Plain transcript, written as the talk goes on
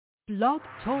Blog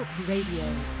Talk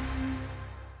Radio.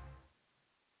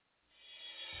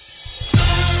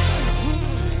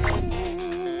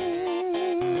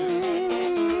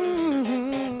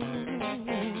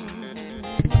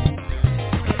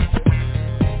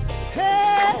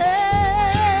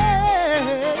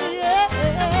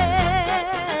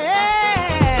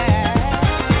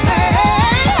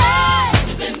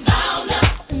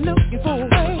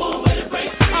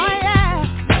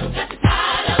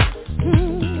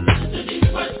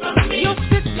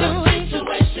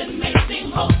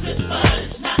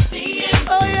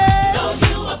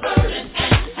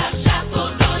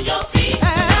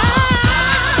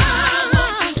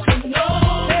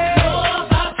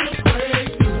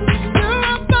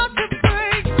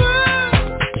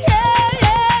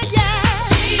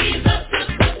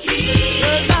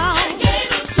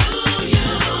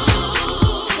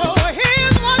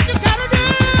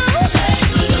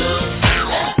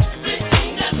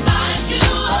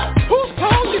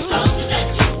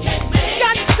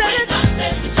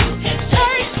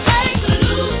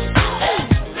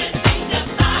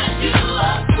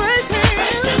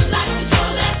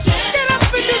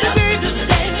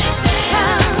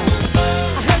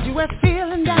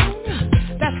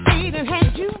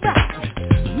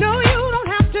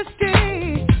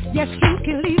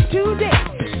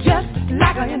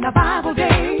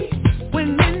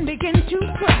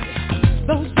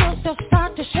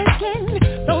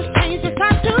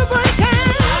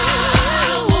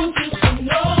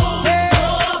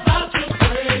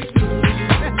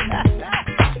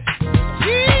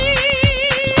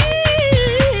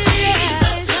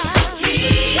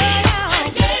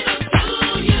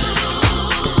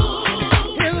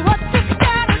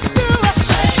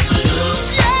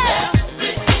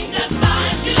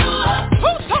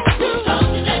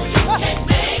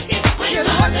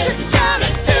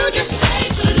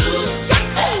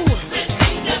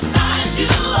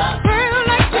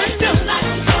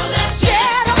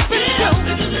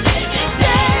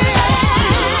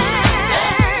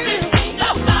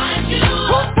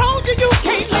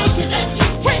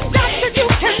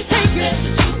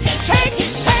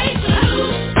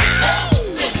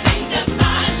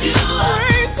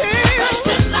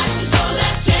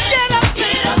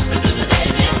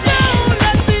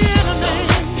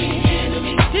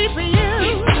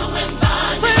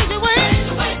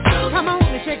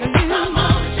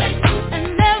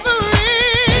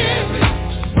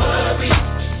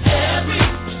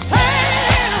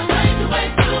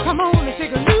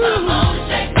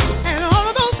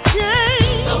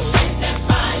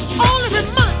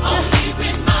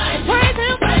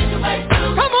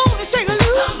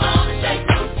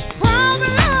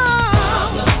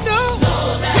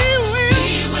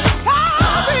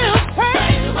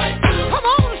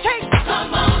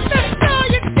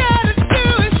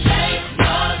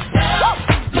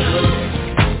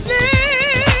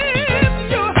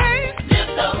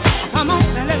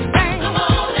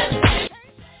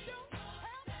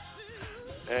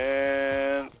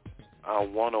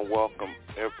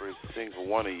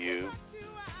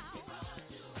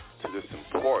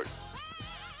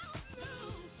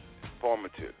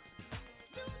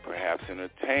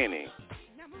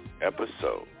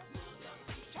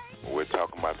 We're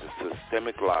talking about the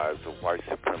systemic lies of white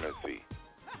supremacy,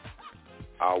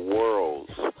 our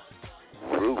world's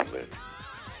ruling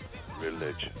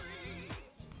religion.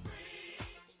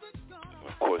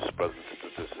 Of course, brothers and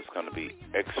sisters, this is going to be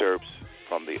excerpts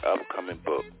from the upcoming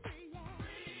book.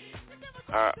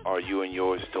 How are you and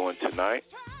yours doing tonight?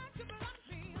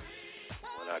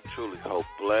 Well, I truly hope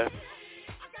blessed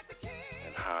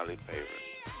and highly favored.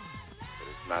 It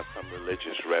is not some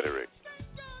religious rhetoric.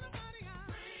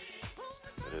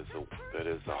 That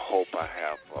is a hope I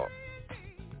have for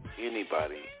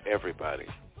anybody, everybody.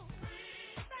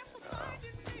 And,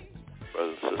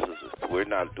 brothers and sisters, if we're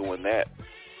not doing that,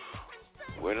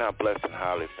 we're not blessed and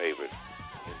highly favored.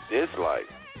 In this life,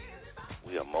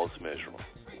 we are most miserable.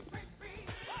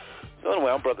 So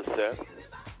anyway, I'm Brother Seth,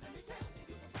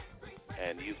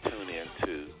 and you've tuned in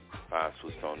to Five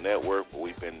Swoops on Network, where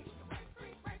we've been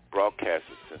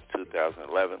broadcasting since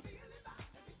 2011.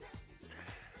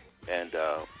 And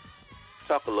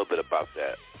talk a little bit about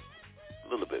that,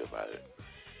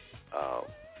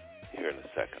 here in a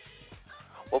second.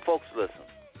 Well, folks, listen,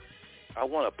 I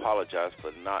want to apologize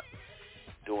for not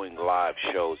doing live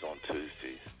shows on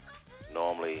Tuesdays.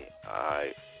 Normally,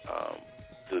 I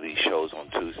do these shows on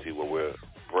Tuesday where we're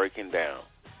breaking down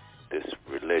this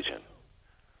religion,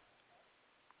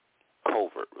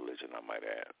 covert religion, I might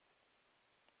add,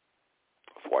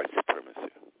 of white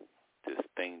supremacy. This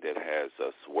thing that has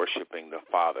us worshiping the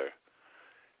Father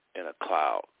in a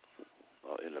cloud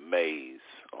or in a maze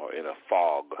or in a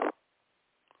fog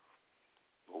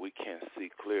where we can't see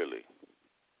clearly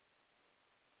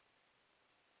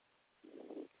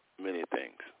many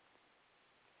things.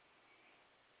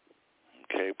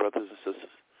 Okay, brothers and sisters?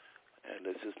 And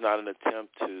this is not an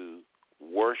attempt to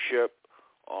worship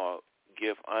or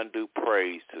give undue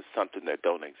praise to something that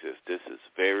don't exist. This is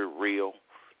very real.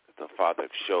 The Father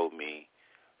showed me,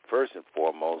 first and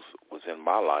foremost, was in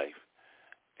my life.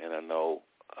 And I know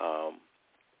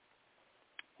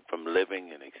from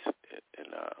living and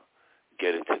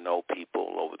getting to know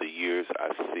people over the years, I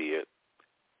see it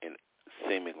in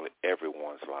seemingly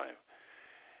everyone's life.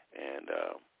 And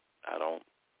I don't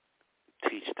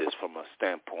teach this from a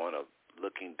standpoint of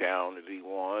looking down at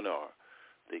anyone or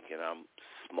thinking I'm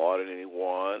smarter than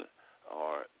anyone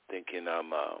or thinking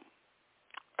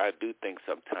I do think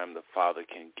sometimes the Father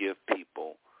can give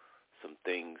people some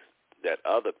things that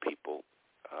other people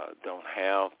don't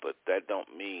have, but that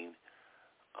don't mean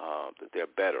that they're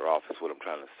better off is what I'm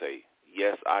trying to say.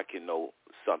 Yes, I can know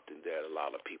something that a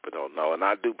lot of people don't know, and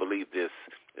I do believe this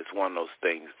is one of those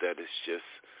things that is just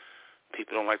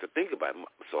people don't like to think about.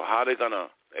 So how are they going to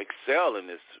excel in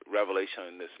this revelation,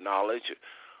 in this knowledge,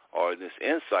 or in this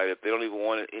insight if they don't even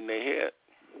want it in their head?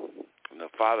 And the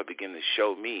Father began to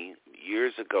show me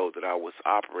years ago that I was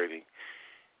operating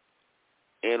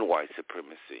in white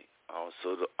supremacy. I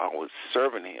was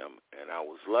serving him and I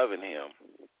was loving him.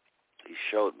 He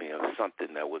showed me of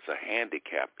something that was a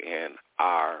handicap in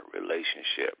our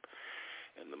relationship.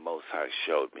 And the Most High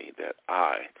showed me that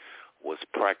I was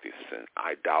practicing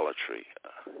idolatry.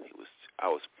 I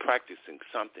was practicing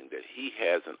something that he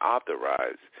hasn't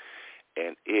authorized,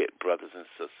 and it, brothers and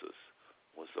sisters,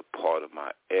 was a part of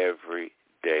my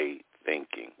everyday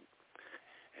thinking.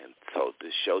 And so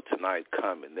this show tonight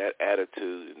come in that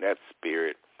attitude, in that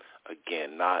spirit,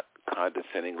 again, not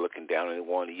condescending, looking down on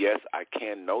anyone. Yes, I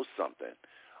can know something,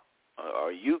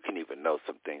 or you can even know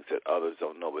some things that others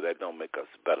don't know, but that don't make us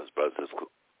better brothers,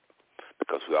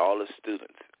 because we're all as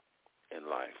students in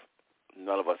life.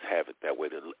 None of us have it that way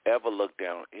to ever look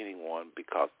down on anyone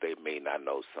because they may not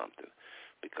know something,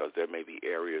 because there may be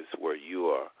areas where you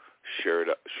are shored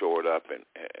up and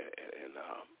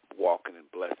walking in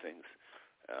blessings,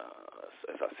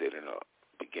 as I said in the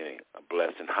beginning,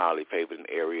 blessed and highly favored in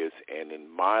areas, and in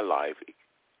my life,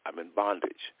 I'm in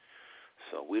bondage.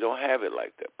 So we don't have it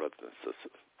like that, brothers and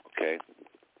sisters, okay?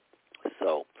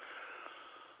 So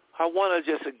I want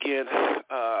to just, again,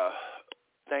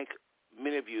 thank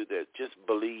many of you that just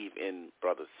believe in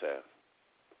Brother Seth.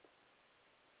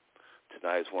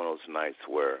 Tonight is one of those nights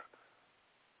where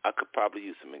I could probably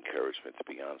use some encouragement, to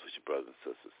be honest with you, brothers and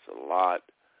sisters. It's a lot,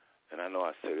 and I know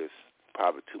I say this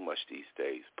probably too much these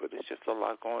days, but it's just a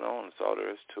lot going on. That's all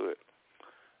there is to it.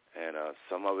 And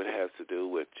some of it has to do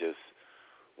with just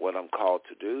what I'm called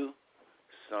to do.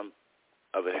 Some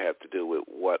of it has to do with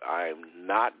what I'm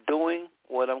not doing,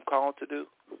 what I'm called to do.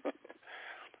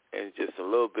 And just a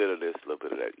little bit of this, a little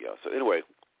bit of that, y'all. So anyway,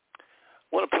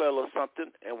 I want to play a little something,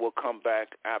 and we'll come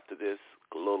back after this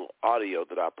little audio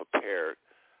that I prepared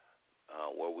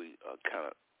where we kind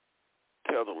of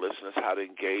tell the listeners how to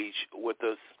engage with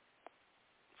us,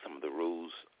 some of the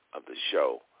rules of the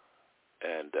show,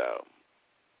 and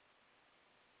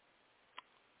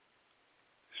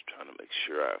just trying to make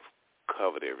sure I've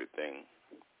covered everything.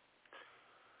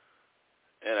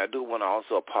 And I do want to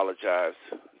also apologize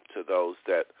to those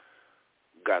that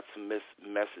got some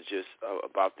messages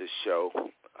about this show.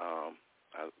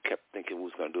 I kept thinking we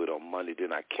was going to do it on Monday,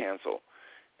 then I canceled.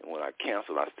 And when I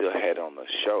canceled, I still had on the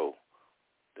show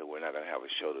that we're not going to have a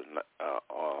show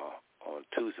on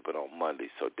Tuesday, but on Monday.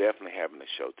 So definitely having a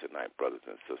show tonight, brothers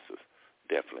and sisters.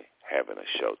 Definitely having a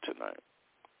show tonight.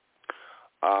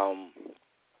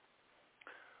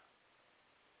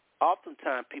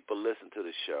 Oftentimes people listen to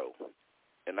the show,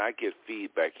 and I get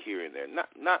feedback here and there.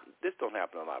 Not this don't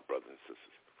happen a lot, brothers and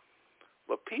sisters.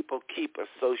 But people keep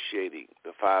associating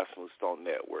the Five Smooth Stone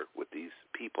Network with these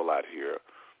people out here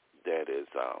that is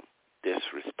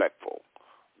disrespectful,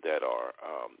 that are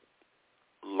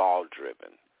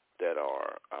law-driven, that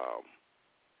are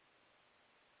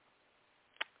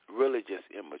really just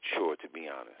immature, to be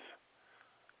honest.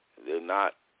 They're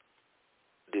not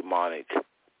demonic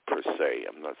per se.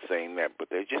 I'm not saying that, but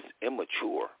they're just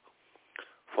immature.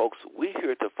 Folks, we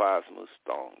here at the Five Smooth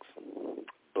Stones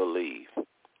believe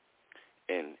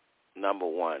in, number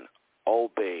one,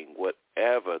 obeying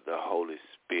whatever the Holy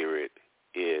Spirit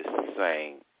is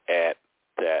saying at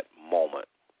that moment.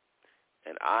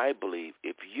 And I believe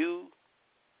if you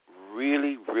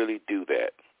really, really do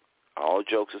that, all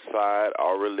jokes aside,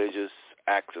 all religious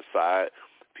acts aside,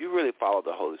 if you really follow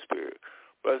the Holy Spirit,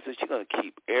 Brother says you're going to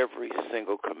keep every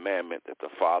single commandment that the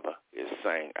Father is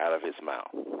saying out of his mouth.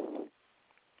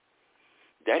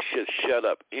 That should shut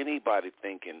up anybody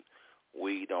thinking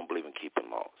we don't believe in keeping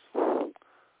laws.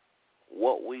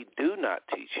 What we do not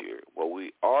teach here, what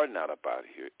we are not about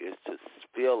here, is to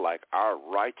feel like our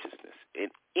righteousness in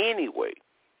any way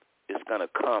is going to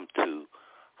come to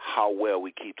how well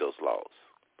we keep those laws.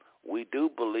 We do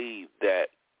believe that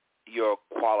your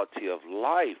quality of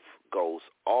life goes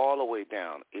all the way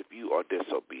down if you are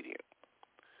disobedient.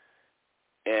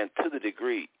 And to the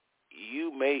degree,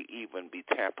 you may even be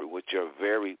tampered with your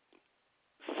very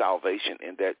salvation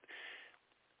in that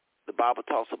the Bible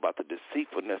talks about the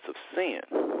deceitfulness of sin.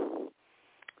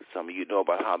 Some of you know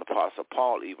about how the Apostle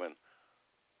Paul even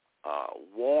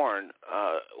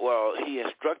he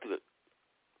instructed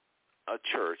a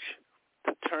church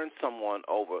to turn someone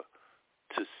over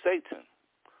to Satan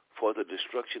for the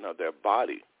destruction of their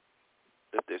body,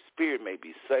 that their spirit may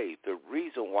be saved. The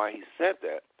reason why he said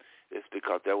that is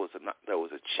because there was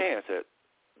a chance that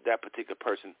that particular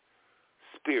person's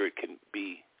spirit can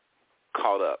be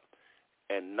caught up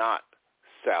and not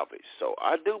salvaged. So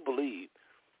I do believe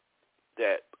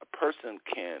that a person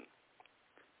can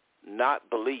not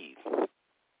believe.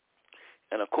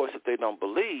 And, of course, if they don't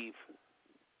believe,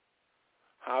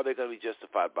 how are they going to be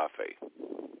justified by faith?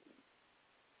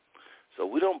 So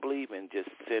we don't believe in just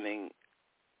sinning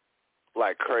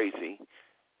like crazy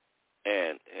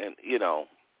and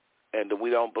we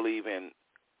don't believe in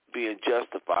being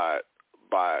justified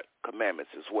by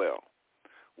commandments as well.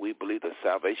 We believe that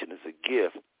salvation is a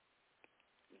gift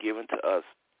given to us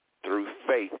through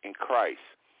faith in Christ.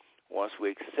 Once we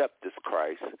accept this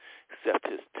Christ, accept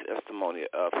his testimony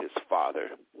of his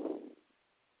Father,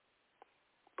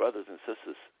 brothers and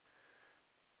sisters,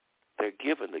 they're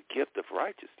given the gift of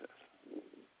righteousness.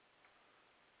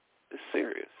 It's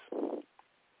serious.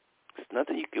 It's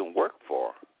nothing you can work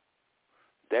for.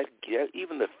 That gift,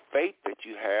 even the faith that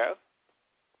you have,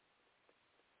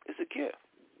 is a gift.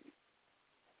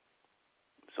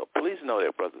 So please know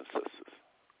that, brothers and sisters.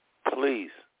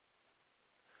 Please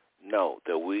know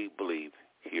that we believe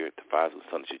here at the Fathers and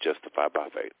Sons you're justified by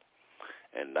faith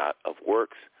and not of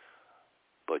works,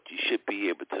 but you should be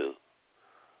able to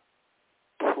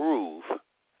prove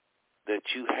that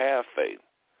you have faith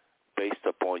based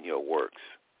upon your works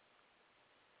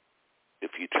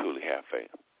if you truly have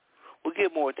faith. We'll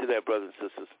get more into that, brothers and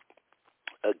sisters.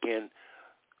 Again,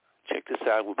 check this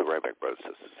out. We'll be right back, brothers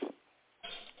and sisters.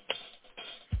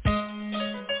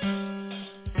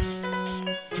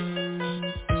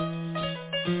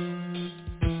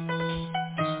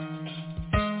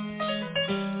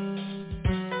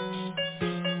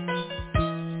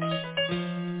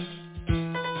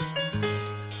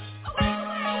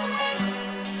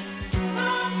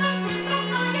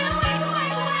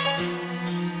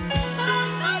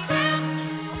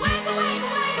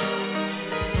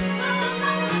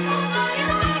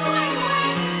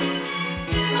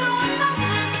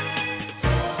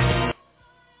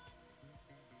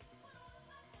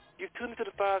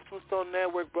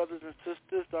 Network, brothers and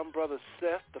sisters. I'm Brother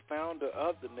Seth, the founder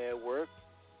of the network,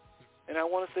 and I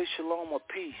want to say shalom or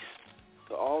peace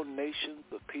to all nations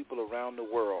of people around the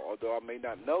world. Although I may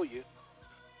not know you,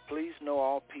 please know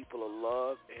all people are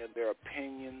loved and their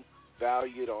opinions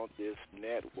valued on this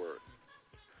network.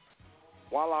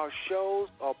 While our shows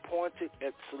are pointed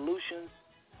at solutions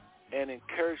and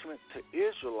encouragement to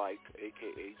Israelites,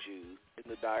 a.k.a. Jews, in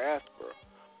the diaspora,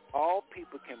 all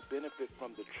people can benefit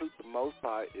from the truth the Most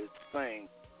High is saying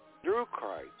through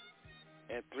Christ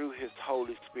and through his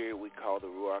Holy Spirit we call the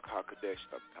Ruach HaKodesh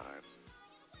sometimes.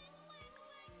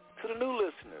 To the new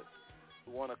listeners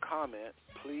who want to comment,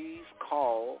 please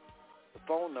call the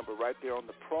phone number right there on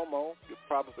the promo. You're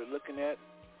probably looking at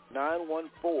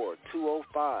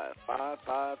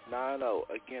 914-205-5590.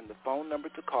 Again, the phone number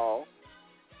to call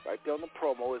right there on the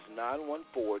promo is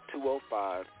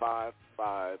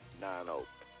 914-205-5590.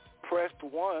 Press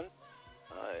 1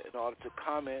 in order to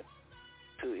comment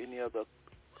to any other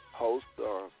host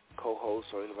or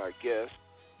co-host or any of our guests.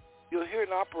 You'll hear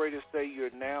an operator say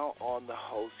you're now on the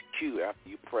host queue after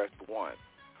you press 1.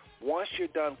 Once you're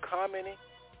done commenting,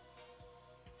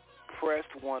 press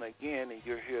 1 again, and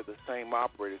you'll hear the same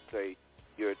operator say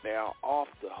you're now off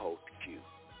the host queue.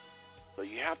 So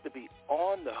you have to be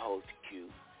on the host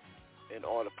queue in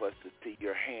order for us to see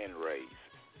your hand raised.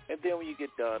 And then when you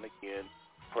get done again,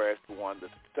 press 1 the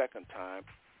second time,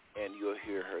 and you'll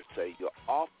hear her say you're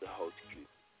off the host queue.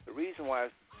 The reason why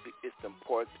it's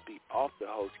important to be off the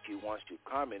host queue once you've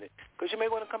commented, because you may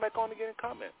want to come back on again and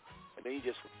comment, and then you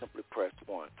just simply press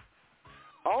 1.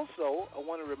 Also, I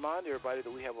want to remind everybody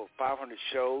that we have over 500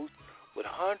 shows. with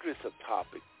hundreds of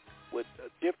topics, with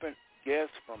different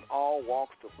guests from all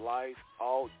walks of life,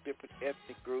 all different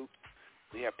ethnic groups.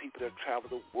 We have people that travel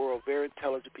the world, very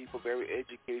intelligent people, very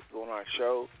educated on our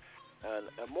show.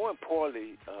 And more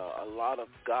importantly, a lot of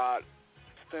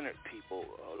God-centered people,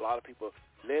 a lot of people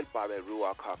led by that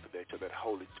Ruach HaKodesh, that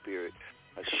Holy Spirit,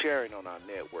 sharing on our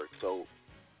network. So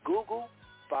Google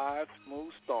 5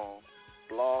 Smooth Stone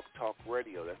Blog Talk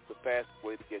Radio. That's the fastest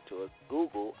way to get to us.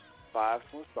 Google 5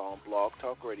 Smooth Stone Blog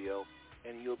Talk Radio,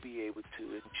 and you'll be able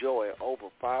to enjoy over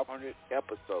 500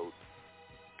 episodes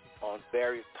on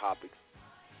various topics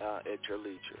at your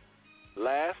leisure.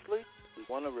 Lastly, we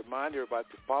want to remind everybody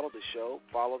to follow the show.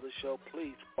 Follow the show.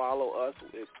 Please follow us.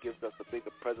 It gives us a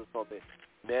bigger presence on the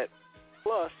net.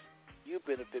 Plus, you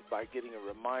benefit by getting a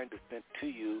reminder sent to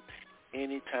you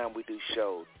anytime we do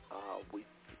shows. We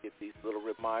get these little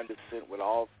reminders sent with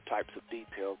all types of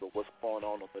details of what's going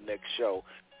on the next show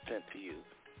sent to you.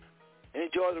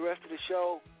 Enjoy the rest of the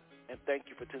show, and thank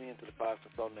you for tuning into the 5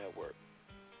 Smooth Stone Network.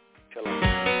 Shalom.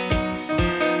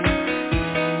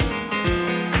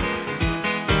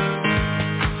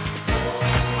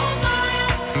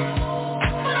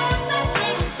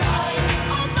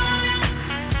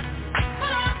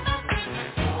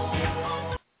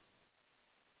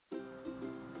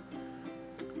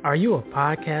 Are you a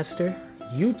podcaster,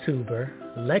 YouTuber,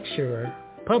 lecturer,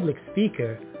 public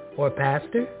speaker, or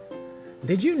pastor?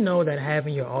 Did you know that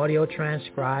having your audio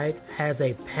transcribed has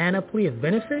a panoply of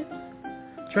benefits?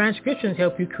 Transcriptions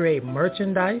help you create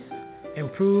merchandise,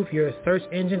 improve your search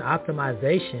engine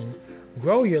optimization,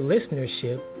 grow your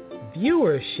listenership,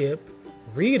 viewership,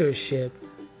 readership,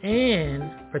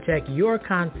 and protect your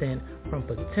content from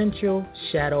potential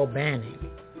shadow banning.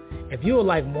 If you would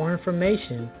like more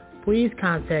information, please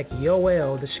contact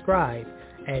Yoel the Scribe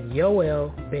at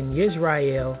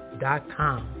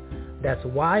yoelbenyisrael.com. That's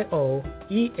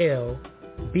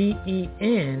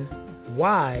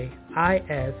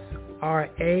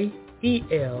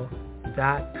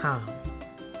YOELBENYISRAEL.com.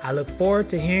 I look forward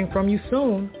to hearing from you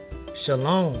soon.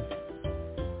 Shalom.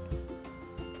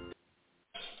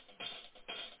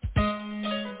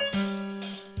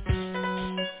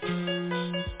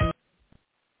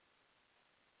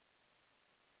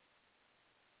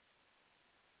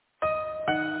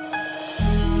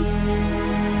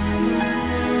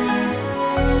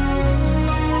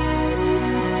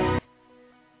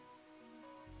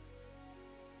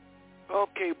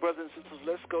 Brothers and sisters,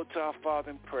 let's go to our Father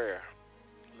in prayer.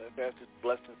 Let's ask His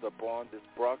blessings upon this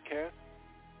broadcast.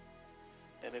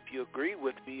 And if you agree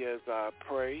with me as I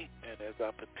pray and as I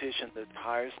petition this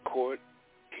highest court,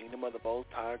 kingdom of the Most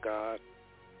High God,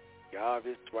 Yah of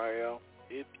Israel,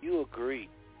 if you agree,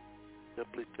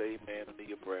 simply say amen under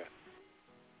your breath.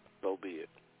 So be it.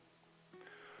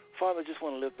 Father, I just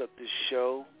want to lift up this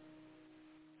show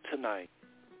tonight.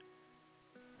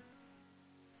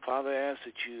 Father, I ask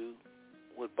that you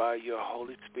would, by your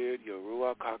Holy Spirit, your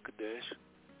Ruach HaKodesh,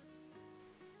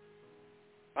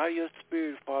 by your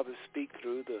Spirit, Father, speak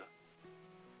through the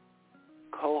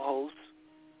co-host,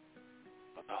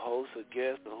 or the host, or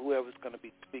guest, or whoever's going to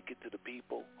be speaking to the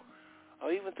people,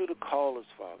 or even through the callers,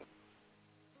 Father.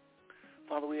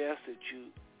 Father, we ask that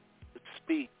you would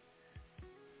speak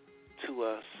to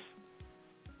us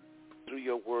through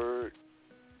your word.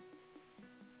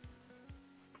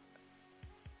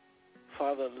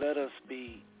 Father, let us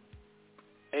be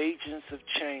agents of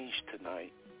change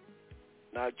tonight,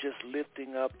 not just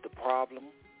lifting up the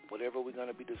problem, whatever we're going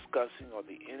to be discussing, or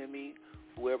the enemy,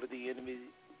 whoever the enemy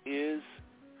is.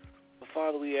 But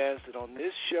Father, we ask that on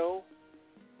this show,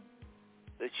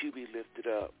 that you be lifted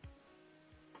up.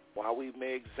 While we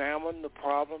may examine the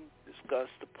problem, discuss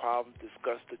the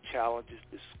challenges,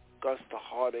 discuss the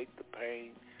heartache, the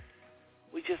pain,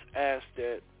 we just ask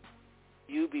that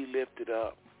you be lifted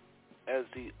up as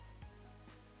a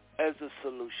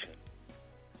solution.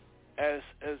 As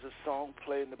a song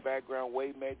play in the background,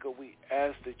 Waymaker, we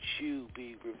ask that you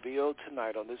be revealed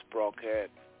tonight on this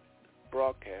broadcast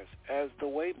as the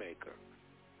Waymaker.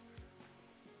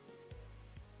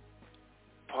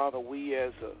 Father, we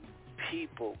as a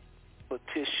people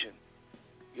petition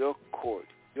your court,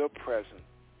 your presence,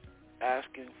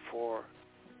 asking for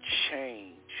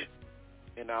change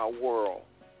in our world,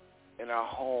 in our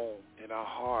home, in our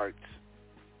hearts.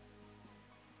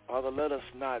 Father, let us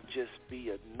not just be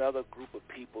another group of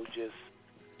people just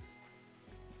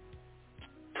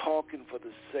talking for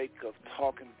the sake of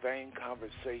talking vain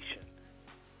conversation.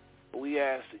 But we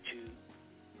ask that you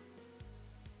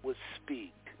would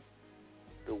speak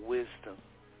the wisdom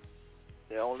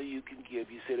that only you can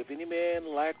give. You said, if any man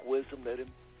lack wisdom, let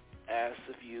him ask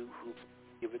of you, who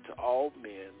give it to all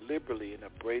men liberally and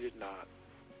upbraid it not.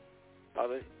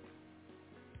 Father,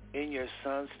 in your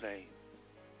Son's name,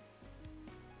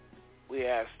 we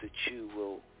ask that you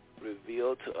will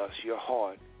reveal to us your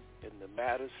heart in the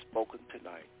matters spoken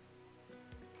tonight.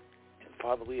 And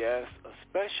Father, we ask a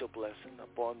special blessing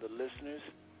upon the listeners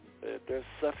that if they're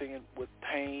suffering with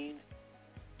pain,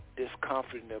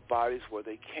 discomfort in their bodies where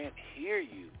they can't hear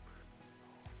you,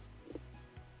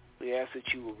 we ask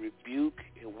that you will rebuke,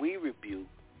 and we rebuke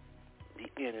the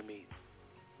enemy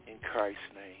in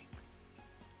Christ's name.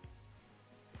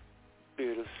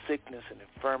 Spirit of sickness and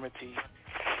infirmity,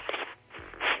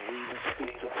 and we even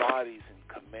speak to bodies and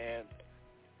command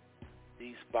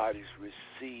these bodies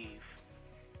receive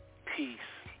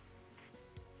peace.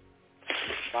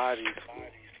 These bodies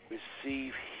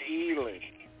receive healing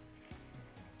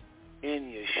in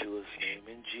Yeshua's name,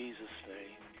 in Jesus'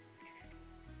 name.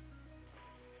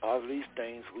 All of these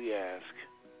things we ask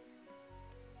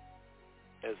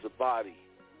as the body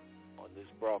on this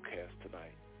broadcast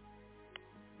tonight.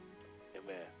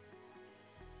 Amen.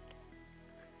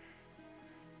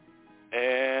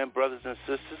 And brothers and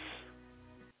sisters,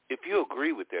 if you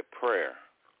agree with that prayer,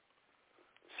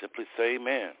 simply say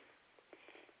amen.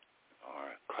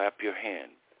 Or clap your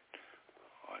hand.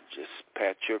 Or just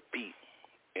pat your feet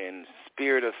in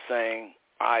spirit of saying,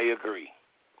 I agree.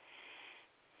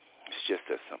 It's just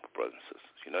that simple, brothers and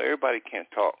sisters. You know, everybody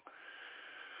can't talk.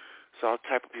 It's all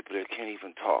type of people that can't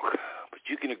even talk. But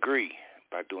you can agree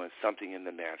by doing something in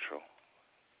the natural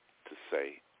to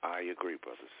say, I agree,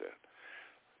 brother said.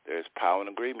 There's power in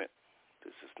agreement.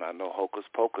 This is not no hocus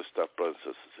pocus stuff, brothers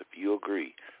and sisters. If you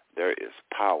agree, there is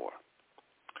power.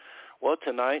 Well,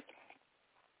 tonight,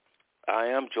 I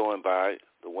am joined by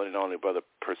the one and only brother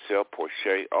Purcell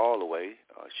Porche, all the way,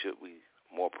 should we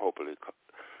more appropriately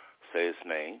say his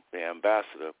name, the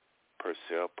Ambassador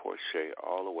Purcell Porche,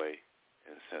 all the way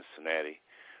in Cincinnati.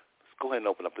 Let's go ahead and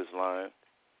open up his line.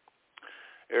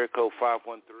 Area code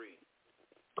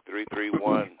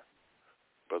 513-331.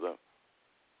 Brother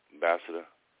Ambassador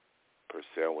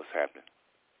Purcell, what's happening?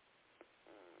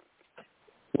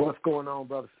 What's going on,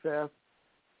 Brother Seth?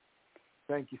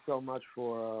 Thank you so much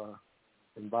for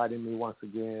inviting me once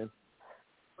again.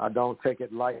 I don't take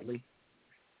it lightly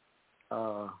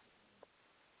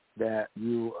that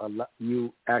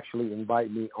you actually invite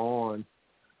me on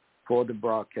for the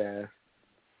broadcast.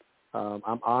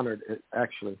 I'm honored,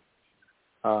 actually.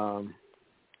 So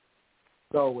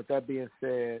with that being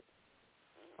said,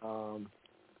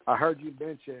 I heard you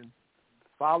mention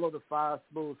follow the Five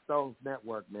Smooth Stones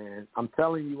Network, man. I'm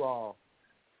telling you all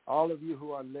of you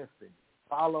who are listening,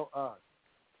 follow us.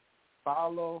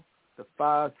 Follow the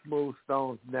Five Smooth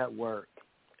Stones Network.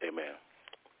 Amen.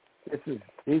 This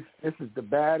is the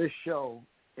baddest show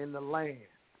in the land.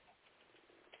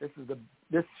 This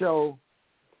show,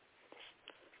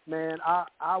 man.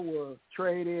 I will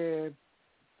trade in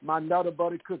my Nutter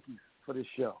Butter cookies for this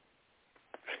show,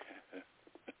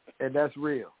 and that's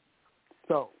real.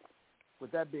 So,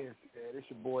 with that being said, it's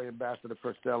your boy Ambassador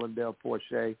Purcell and Del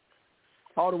Porche,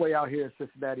 all the way out here in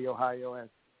Cincinnati, Ohio, as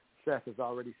Seth has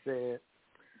already said,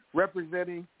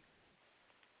 representing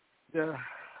the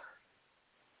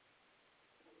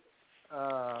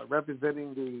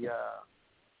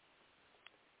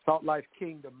Salt Life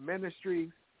Kingdom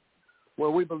Ministries,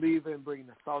 where we believe in bringing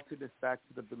the saltiness back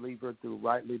to the believer through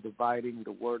rightly dividing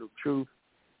the word of truth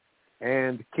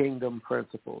and kingdom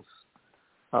principles.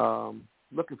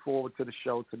 Looking forward to the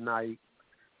show tonight.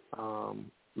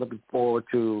 Looking forward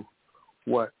to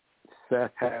what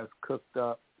Seth has cooked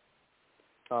up.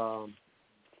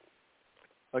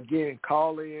 Again,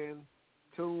 call in,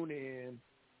 tune in,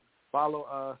 follow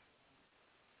us.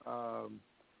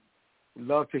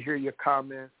 Love to hear your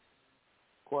comments,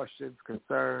 questions,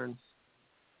 concerns.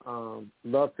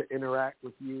 Love to interact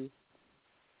with you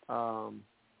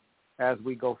as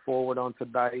we go forward on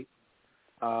tonight.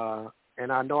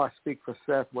 And I know I speak for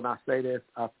Seth when I say this.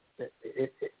 I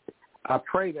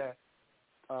pray that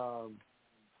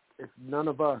it's none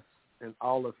of us and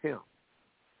all of him,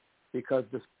 because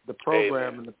the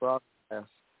program and the broadcast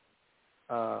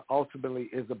ultimately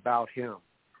is about him.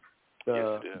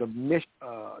 The mission,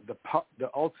 the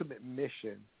ultimate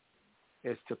mission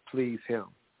is to please him.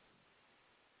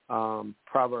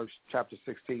 Proverbs chapter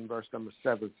 16, verse number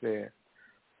 7 said,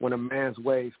 when a man's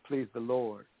ways please the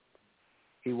Lord,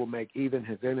 he will make even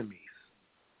his enemies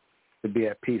to be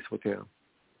at peace with him.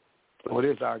 So it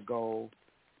is our goal.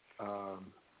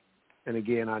 And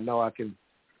again, I know I can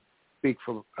speak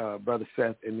for Brother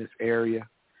Seth in this area.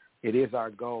 It is our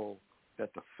goal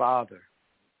that the Father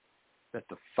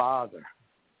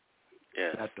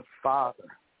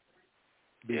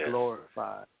be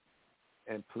glorified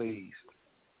and pleased.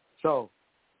 So,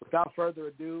 without further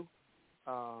ado,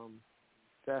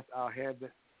 Seth, I'll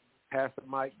pass the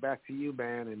mic back to you,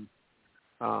 man,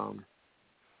 and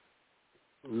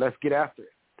let's get after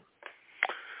it.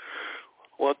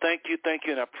 Well, thank you,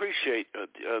 and I appreciate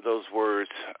those words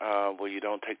where you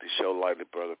don't take the show lightly,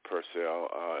 Brother Purcell,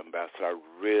 Ambassador. I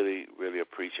really, really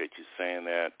appreciate you saying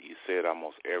that. You say it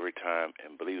almost every time,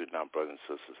 and believe it or not, brothers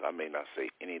and sisters, I may not say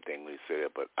anything when you say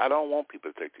that, but I don't want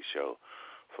people to take the show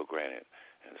for granted.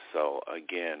 And so,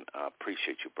 again, I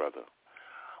appreciate you, brother.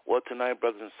 Well, tonight,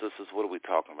 brothers and sisters, what are we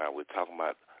talking about? We're talking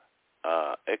about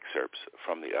excerpts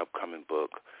from the upcoming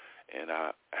book, and I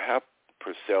have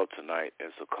Purcell tonight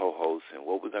as a co-host, and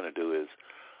what we're going to do is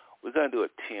we're going to do a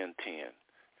 10-10.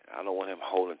 I don't want him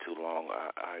holding too long.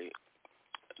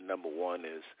 Number one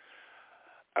is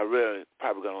I really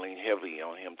probably going to lean heavily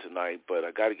on him tonight, but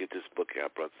I got to get this book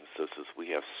out, brothers and sisters. We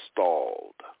have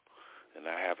stalled, and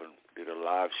I haven't did a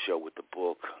live show with the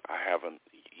book. I haven't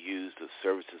used the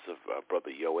services of Brother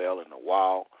Yoel in a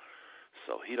while,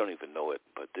 so he don't even know it.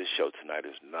 But this show tonight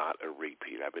is not a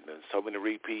repeat. I've been doing so many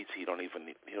repeats. He don't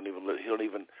even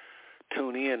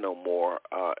tune in no more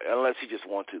unless he just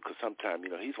wants to. Because sometimes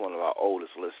he's one of our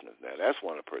oldest listeners now. That's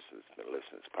one of the persons that's been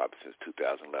listening probably since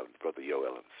 2011. Brother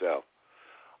Yoel himself.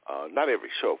 Not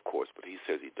every show, of course, but he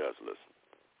says he does listen.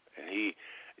 And he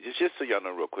just so y'all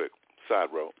know, real quick, side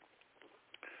road.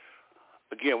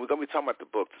 Again, we're going to be talking about the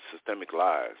book, The Systemic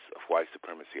Lies of White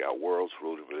Supremacy, Our World's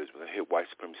Rooted Religion. We're going to hit white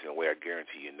supremacy in a way I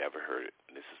guarantee you never heard it.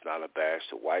 And this is not a bash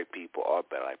to white people or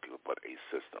black people, but a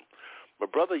system.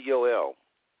 But Brother Yoel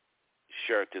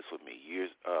shared this with me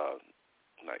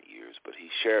not years, but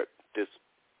he shared this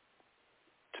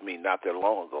to me not that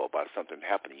long ago about something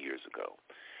that happened years ago.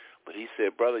 But he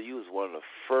said, brother, you was one of the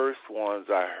first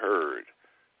ones I heard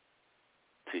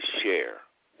to share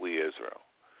We Israel.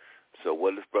 So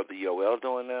what is Brother Yoel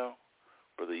doing now?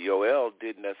 Brother Yoel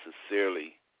didn't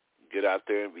necessarily get out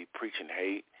there and be preaching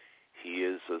hate. He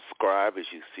is a scribe, as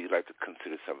you see, like to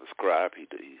consider himself a scribe. He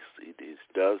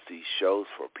does these shows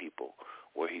for people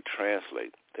where he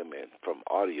translates them in from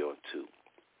audio into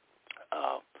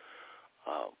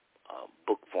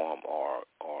book form or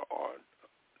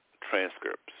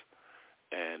transcripts,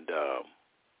 and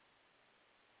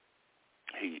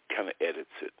he kind of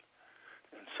edits it.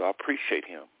 And so I appreciate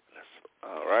him.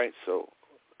 All right, so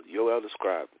Yoel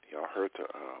described, y'all heard the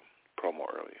promo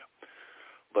earlier.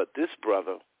 But this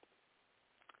brother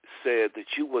said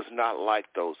that you was not like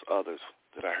those others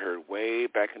that I heard way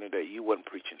back in the day. You wasn't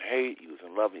preaching hate. You was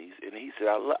in love. And he said,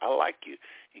 I like you.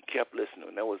 He kept listening.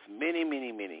 And there was many,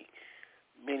 many, many,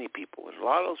 many people. And a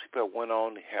lot of those people went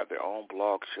on to have their own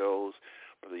blog shows.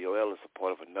 Brother Yoel is a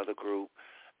part of another group.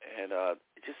 And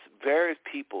just various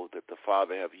people that the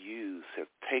Father have used have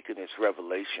taken this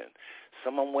revelation.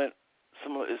 Some of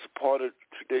it's a part of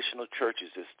traditional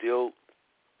churches that still,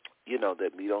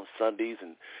 that meet on Sundays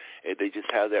and they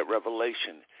just have that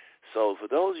revelation. So for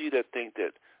those of you that think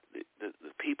that the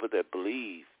people that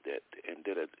believe that and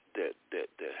that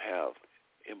have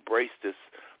embraced this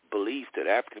belief that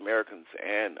African Americans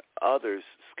and others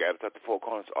scattered throughout the four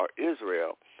corners are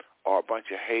Israel, or a bunch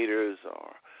of haters,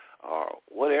 or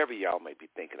whatever y'all may be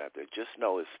thinking out there, just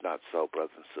know it's not so,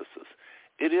 brothers and sisters.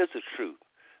 It is a truth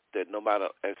that no matter,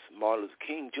 as Martin Luther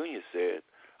King Jr. said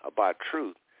about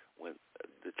truth, when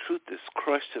the truth is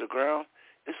crushed to the ground,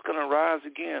 it's going to rise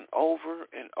again over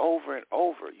and over and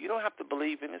over. You don't have to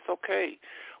believe in it. It's okay.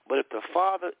 But if the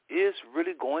Father is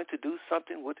really going to do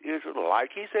something with Israel,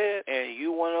 like he said, and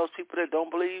you one of those people that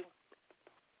don't believe,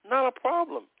 not a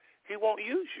problem. He won't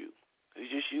use you. You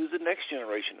just use the next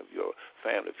generation of your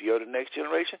family. If you're the next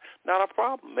generation, not a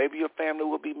problem. Maybe your family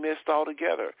will be missed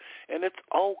altogether. And it's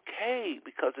okay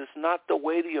because it's not the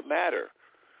weight of matter.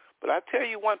 But I tell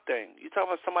you one thing. You talking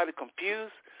about somebody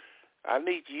confused? I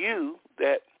need you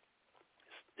that's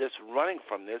running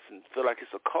from this and feel like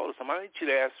it's a cult. I need you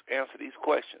to answer these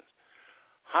questions.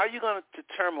 How are you going to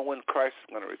determine when Christ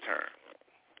is going to return?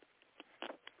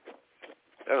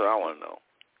 That's what I want to know.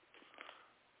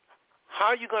 How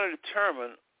are you going to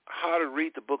determine how to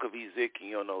read the book of Ezekiel,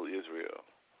 you don't know Israel,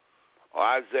 or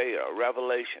Isaiah, or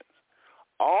Revelations?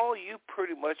 All you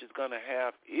pretty much is going to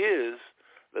have is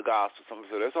the gospel. Some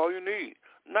say that's all you need.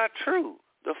 Not true.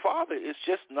 The Father is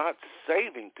just not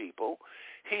saving people.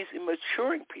 He's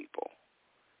maturing people.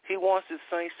 He wants his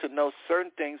saints to know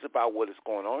certain things about what is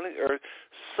going on in the earth.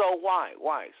 So why?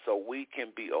 Why? So we can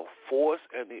be a force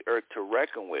in the earth to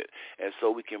reckon with, and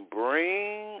so we can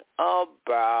bring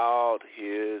about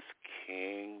his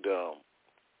kingdom.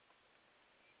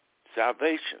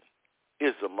 Salvation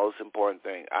is the most important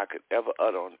thing I could ever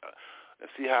utter on. And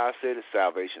see how I said it's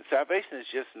salvation. Salvation is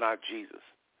just not Jesus.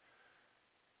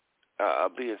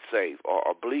 being saved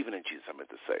or believing in Jesus, I meant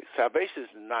to say. Salvation is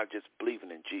not just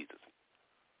believing in Jesus.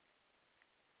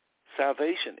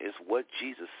 Salvation is what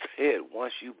Jesus said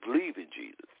once you believe in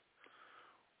Jesus.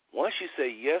 Once you say,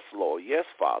 yes, Lord, yes,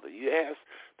 Father, you ask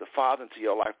the Father into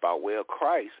your life by way of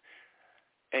Christ,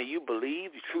 and you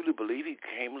believe, you truly believe he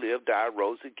came, lived, died,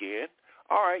 rose again,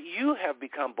 all right, you have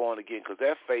become born again because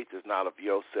that faith is not of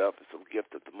yourself. It's a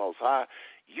gift of the Most High.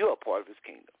 You're a part of his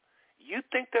kingdom. You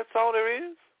think that's all there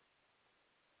is?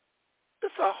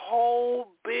 It's a whole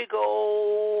big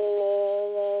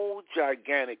old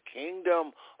gigantic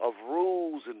kingdom of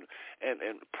rules and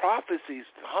prophecies,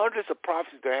 hundreds of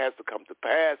prophecies that has to come to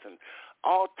pass and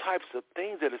all types of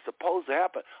things that are supposed to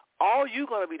happen. All you're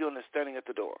going to be doing is standing at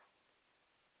the door.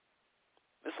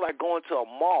 It's like going to a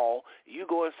mall. You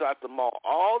go inside the mall,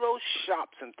 all those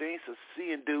shops and things to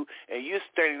see and do, and you're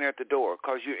standing there at the door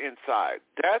because you're inside.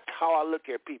 That's how I look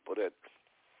at people that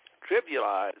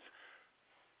trivialize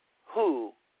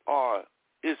who are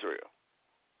Israel.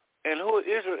 And who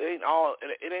Israel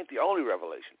it ain't the only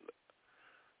revelation.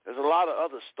 There's a lot of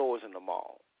other stores in the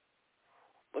mall.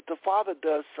 But the Father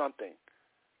does something.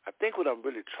 I think what I'm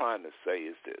really trying to say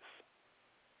is this.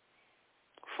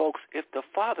 Folks, if the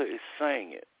Father is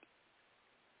saying it,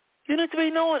 you need to be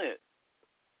knowing it.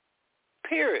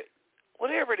 Period.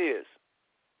 Whatever it is.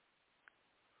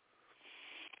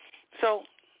 So,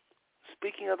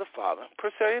 speaking of the Father,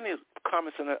 per se, any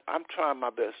comments on that? I'm trying my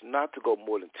best not to go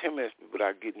more than 10 minutes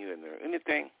without getting you in there.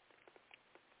 Anything?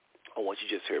 I want you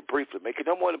to just hear it briefly. Make it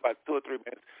no more than about 2 or 3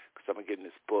 minutes because I'm going to get in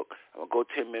this book. I'm going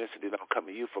to go 10 minutes and then I'll come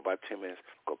to you for about 10 minutes.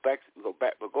 Go back.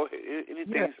 But go ahead.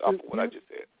 Anything off of what I just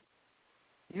said?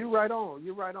 You're right on.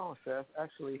 You're right on, Seth.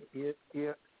 Actually,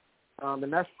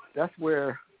 and that's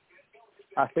where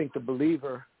I think the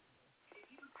believer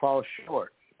falls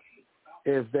short.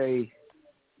 Is they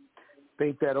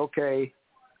think that, okay,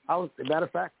 as a matter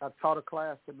of fact, I taught a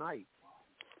class tonight.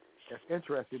 It's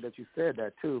interesting that you said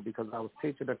that too, because I was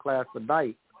teaching a class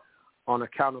tonight on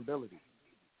accountability,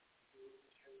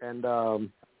 and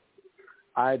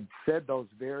I said those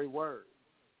very words.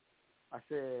 I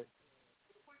said,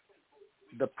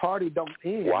 the party don't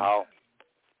end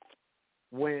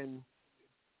when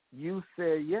you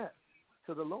say yes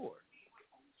to the Lord.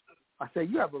 I say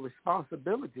you have a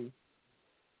responsibility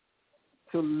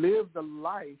to live the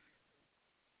life.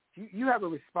 You have a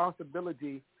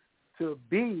responsibility to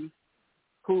be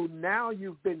who now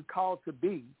you've been called to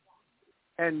be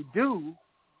and do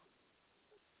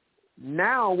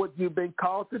now what you've been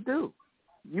called to do.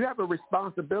 You have a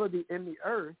responsibility in the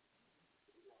earth.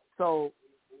 So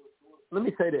let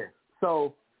me say this.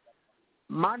 So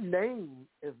my name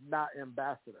is not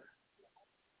ambassador.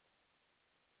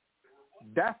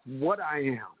 That's what I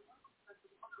am.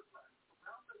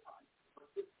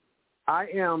 I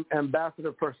am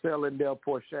Ambassador Purcell Lindell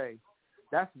Porche.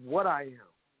 That's what I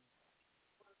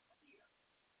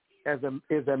am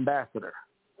is ambassador.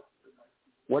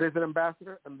 What is an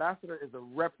ambassador? Ambassador is a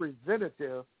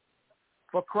representative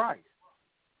for Christ.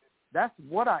 That's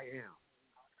what I am.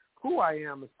 Who I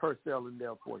am is Purcell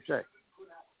Lindell Porche.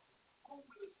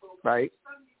 Right?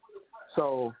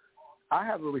 So I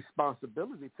have a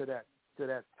responsibility to that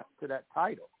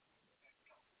title.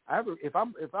 If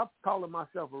I'm calling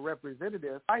myself a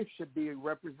representative, I should be a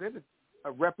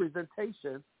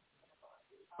representation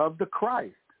of the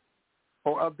Christ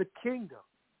or of the kingdom.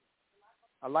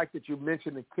 I like that you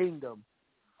mention the kingdom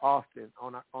often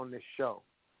on this show,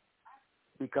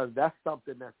 because that's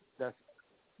something that's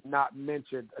not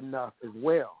mentioned enough as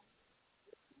well.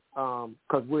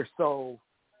 Because we're so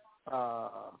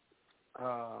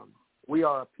we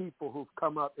are a people who've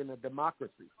come up in a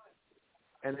democracy.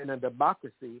 And in a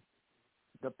democracy,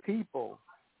 the people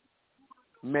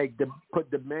put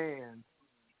demands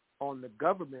on the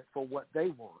government for what they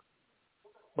want.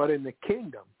 But in the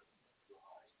kingdom,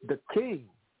 the king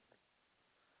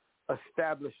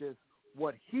establishes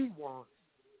what he wants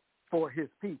for his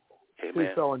people. Amen.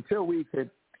 And so until we could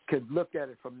look at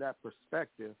it from that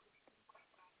perspective,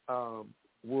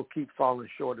 we'll keep falling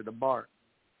short of the mark,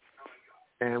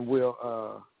 and we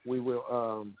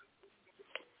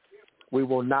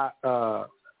will not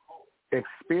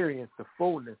experience the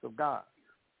fullness of God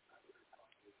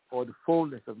or the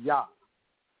fullness of Yah.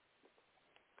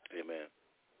 Amen.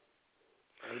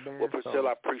 Amen. Well, Priscilla,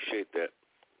 I appreciate that.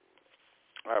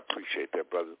 I appreciate that,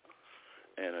 brother.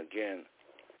 And again,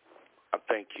 I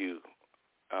thank you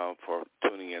for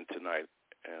tuning in tonight.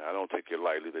 And I don't take it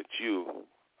lightly that you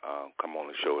come on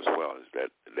the show as well. Is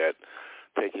that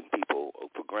taking people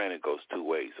for granted goes two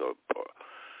ways.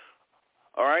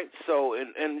 All right. So,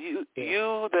 and you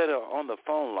that are on the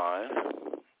phone line,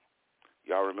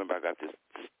 y'all remember I got this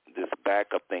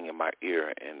backup thing in my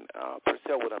ear. And per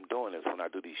se, what I'm doing is when I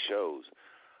do these shows,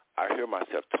 I hear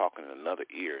myself talking in another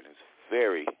ear, and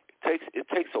it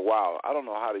takes a while. I don't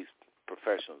know how these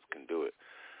professionals can do it,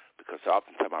 because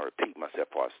oftentimes I repeat myself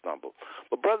or I stumble.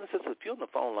 But brothers and sisters, if you're on the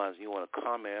phone lines and you want to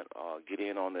comment or get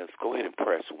in on this, go ahead and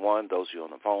press 1. Those of you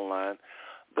on the phone line.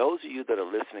 Those of you that are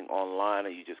listening online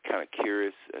and you're just kind of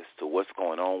curious as to what's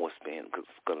going on, what's being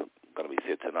going to be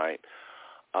said tonight,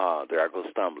 there I go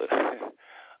stumbling.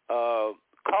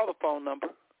 Call the phone number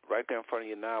right there in front of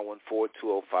you,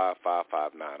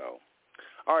 914-205-5590.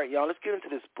 All right, y'all, let's get into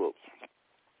this book.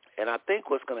 And I think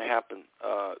what's going to happen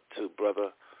to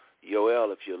Brother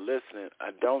Yoel, if you're listening,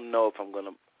 I don't know if I'm going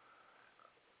to,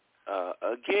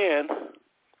 again,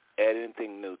 add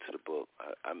anything new to the book.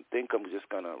 I think I'm just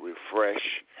going to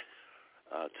refresh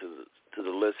to the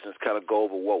listeners, kind of go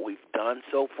over what we've done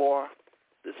so far.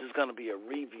 This is going to be a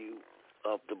review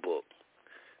of the book.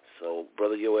 So,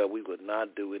 Brother Yoel, we would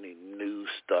not do any new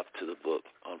stuff to the book,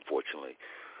 unfortunately.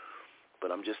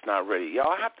 But I'm just not ready. Y'all,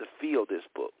 I have to feel this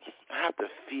book. I have to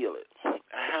feel it.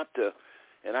 I have to,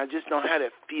 and I just don't have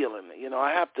that feeling. You know,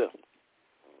 I have to,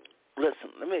 listen,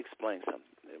 let me explain something,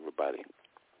 everybody.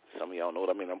 Some of y'all know what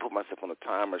I mean. I'm putting myself on a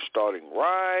timer starting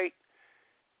right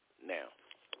now.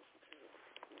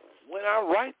 When I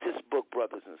write this book,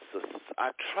 brothers and sisters,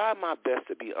 I try my best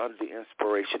to be under the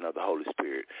inspiration of the Holy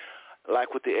Spirit.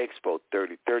 Like with the Expo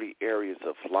 30 areas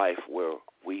of life where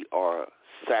we are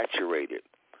saturated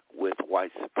with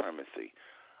white supremacy.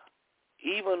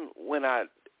 Even when I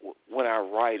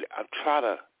write, I try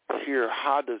to hear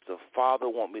how does the Father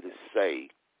want me to say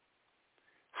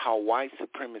how white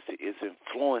supremacy is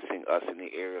influencing us in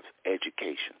the area of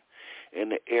education, in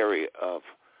the area of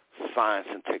science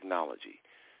and technology.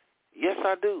 Yes,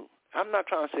 I do. I'm not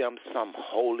trying to say I'm some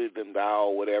holier than thou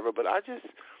or whatever, but I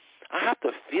have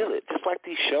to feel it, just like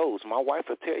these shows. My wife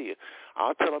will tell you,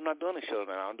 I'll tell her I'm not doing the show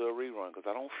now. I'll do a rerun because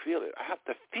I don't feel it. I have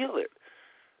to feel it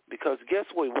because guess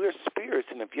what? We're spirits,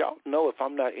 and if y'all know if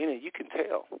I'm not in it, you can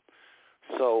tell.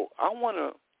 So I want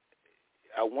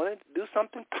to do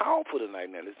something powerful tonight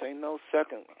now. This ain't no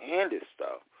second-handed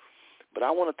stuff. But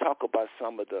I want to talk about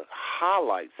some of the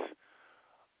highlights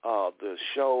of the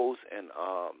shows and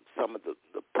some of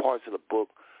the parts of the book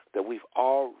that we've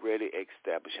already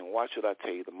established. And why should I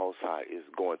tell you the Most High is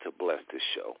going to bless this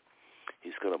show?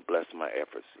 He's going to bless my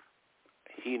efforts.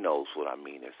 He knows what I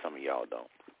mean, and some of y'all don't.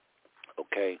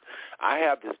 Okay? I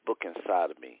have this book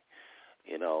inside of me,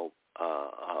 you know,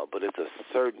 but it's a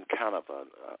certain kind of a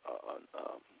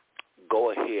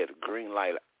go-ahead, green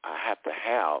light I have to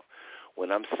have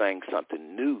when I'm saying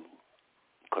something new.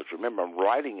 Because remember, I'm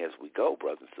writing as we go,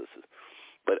 brothers and sisters.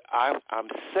 But I'm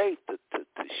safe to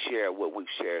share what we've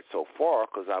shared so far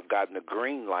because I've gotten the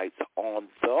green lights on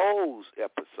those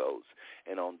episodes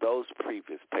and on those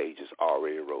previous pages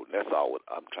already wrote. And that's all what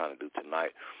I'm trying to do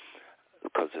tonight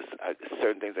because there's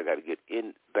certain things I got to get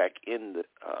back in the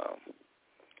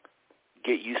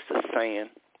get used to saying,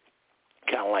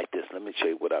 kind of like this. Let me show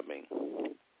you what I mean.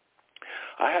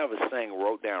 I have a saying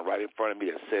wrote down right in front of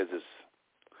me that says this.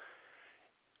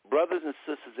 Brothers and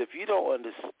sisters, if you don't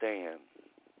understand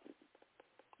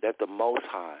that the Most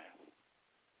High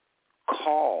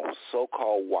calls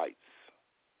so-called whites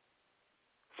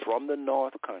from the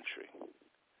North Country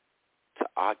to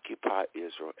occupy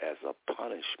Israel as a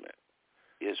punishment,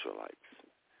 Israelites,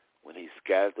 when he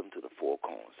scattered them to the four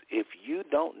corners. If you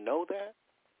don't know that,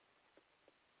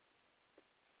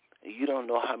 and you don't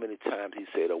know how many times he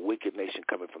said a wicked nation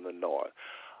coming from the north,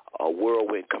 a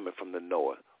whirlwind coming from the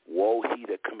north, woe he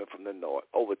that cometh from the north.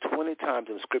 Over 20 times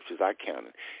in the scriptures I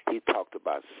counted, he talked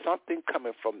about something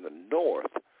coming from the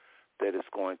north that is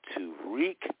going to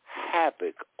wreak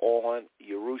havoc on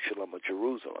Jerusalem or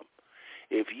Jerusalem.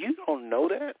 If you don't know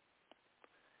that,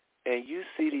 and you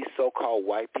see these so-called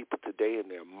white people today in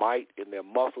their might, in their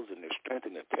muscles, in their strength,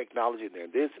 in their technology, in their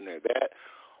this and their that,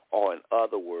 or in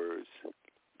other words,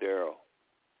 their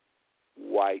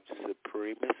white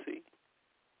supremacy,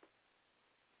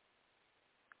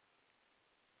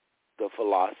 the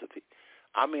philosophy.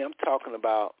 I mean, I'm talking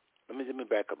about, let me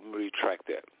back up and retract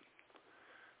that.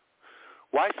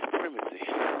 White supremacy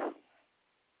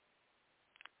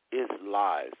is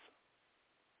lies.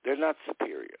 They're not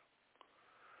superior.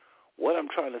 What I'm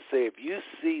trying to say, if you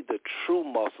see the true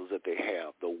muscles that they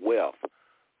have, the wealth,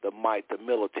 the might, the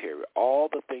military, all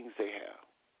the things they have,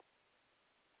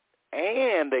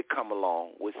 and they come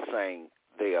along with saying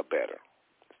they are better.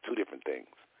 It's two different things.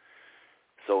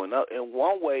 So in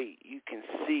one way, you can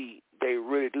see they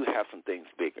really do have some things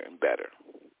bigger and better.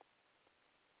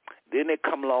 Then they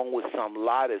come along with some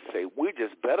lie that say, we're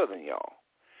just better than y'all.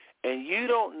 And you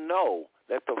don't know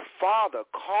that the Father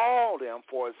called them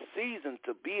for a season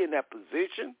to be in that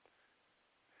position,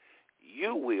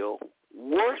 you will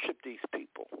worship these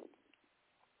people.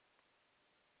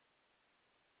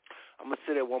 I'm going to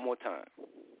say that one more time.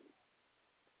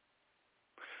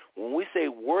 When we say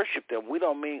worship them, we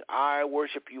don't mean I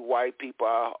worship you white people,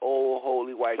 oh,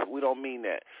 holy white people. We don't mean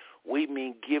that. We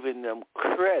mean giving them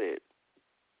credit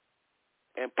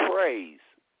and praise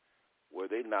where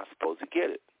they're not supposed to get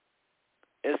it.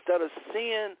 Instead of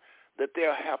seeing that they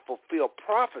have fulfilled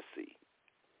prophecy,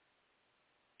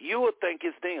 you would think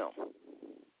it's them.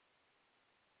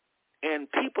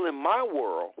 And people in my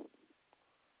world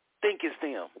think it's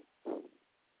them.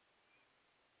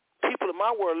 People in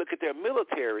my world look at their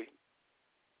military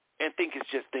and think it's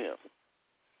just them.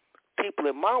 People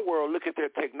in my world look at their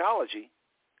technology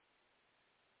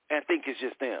and think it's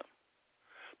just them.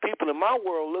 People in my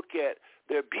world look at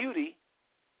their beauty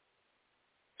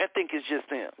and think it's just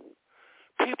them.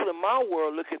 People in my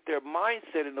world look at their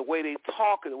mindset and the way they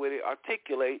talk and the way they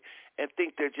articulate and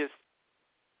think they're just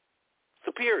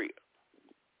superior.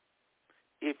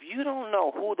 If you don't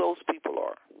know who those people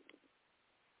are,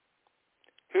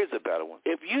 here's a better one.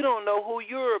 If you don't know who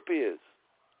Europe is,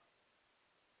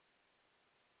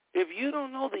 if you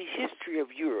don't know the history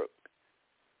of Europe,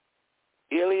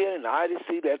 Iliad and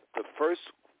Odyssey, that the first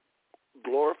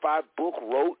glorified book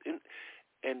wrote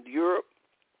in Europe,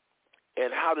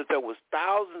 and how that there was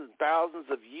thousands and thousands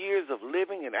of years of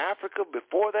living in Africa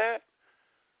before that,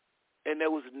 and there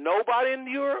was nobody in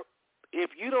Europe,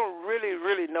 if you don't really,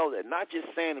 really know that, not just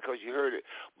saying it because you heard it,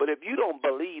 but if you don't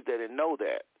believe that and know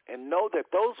that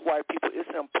those white people, it's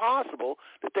impossible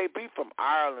that they be from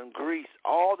Ireland, Greece,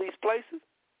 all these places,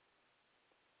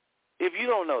 if you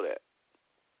don't know that.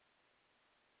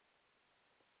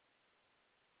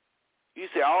 You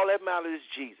say all that matters is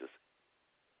Jesus.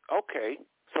 Okay,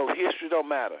 so history don't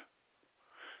matter.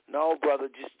 No, brother,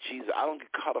 just Jesus. I don't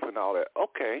get caught up in all that.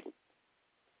 Okay.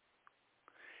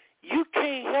 You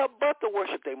can't help but to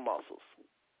worship their muscles.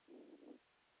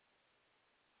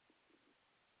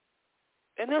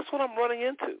 And that's what I'm running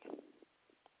into.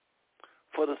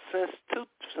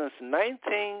 Since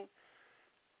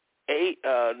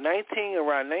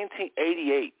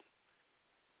 1988,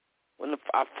 when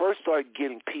I first started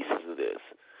getting pieces of this,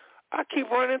 I keep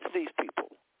running into these people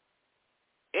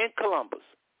in Columbus,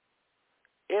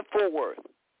 in Fort Worth,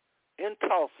 in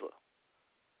Tulsa,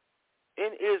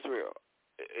 in Israel.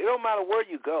 It don't matter where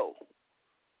you go.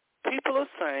 People are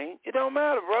saying, it don't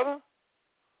matter, brother.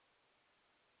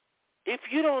 If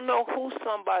you don't know who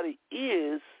somebody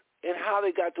is and how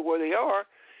they got to where they are,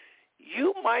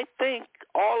 you might think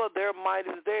all of their might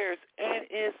is theirs, and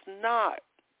it's not.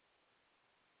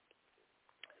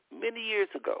 Many years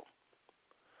ago,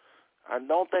 I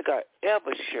don't think I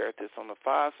ever shared this on the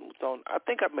Five Smooth Stone. I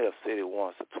think I may have said it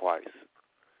once or twice.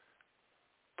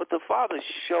 But the Father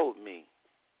showed me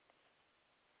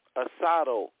a side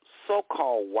of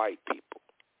so-called white people,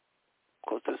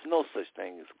 because there's no such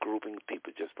thing as grouping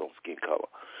people just on skin color.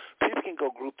 People can go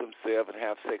group themselves and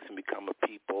have sex and become a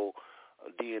people,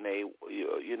 DNA,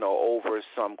 over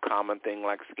some common thing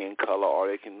like skin color, or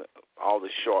they can, all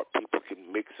the short people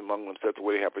can mix among themselves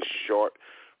where they have a short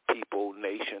people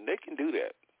nation. They can do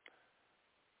that.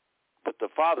 But the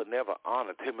Father never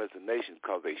honored him as a nation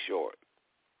because they short,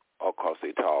 or because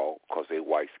they tall, because they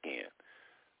white skin.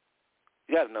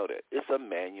 You got to know that. It's a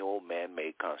manual,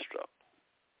 man-made construct.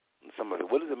 And somebody,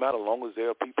 what does it matter as long as there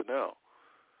are people now?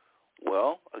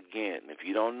 Well, again, if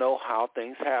you don't know how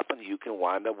things happen, you can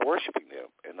wind up worshiping them.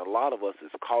 And a lot of us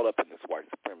is caught up in this white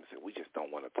supremacy. We just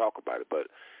don't want to talk about it, but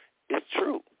it's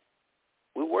true.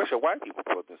 We worship white people,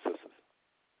 brothers and sisters.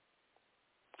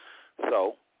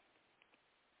 So,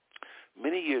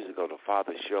 many years ago, the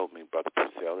Father showed me, Brother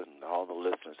Purcell, and all the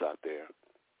listeners out there,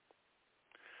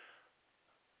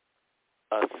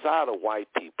 a side of white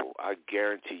people, I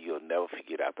guarantee you'll never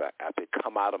forget after it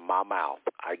come out of my mouth.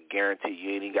 I guarantee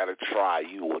you ain't even got to try.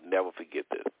 You will never forget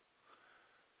this.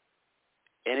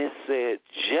 And it said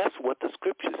just what the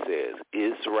scripture says.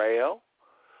 Israel,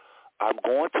 I'm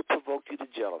going to provoke you to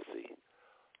jealousy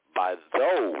by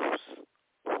those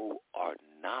who are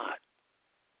not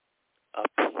a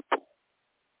people.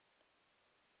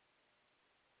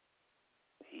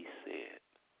 He said,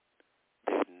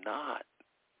 they're not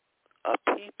a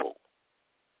people.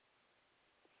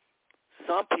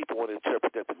 Some people would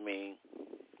interpret that to mean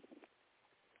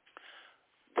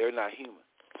they're not human.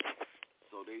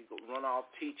 So they run off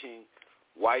teaching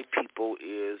white people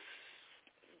is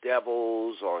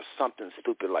devils or something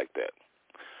stupid like that.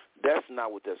 That's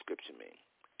not what that scripture means.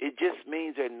 It just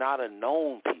means they're not a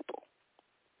known people.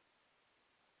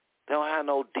 They don't have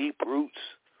no deep roots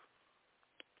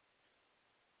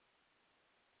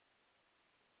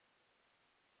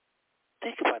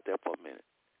Think about that for a minute.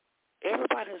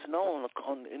 Everybody is known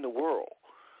in the world.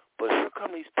 But here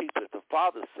come these people that the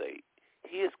Father say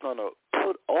he is going to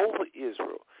put over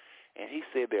Israel. And he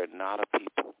said they're not a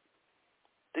people.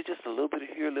 They're just a little bit of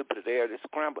here, a little bit of there. They're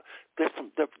scrambled. There's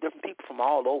some different people from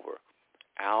all over.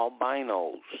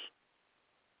 Albinos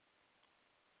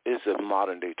is a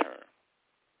modern-day term.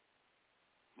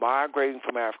 Migrating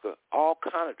from Africa, all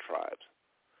kind of tribes.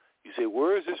 You say,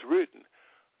 where is this written?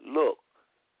 Look,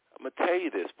 I'm going to tell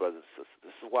you this, brothers and sisters.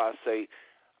 This is why I say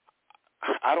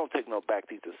I don't take no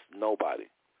backseat to nobody.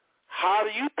 How do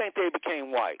you think they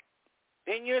became white?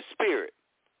 In your spirit.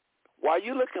 While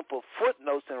you're looking for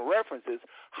footnotes and references,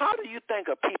 how do you think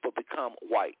a people become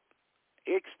white?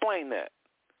 Explain that.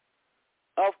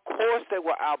 Of course they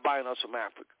were albinos from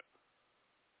Africa.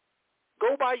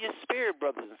 Go by your spirit,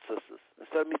 brothers and sisters.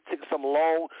 Instead of me taking some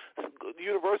long,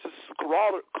 University of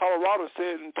Colorado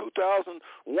said in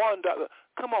 2001.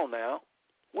 Come on now.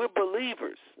 We're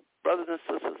believers, brothers and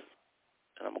sisters.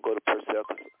 And I'm going to go to Purcell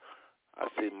because I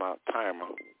see my timer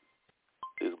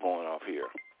is going off here.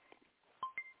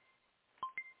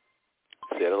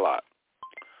 Said a lot.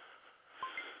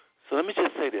 So let me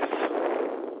just say this.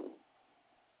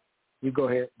 You go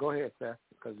ahead, Seth,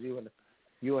 because you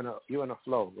in a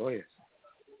flow. Go ahead.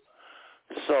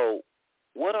 So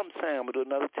what I'm saying, I'm gonna do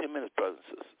another 10 minutes, brothers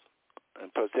and sisters.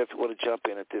 And Pastor, if you want to jump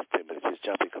in at this 10 minutes, just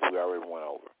jump in because we already went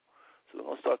over. So we're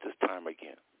gonna start this timer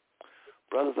again,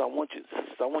 brothers. I want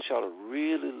y'all to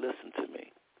really listen to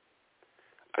me.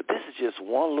 This is just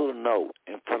one little note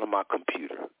in front of my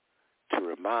computer to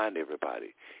remind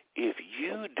everybody, if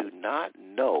you do not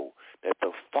know that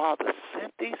the Father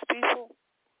sent these people,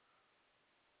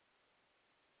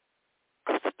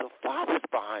 because the Father's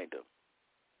behind them,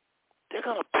 they're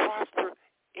going to prosper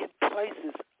in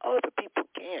places other people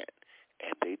can't,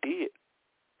 and they did.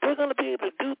 They're going to be able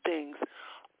to do things.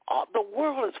 The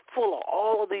world is full of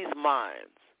all of these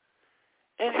minds.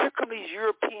 And here come these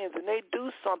Europeans, and they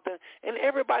do something, and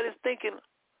everybody's thinking,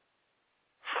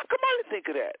 how come I didn't think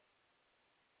of that?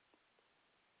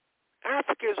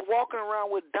 Africa is walking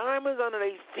around with diamonds under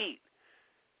their feet.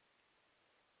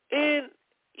 And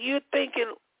you're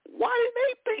thinking, why didn't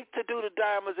they think to do the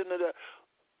diamonds into the...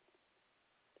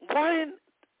 Why didn't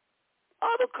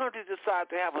other countries decide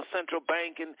to have a central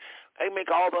bank and they make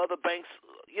all the other banks,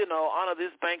 honor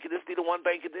this bank and this be the one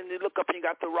bank, and then you look up and you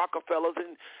got the Rockefellers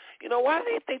and, why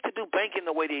didn't they think to do banking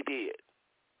the way they did?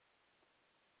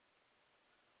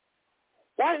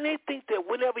 Why didn't they think that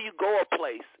whenever you go a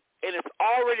place and it's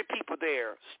already people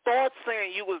there, start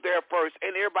saying you was there first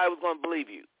and everybody was going to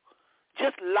believe you?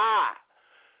 Just lie.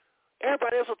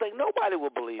 Everybody else will think, nobody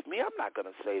will believe me. I'm not going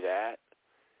to say that.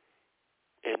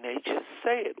 And they just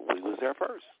say it. We was there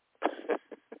first.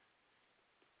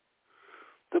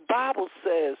 The Bible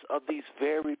says of these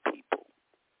very people,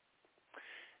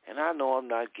 and I know I'm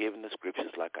not giving the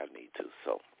scriptures like I need to,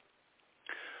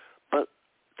 but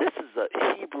this is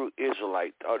a Hebrew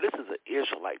Israelite, or this is an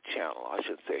Israelite channel. I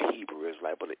shouldn't say Hebrew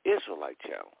Israelite, but an Israelite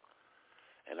channel.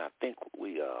 And I think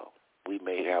we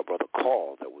may have Brother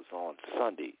Carl that was on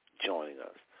Sunday joining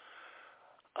us.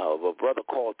 A brother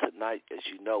called tonight, as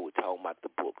you know, we're talking about the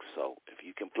book. So if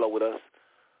you can flow with us,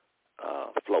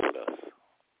 flow with us.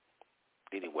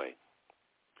 Anyway,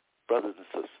 brothers and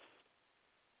sisters,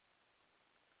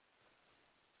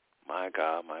 my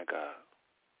God,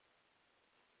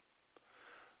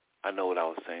 I know what I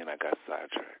was saying. I got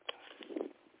sidetracked.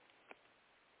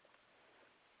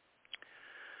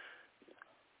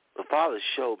 The Father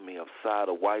showed me a side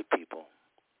of white people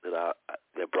that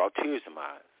brought tears to my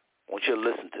eyes. I want you to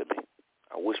listen to me.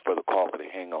 I wish Brother Carl could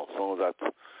hang on. As soon as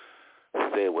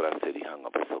I said what I said, he hung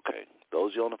up. It's okay.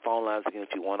 Those of you on the phone lines, again,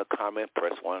 if you want to comment,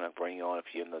 press 1. I'll bring you on. If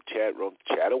you're in the chat room,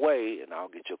 chat away, and I'll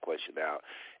get your question out.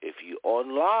 If you're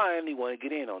online, you want to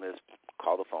get in on this,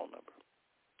 call the phone number.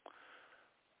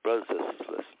 Brothers and sisters,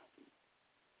 listen.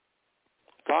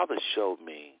 Father showed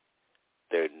me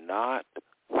they're not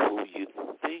who you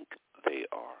think they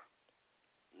are.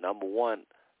 Number one,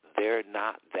 they're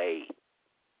not they.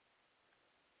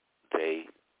 They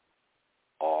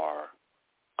are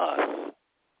us.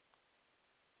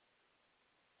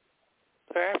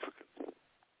 They're Africans.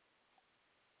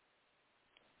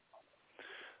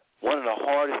 One of the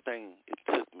hardest things it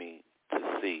took me to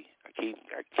see,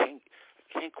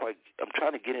 I'm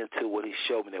trying to get into what he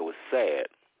showed me that was sad,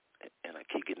 and I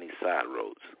keep getting these side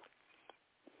roads.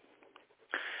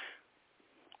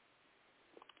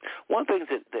 One thing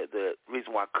that the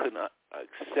reason why I couldn't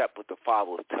accept what the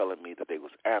Father was telling me that they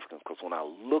was Africans, because when I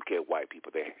look at white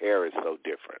people, their hair is so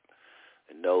different.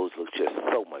 The nose looks just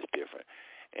so much different.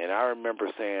 And I remember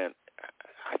saying,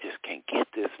 I just can't get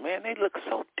this, man. They look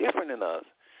so different than us.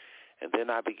 And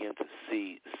then I began to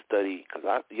study, because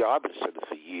I've been studying this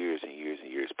for years and years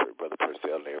and years, Brother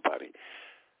Purcell and everybody.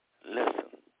 Listen,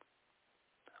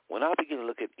 when I begin to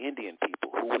look at Indian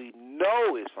people, who we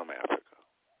know is from Africa,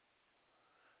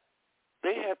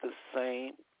 they have the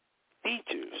same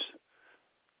features.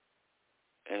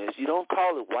 And you don't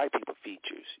call it white people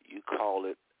features, you call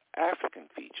it African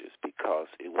features, because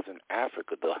it was in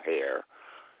Africa, the hair,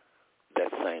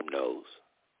 that same nose,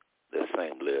 that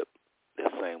same lip,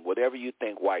 that same whatever you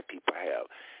think white people have.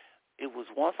 It was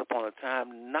once upon a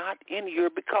time not in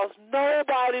Europe, because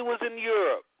nobody was in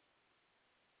Europe.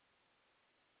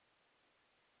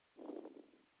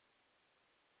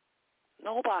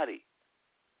 Nobody.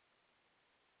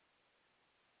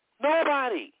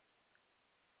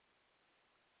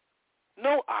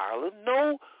 No Ireland,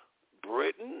 no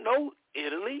Britain, no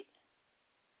Italy.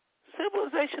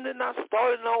 Civilization did not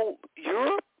start in no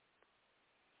Europe.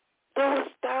 There was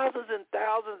thousands and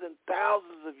thousands and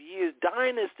thousands of years,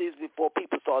 dynasties before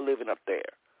people started living up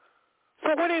there.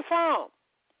 So where are they from?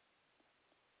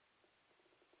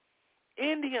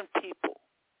 Indian people.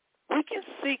 We can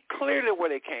see clearly where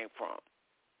they came from.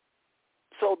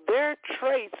 So their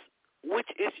traits, which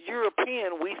is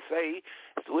European, we say,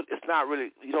 it's not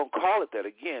really, you don't call it that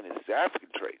again, it's African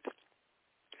traits.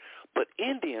 But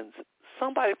Indians,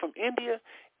 somebody from India,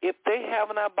 if they have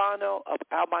an albino,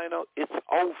 it's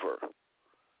over.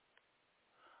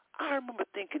 I remember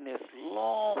thinking this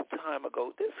long time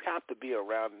ago. This had to be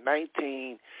around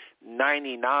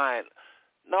 1999.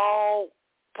 No,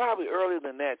 probably earlier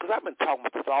than that, because I've been talking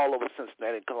about this all over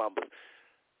Cincinnati and Columbus.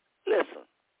 Listen,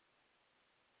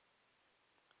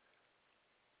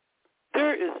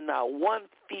 there is not one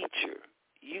feature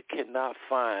you cannot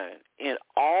find in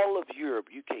all of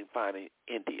Europe you can't find in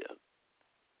India.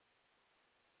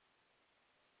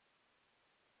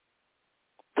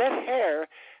 That hair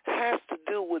has to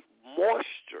do with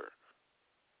moisture.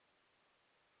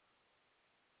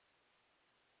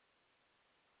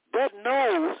 That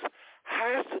nose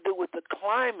has to do with the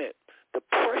climate, the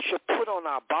pressure put on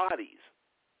our bodies.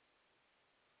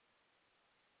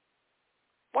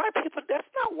 White people, that's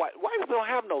not white. White people don't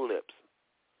have no lips.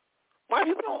 White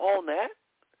people don't own that.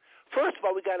 First of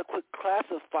all, we got to quit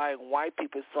classifying white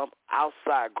people as some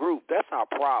outside group. That's our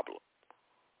problem.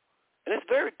 And it's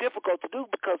very difficult to do,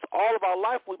 because all of our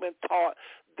life we've been taught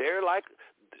they're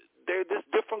this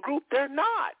different group. They're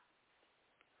not.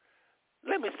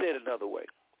 Let me say it another way.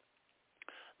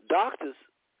 Doctors,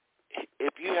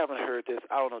 if you haven't heard this,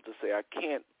 I don't know what to say. I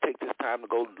can't take this time to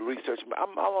go research.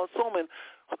 I'm assuming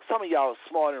some of y'all are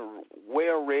smart and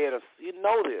well-read, or you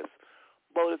know this.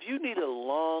 But if you need a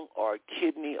lung or a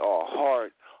kidney or a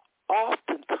heart,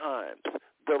 oftentimes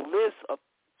the list of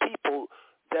people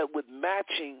that would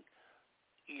matching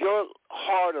your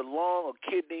heart or lung or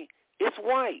kidney is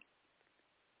white.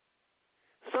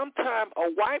 Sometimes a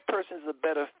white person is a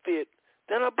better fit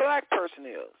than a black person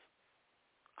is.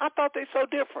 I thought they're so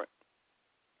different.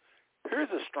 Here's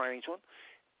a strange one.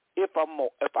 If I'm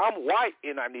white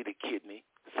and I need a kidney,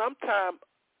 sometimes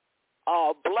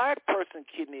a black person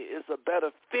kidney is a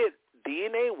better fit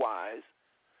DNA-wise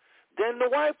than the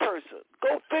white person.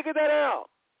 Go figure that out.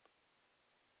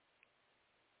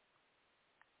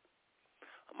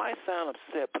 I might sound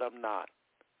upset, but I'm not.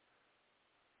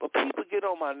 But people get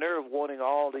on my nerve wanting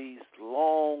all these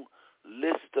long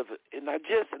lists of, and I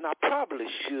probably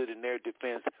should, in their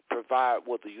defense, provide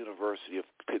what the University of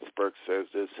Pittsburgh says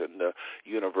this, and the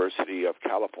University of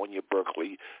California,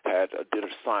 Berkeley did a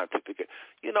scientific,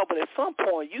 but at some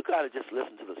point you got to just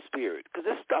listen to the spirit, because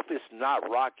this stuff is not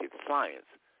rocket science.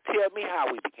 Tell me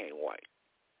how we became white.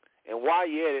 And while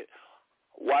you're at it,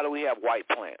 why do we have white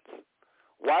plants?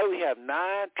 Why do we have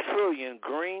 9 trillion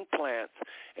green plants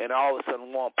and all of a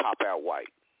sudden one pop out white?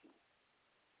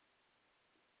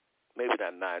 Maybe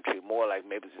not 9 trillion, more like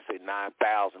maybe just say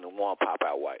 9,000 and one pop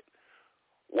out white.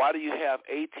 Why do you have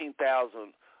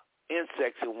 18,000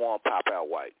 insects and one pop out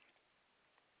white?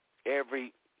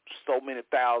 Every so many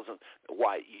thousand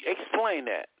white. Explain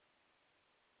that.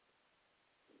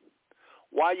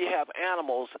 Why you have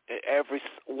animals every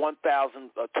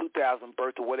 1,000 or 2,000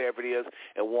 births or whatever it is,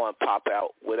 and one pop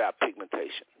out without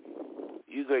pigmentation?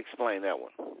 You can explain that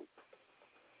one.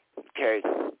 Okay.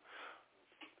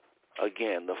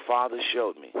 Again, the Father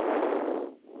showed me.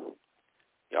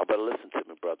 Y'all better listen to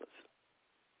me, brothers.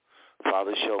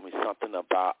 Father showed me something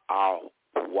about our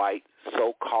white,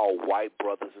 so-called white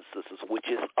brothers and sisters, which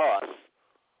is us.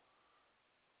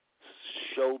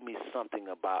 Showed me something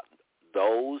about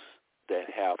those that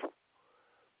have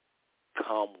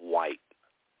come white,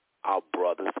 our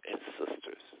brothers and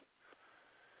sisters.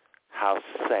 how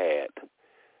sad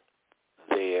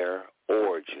their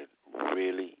origin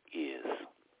really is.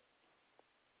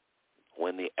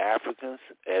 When the Africans,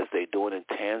 as they're doing in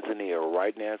Tanzania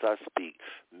right now as I speak,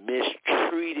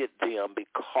 mistreated them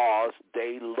because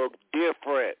they look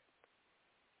different.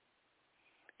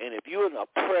 And if you're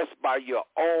oppressed by your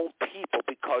own people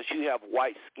because you have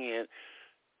white skin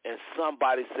and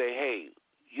somebody say, hey,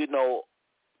 you know,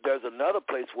 there's another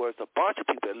place where it's a bunch of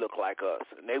people that look like us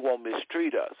and they won't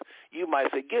mistreat us. You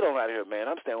might say, get on out of here, man.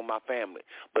 I'm staying with my family.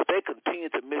 But they continue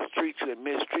to mistreat you and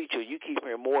mistreat you. You keep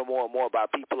hearing more and more and more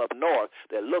about people up north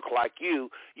that look like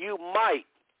you. You might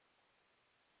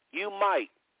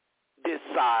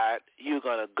decide you're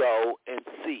going to go and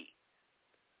see.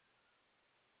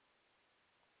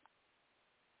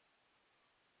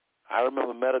 I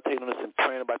remember meditating on this and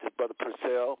praying about this brother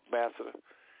Purcell, Master,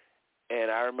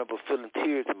 and I remember feeling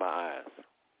tears in my eyes.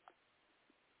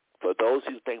 For those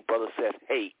who think Brother Seth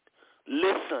hate,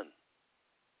 listen.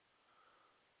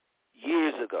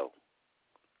 Years ago,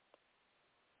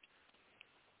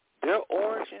 their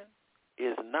origin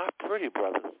is not pretty,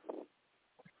 brothers.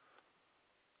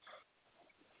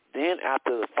 Then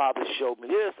after the Father showed me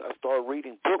this, I started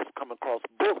reading books, coming across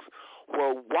books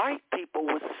where white people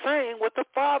were saying what the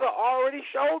Father already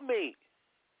showed me.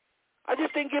 I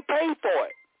just didn't get paid for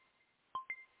it.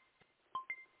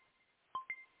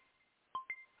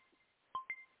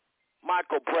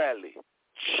 Michael Bradley,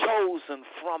 chosen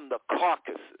from the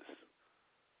Caucasus.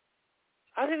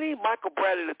 I didn't need Michael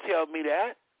Bradley to tell me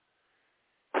that.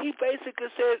 He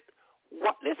basically said,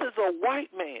 this is a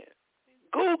white man.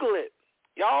 Google it.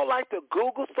 Y'all like to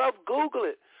Google stuff? Google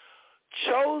it.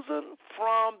 Chosen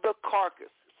from the Caucasus.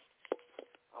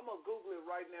 I'm going to Google it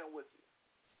right now with you.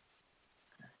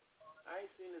 I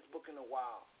ain't seen this book in a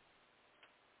while.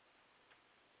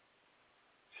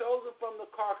 Chosen from the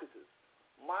Caucasus.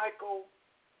 Michael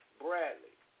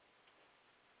Bradley.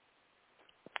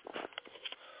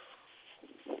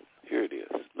 Here it is.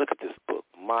 Look at this book.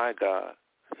 My God.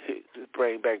 It's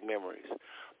bringing back memories.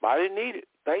 But I didn't need it.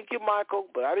 Thank you, Michael,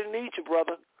 but I didn't need you,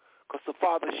 brother, because the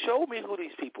Father showed me who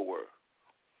these people were.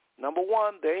 Number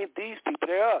one, they ain't these people,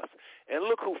 they're us. And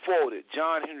look who forwarded,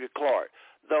 John Henry Clark,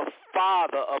 the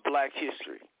father of black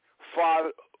history,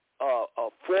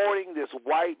 forwarding this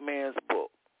white man's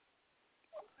book.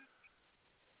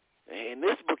 In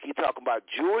this book, he's talking about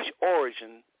Jewish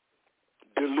origin,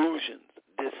 delusions,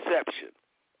 deception.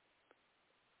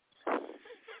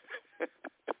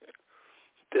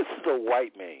 This is a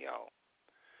white man, y'all,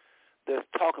 that's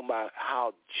talking about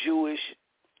how the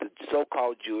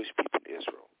so-called Jewish people in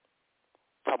Israel,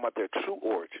 talking about their true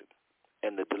origin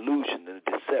and the delusion and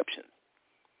the deception,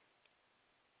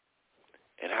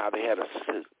 and how they had a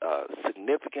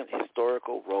significant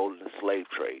historical role in the slave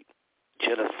trade,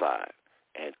 genocide,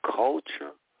 and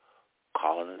culture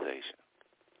colonization.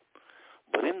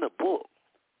 But in the book,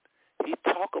 he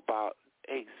talk about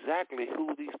exactly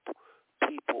who these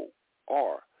people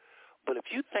are. But if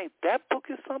you think that book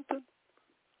is something,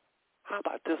 how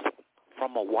about this one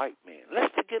from a white man?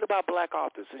 Let's forget about black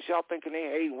authors. Since y'all thinking they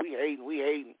hating, we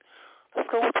hating. Let's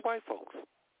go with the white folks.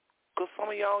 Because some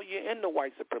of y'all, you're into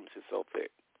white supremacy so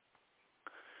thick.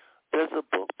 There's a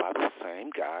book by the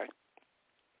same guy,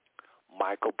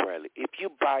 Michael Bradley. If you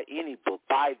buy any book,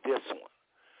 buy this one.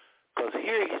 Because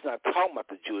here he's not talking about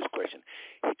the Jewish question.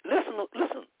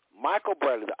 Listen. Michael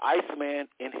Bradley, The Iceman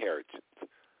Inheritance.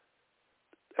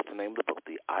 That's the name of the book,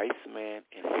 The Iceman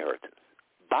Inheritance.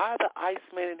 Buy The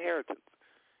Iceman Inheritance.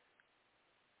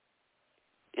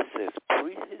 It says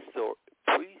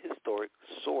prehistoric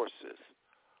sources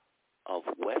of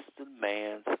Western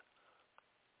man's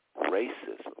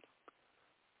racism,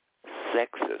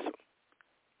 sexism,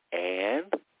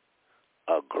 and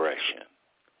aggression.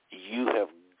 You have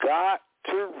got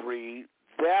to read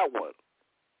that one.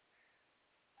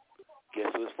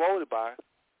 Guess who it's forwarded by?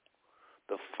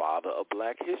 The father of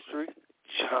black history,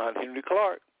 John Henry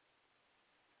Clark.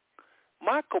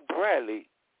 Michael Bradley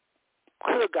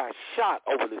could have got shot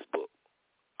over this book.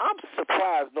 I'm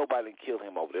surprised nobody killed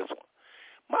him over this one.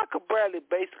 Michael Bradley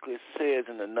basically says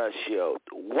in a nutshell,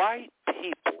 white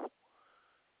people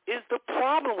is the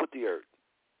problem with the earth,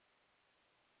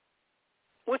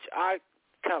 which I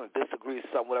kind of disagree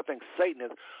somewhat. I think Satan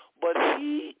is, but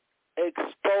he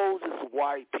exposes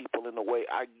white people in a way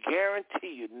I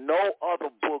guarantee you no other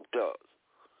book does.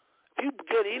 If you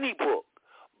get any book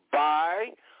by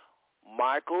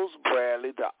Michael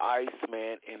Bradley, The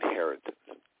Iceman Inheritance,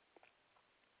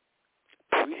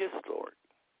 prehistoric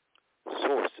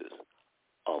sources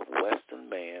of Western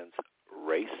man's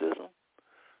racism,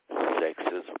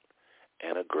 sexism,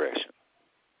 and aggression.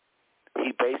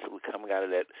 He basically coming out of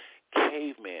that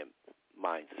caveman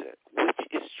mindset, which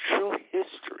is true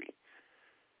history.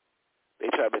 They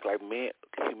try to make like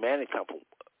humanity come from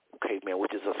caveman,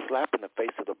 which is a slap in the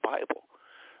face of the Bible.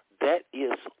 That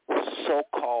is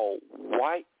so-called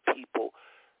white people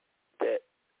that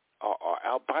are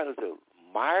albinos that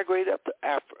migrated up to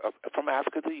from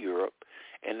Africa to Europe,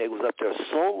 and they was up there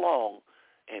so long,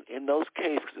 and in those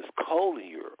caves, because it's cold in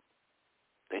Europe,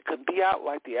 they couldn't be out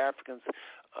like the Africans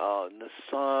in the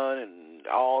sun and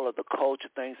all of the culture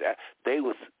things. They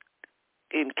was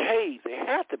in caves. They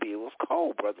had to be. It was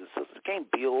cold, brothers and sisters. They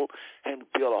can't build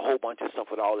a whole bunch of stuff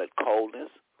with all that coldness.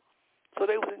 So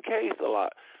they was in caves a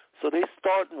lot. So they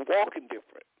started walking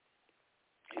different.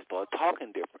 They started talking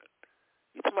different.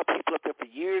 You're talking about people up there for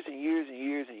years and years and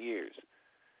years and years.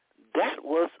 That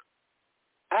was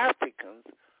Africans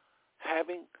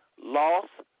having lost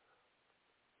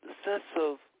the sense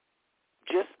of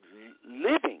just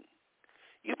living.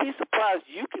 You'd be surprised.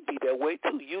 You can be that way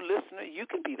too. You listener, you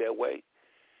can be that way.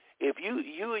 If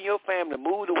you and your family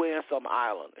moved away on some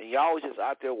island and y'all was just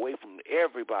out there away from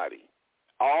everybody,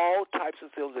 all types of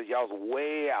civilizations, y'all was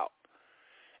way out,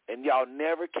 and y'all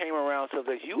never came around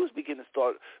civilization, you was beginning to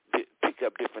start pick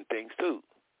up different things too.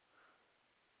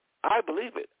 I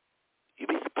believe it. You'd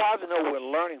be surprised to know we're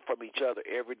learning from each other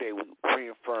every day. We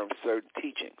reaffirm certain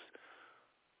teachings.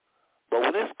 But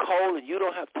when it's cold and you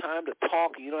don't have time to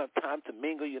talk, and you don't have time to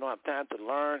mingle, you don't have time to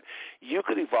learn, you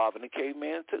could evolve into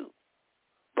caveman too.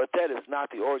 But that is not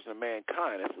the origin of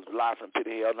mankind. This is life from pit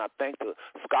of hell, and I thank the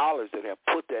scholars that have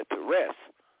put that to rest.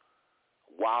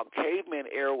 While caveman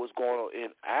era was going on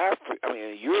in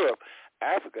in Europe,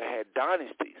 Africa had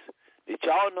dynasties. Did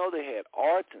y'all know they had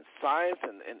arts and science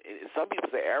and some people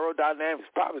say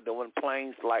aerodynamics, probably doing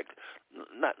planes like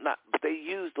but they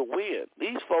used the wind.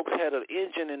 These folks had an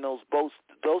engine in those boats,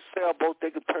 those sailboats, they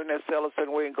could turn that sail a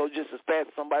certain way and go just as fast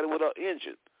as somebody with an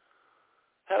engine.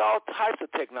 Had all types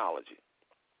of technology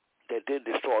that did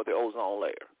destroy the ozone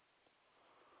layer.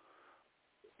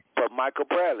 But Michael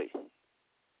Bradley,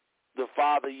 the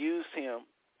Father used him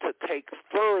to take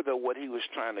further what he was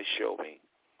trying to show me.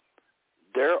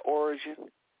 Their origin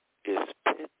is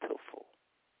pitiful.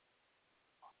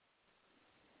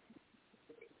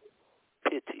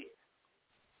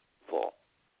 Pitiful.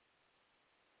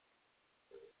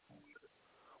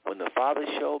 When the Father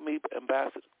showed me,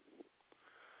 Ambassador,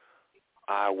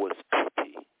 I was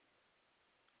pitiful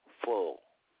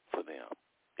for them.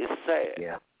 It's sad.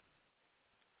 Yeah.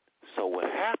 So what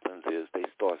happens is they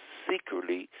start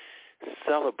secretly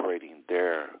celebrating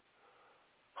their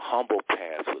humble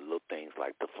past with little things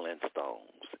like the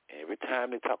Flintstones. Every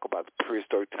time they talk about the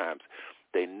prehistoric times,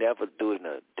 they never do it in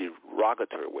a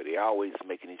derogatory way. They always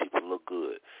making these people look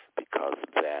good because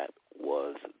that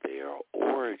was their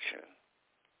origin.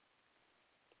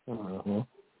 Mm-hmm.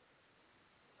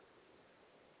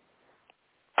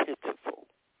 Pitiful.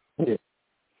 Yeah.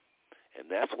 And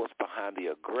that's what's behind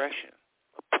the aggression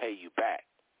of pay you back.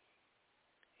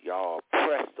 Y'all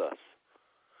oppressed us.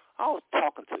 I was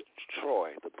talking to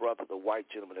Troy, the brother, the white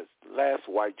gentleman, the last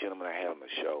white gentleman I had on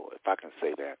the show, if I can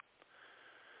say that.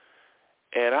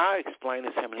 And I explained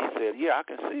this to him, and he said, yeah, I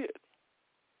can see it.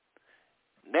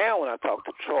 Now when I talk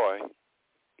to Troy,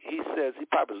 he says, he's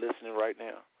probably listening right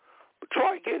now. But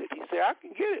Troy get it. He said, I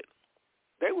can get it.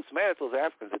 They was mad at those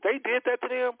Africans. If they did that to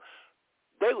them,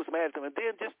 they was mad at them. And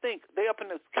then just think, they up in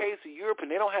the caves of Europe, and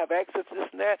they don't have access to this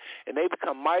and that, and they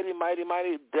become mighty, mighty,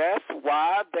 mighty. That's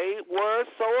why they were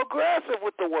so aggressive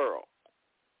with the world.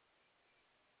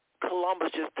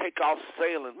 Columbus just take off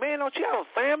sailing. Man, don't you have a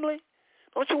family?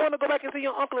 Don't you want to go back and see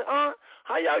your uncle and aunt?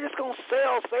 How y'all just going to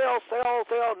sail,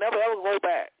 never ever go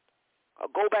back? Or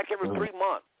go back every 3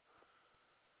 months?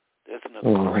 There's an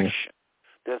aggression.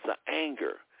 There's an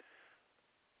anger.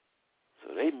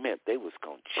 So they meant they was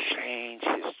going to change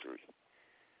history.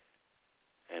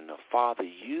 And the Father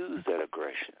used that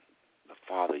aggression. The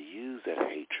Father used that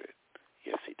hatred.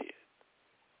 Yes, he did.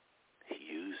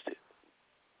 He used it.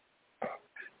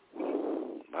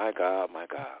 My God, my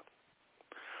God.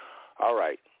 All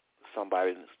right.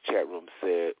 Somebody in the chat room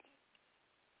said,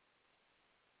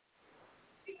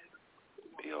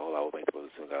 behold, I will make the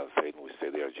brothers and God of Satan, which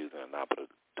say they are Jews and are not, but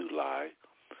do lie.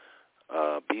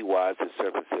 Be wise, the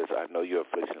serpent says, I know your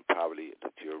affliction and poverty,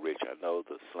 that you're rich. I know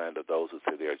the slander of those who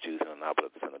say they are Jews and are not, but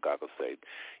of the synagogue of Satan.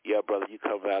 Yeah, brother, you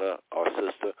coming out of, or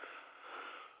sister,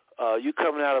 you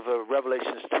coming out of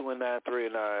Revelations 2 and 9, 3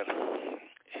 and 9.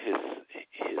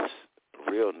 His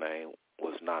real name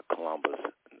was not Columbus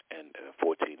in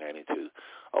 1492.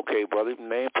 Okay, brother, his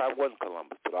name probably wasn't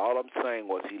Columbus, but all I'm saying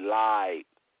was he lied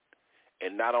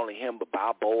And not only him, but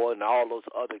Balboa and all those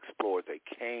other explorers, they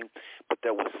came. But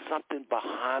there was something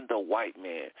behind the white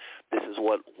man. This is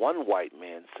what one white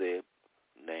man said,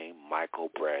 named Michael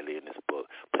Bradley in his book.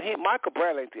 But Michael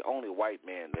Bradley ain't the only white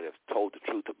man that has told the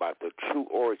truth about the true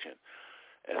origin.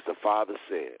 As the Father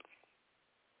said,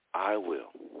 I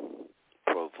will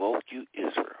provoke you,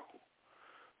 Israel,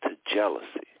 to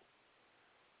jealousy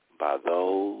by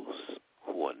those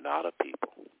who are not a people.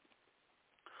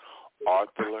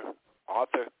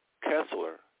 Arthur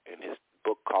Kessler, in his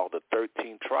book called The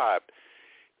 13th Tribe,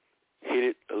 hit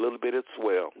it a little bit as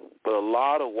well. But a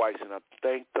lot of whites, and I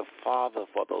thank the Father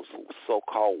for those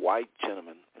so-called white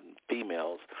gentlemen and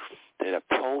females that have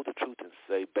told the truth and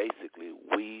say, basically,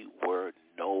 we were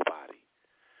nobody.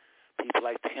 People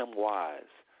like Tim Wise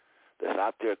that's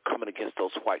out there coming against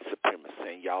those white supremacists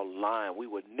saying, y'all lying. We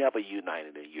were never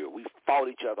united in Europe. We fought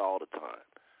each other all the time.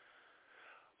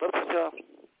 But Michelle,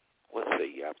 what say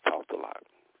you? I've talked a lot.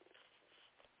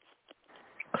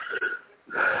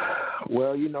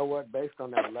 Well, you know what? Based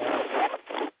on that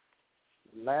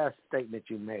last statement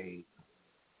you made,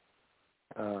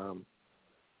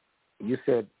 you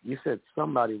said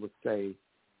somebody would say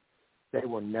they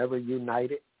were never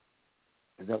united.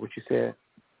 Is that what you said?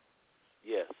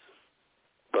 Yes.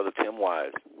 Brother Tim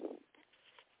Wise.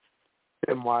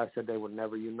 Tim Wise said they were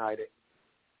never united.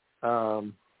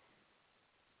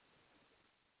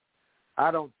 I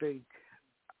don't think,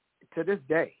 to this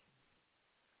day,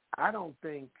 I don't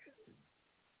think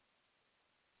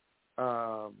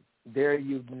they're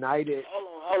united.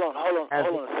 Hold on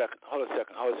a second.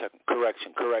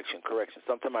 Correction.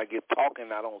 Sometimes I get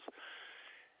talking, I don't.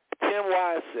 Tim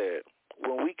Wise said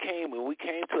when we came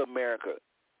to America,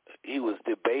 he was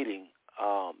debating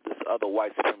this other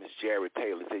white supremacist, Jared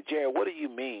Taylor. He said, Jared, what do you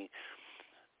mean?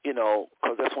 You know,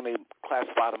 because that's when they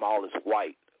classified them all as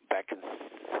white back in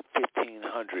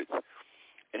 1500s.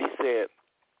 And he said,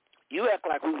 you act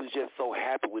like we was just so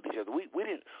happy with each other. We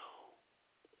didn't.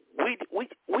 We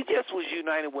just was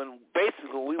united when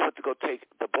basically when we went to go take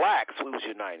the blacks, we was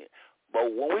united. But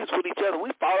when we was with each other,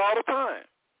 we fought all the time.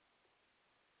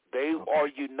 They are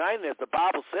united as the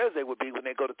Bible says they would be when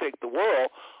they go to take the world.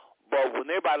 But when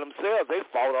they're by themselves, they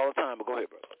fought all the time. But go ahead,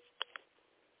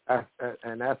 brother.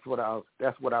 And that's what I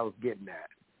was getting at.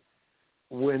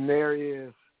 When there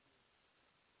is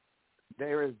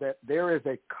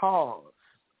a cause,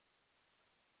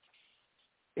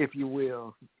 if you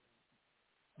will,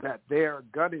 that they're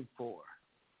gunning for.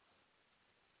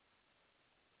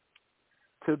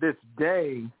 To this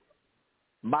day,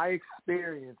 my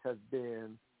experience has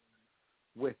been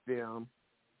with them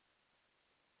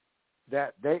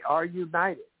that they are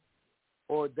united,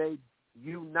 or they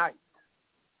unite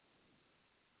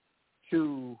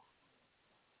to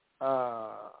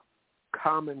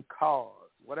common cause.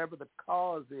 Whatever the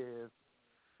cause is,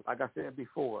 like I said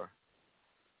before,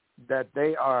 that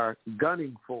they are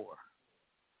gunning for,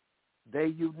 they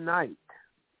unite.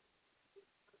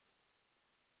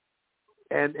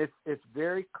 And it's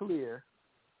very clear.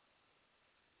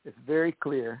 It's very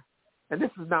clear. And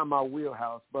this is not my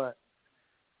wheelhouse, but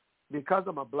because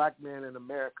I'm a black man in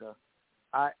America,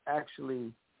 I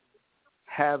actually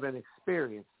have an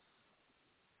experience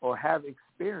or have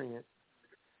experience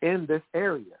in this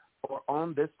area or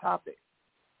on this topic,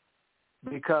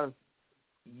 because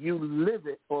you live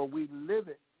it, or we live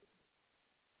it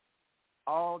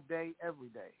all day, every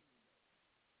day,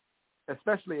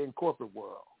 especially in corporate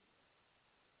world.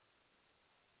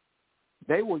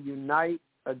 They will unite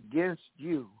against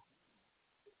you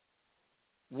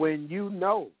when you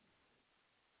know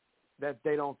that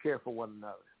they don't care for one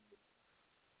another.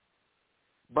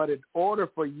 But in order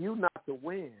for you not to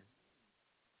win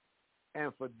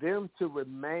and for them to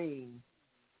remain,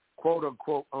 quote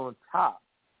unquote, on top,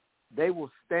 they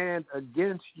will stand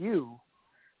against you,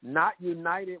 not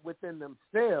united within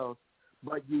themselves,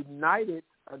 but united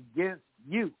against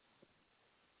you.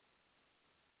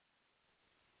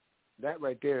 That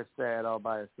right there is sad all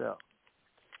by itself.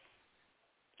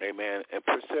 Amen. And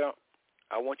Purcell,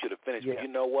 I want you to finish. Yeah. But you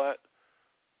know what?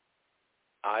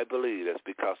 I believe that's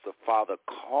because the Father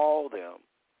called them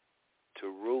to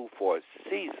rule for a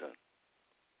season.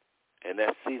 And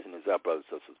that season is up, brothers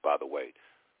and sisters, by the way.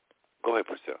 Go ahead,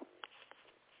 Purcell.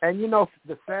 And you know,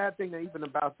 the sad thing even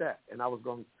about that, and I was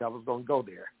going to go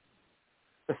there.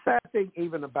 The sad thing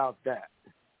even about that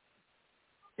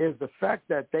is the fact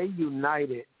that they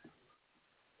united,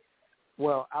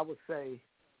 well, I would say,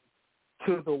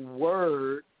 to the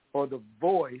word or the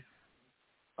voice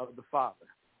of the Father.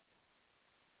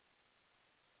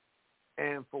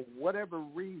 And for whatever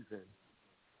reason,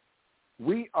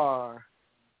 we are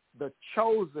the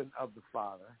chosen of the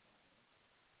Father,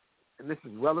 and this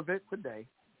is relevant today,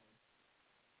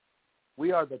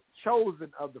 we are the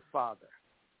chosen of the Father.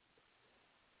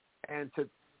 And to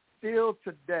still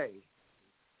today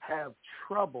have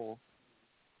trouble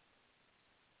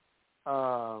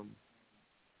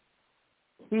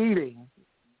heeding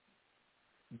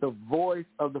the voice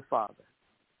of the Father,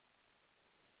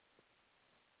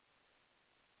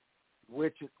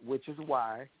 which is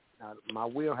why my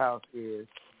wheelhouse is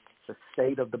the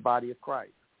state of the body of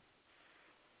Christ,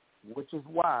 which is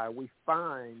why we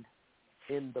find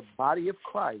in the body of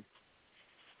Christ,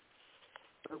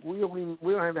 we don't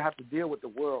even have to deal with the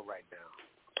world right now.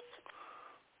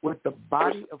 With the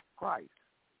body of Christ,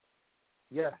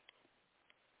 yes.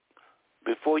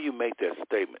 Before you make that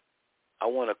statement, I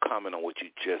want to comment on what you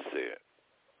just said.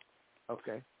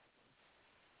 Okay.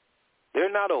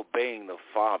 They're not obeying the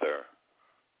Father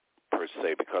per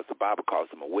se because the Bible calls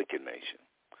them a wicked nation.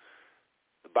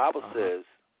 The Bible says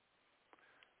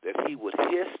that he would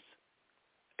hiss,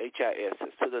 H-I-S,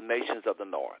 to the nations of the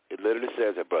north. It literally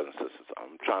says that, brothers and sisters.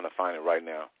 I'm trying to find it right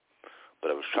now,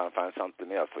 but I was trying to find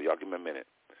something else for y'all. Give me a minute.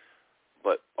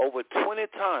 But over 20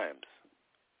 times,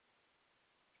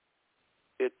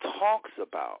 it talks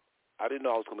about, I didn't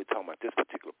know I was going to be talking about this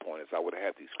particular point as I would have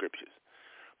had these scriptures,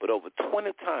 but over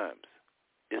 20 times,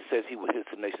 it says he would hiss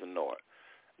the nation of the north.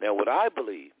 Now, what I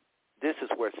believe, this is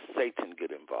where Satan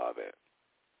get involved at.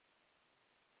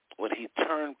 When he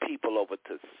turned people over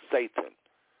to Satan,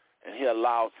 and he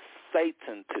allows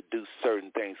Satan to do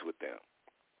certain things with them.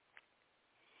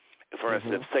 For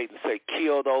instance, if Satan say,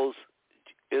 kill those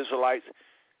Israelites,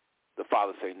 the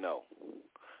Father say no.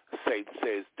 Satan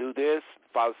says, do this,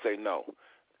 the Father say no.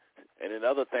 And in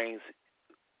other things,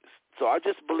 so I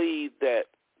just believe that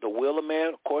the will of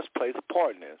man, of course, plays a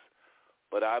part in this,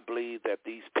 but I believe that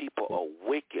these people are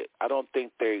wicked. I don't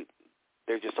think they're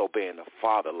just obeying the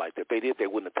Father like that. If they did, they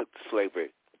wouldn't have took the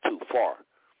slavery too far.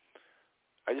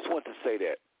 I just want to say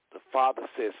that the Father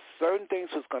says certain things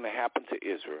was going to happen to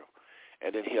Israel,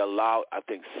 and then he allowed, I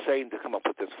think, Satan to come up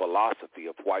with this philosophy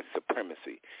of white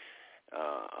supremacy.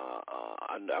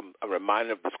 I'm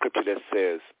reminded of the scripture that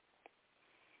says,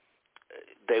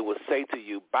 they will say to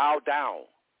you, bow down,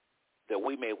 that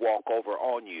we may walk over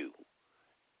on you.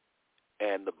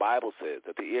 And the Bible says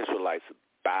that the Israelites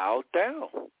bowed down,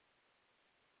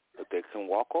 that they can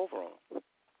walk over on.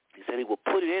 He said he will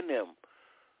put it in them.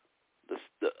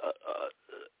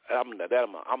 I'm going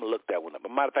to look that one up.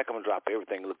 As a matter of fact, I'm going to drop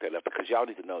everything and look that up because y'all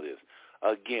need to know this.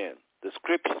 Again, the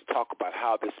scriptures talk about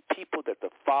how this people that the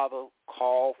Father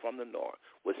called from the north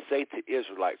would say to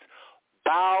Israelites,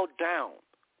 bow down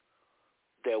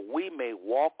that we may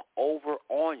walk over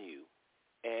on you.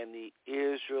 And the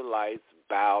Israelites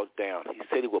bowed down. He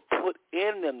said he would put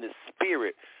in them the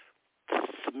spirit to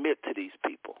submit to these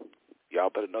people. Y'all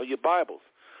better know your Bibles.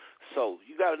 So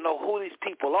you got to know who these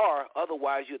people are.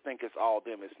 Otherwise, you think it's all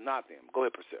them. It's not them. Go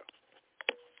ahead, Purcell.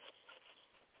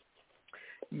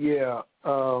 Yeah.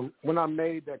 When I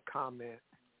made that comment,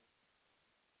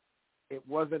 it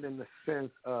wasn't in the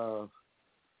sense of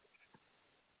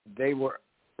they were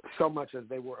so much as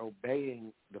they were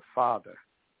obeying the Father.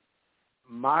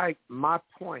 My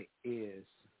point is,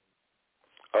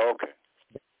 okay,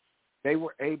 they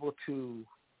were able to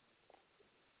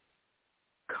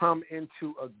come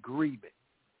into agreement.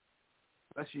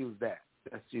 Let's use that.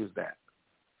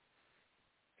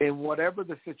 In whatever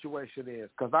the situation is,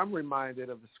 because I'm reminded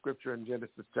of the scripture in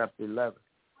Genesis chapter 11,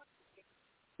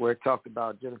 where it talked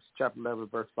about Genesis chapter 11,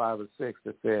 verse 5 and 6,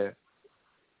 that said,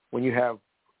 when you have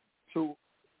two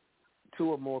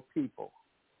or more people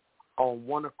on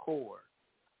one accord,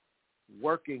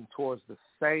 working towards the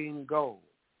same goal,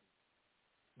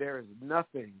 there is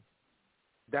nothing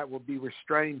that will be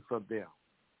restrained from them.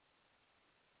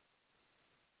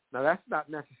 Now, that's not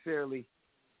necessarily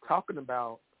talking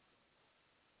about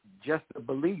just a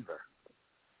believer.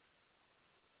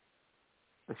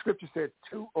 The scripture said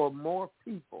 2 or more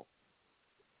people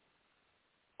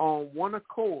on one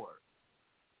accord,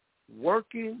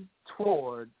 working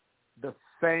toward the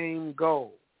same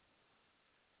goal.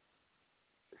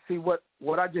 See, what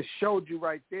I just showed you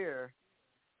right there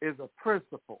is a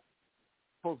principle.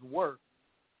 Principles work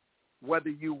whether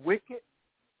you wicked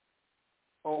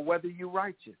or whether you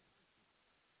righteous.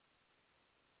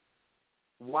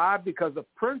 Why? Because the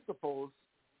principles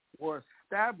were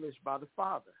established by the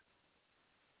Father.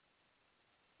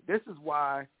 This is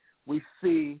why we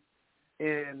see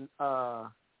in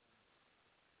our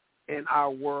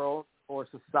world or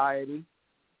society,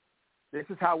 this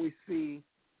is how we see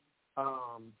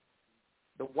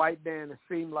the white man. It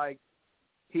seemed like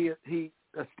he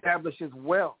establishes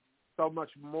wealth so much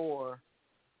more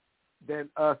than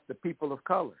us, the people of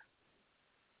color.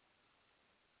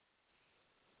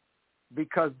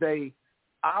 because they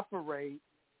operate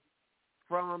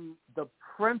from the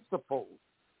principles,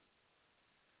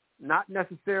 not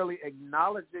necessarily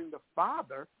acknowledging the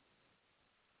Father,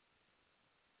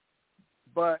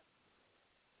 but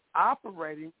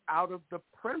operating out of the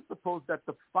principles that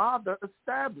the Father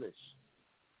established.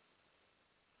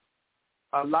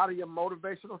 A lot of your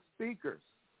motivational speakers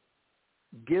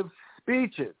give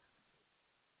speeches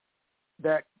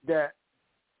that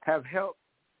have helped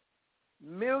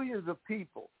millions of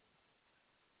people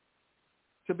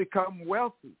to become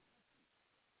wealthy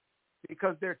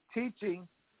because they're teaching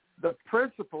the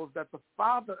principles that the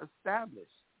Father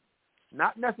established,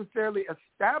 not necessarily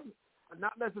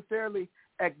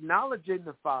acknowledging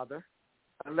the Father,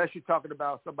 unless you're talking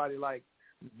about somebody like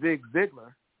Zig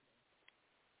Ziglar.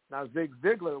 Now, Zig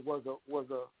Ziglar was a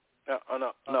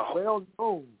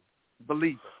well-known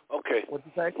believer. Okay. What'd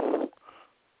you say?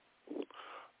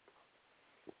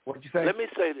 What'd you say? Let me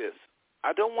say this.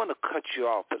 I don't want to cut you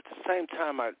off, but at the same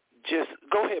time,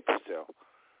 go ahead, Purcell.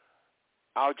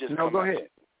 I'll just go ahead.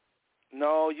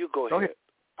 No, you go ahead.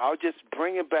 I'll just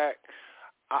bring it back.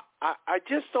 I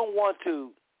just don't want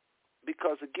to,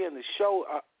 because again, the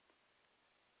show,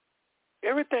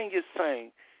 everything you're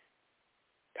saying.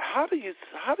 How do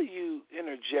you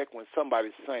interject when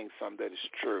somebody's saying something that is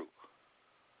true,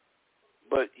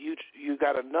 but you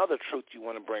got another truth you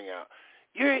want to bring out?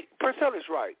 Purcell is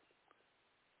right,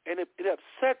 and it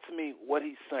upsets me what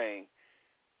he's saying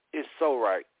is so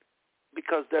right,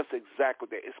 because that's exactly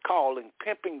that. It's called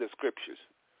pimping the scriptures.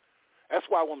 That's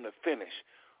why I want him to finish.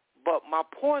 But my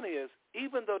point is,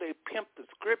 even though they pimp the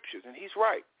scriptures, and he's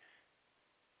right,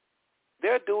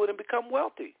 they'll do it and become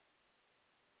wealthy.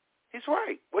 He's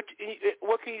right. What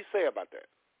can you say about that?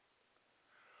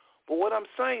 But what I'm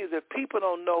saying is, if people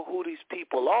don't know who these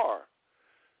people are,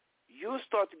 you'll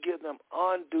start to give them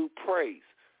undue praise.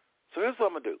 So here's what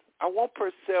I'm going to do. I want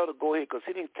Purcell to go ahead, because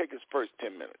he didn't take his first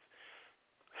 10 minutes.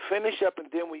 Finish up,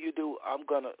 and then when you do, I'm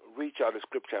going to reach out the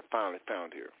scripture I finally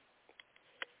found here.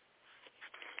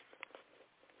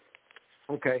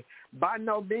 Okay. By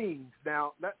no means.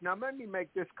 Now let me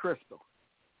make this crystal.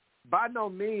 By no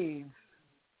means,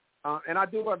 and I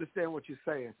do understand what you're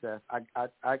saying, Seth.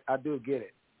 I do get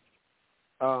it.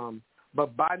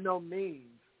 But by no means,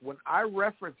 when I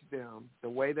reference them the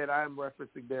way that I am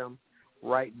referencing them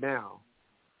right now,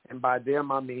 and by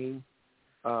them I mean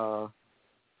the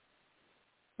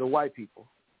white people,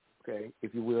 okay,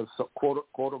 if you will, so quote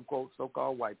unquote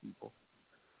so-called white people.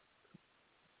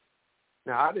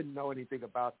 Now, I didn't know anything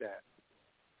about that.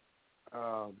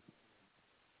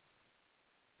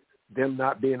 Them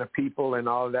not being a people and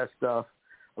all of that stuff.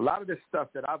 A lot of this stuff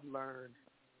that I've learned,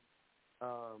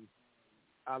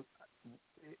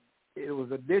 it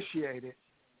was initiated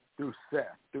through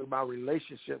Seth, through my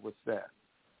relationship with Seth.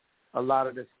 A lot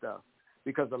of this stuff,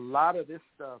 because a lot of this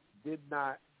stuff did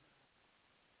not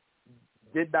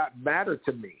matter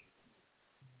to me,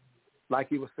 like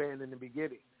he was saying in the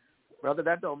beginning. Brother,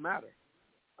 that don't matter.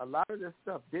 A lot of this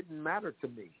stuff didn't matter to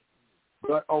me.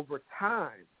 But over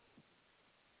time,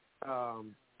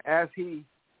 as he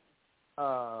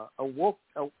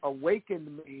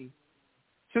awakened me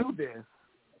to this,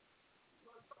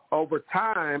 over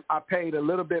time I paid a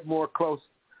little bit closer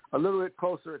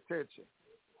attention.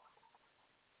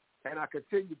 And I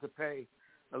continue to pay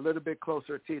a little bit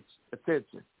closer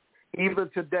attention. Even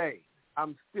today,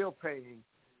 I'm still paying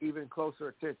even closer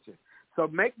attention. So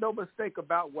make no mistake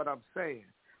about what I'm saying.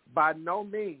 By no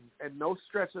means and no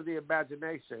stretch of the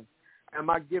imagination am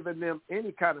I giving them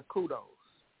any kind of kudos,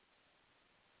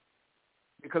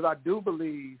 because I do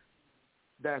believe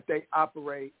that they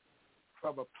operate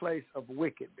from a place of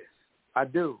wickedness. I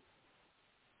do.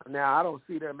 Now, I don't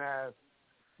see them as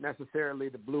necessarily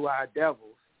the blue-eyed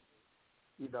devils,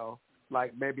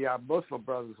 like maybe our Muslim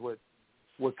brothers would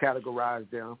categorize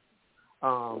them.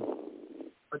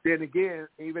 But then again,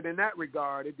 even in that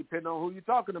regard, it depends on who you're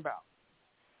talking about.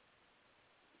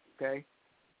 Okay?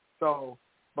 So,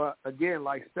 but again,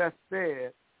 like Seth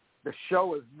said, the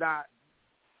show is not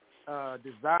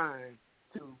designed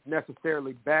to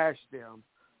necessarily bash them,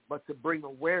 but to bring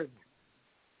awareness.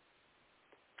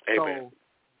 Amen.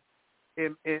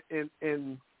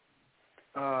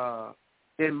 So,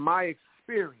 in my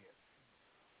experience,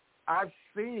 I've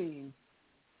seen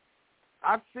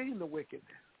the wickedness.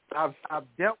 I've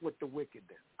dealt with the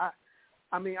wickedness. I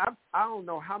don't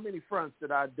know how many fronts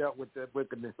that I've dealt with the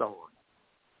wickedness on.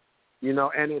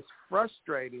 And it's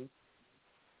frustrating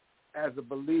as a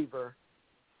believer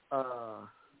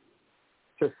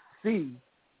to see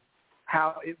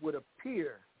how it would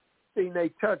appear. Seeing they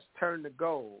touch turn to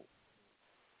gold,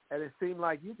 and it seemed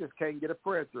like you just can't get a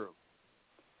prayer through.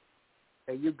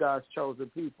 and you God's chosen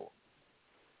people.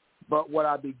 But what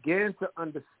I began to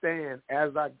understand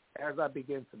as I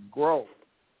began to grow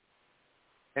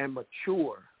and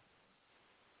mature,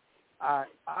 I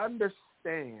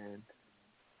understand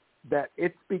that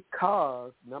it's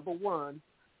because, number one,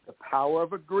 the power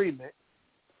of agreement.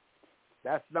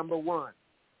 That's number one.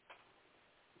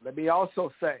 Let me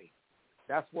also say,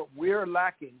 that's what we're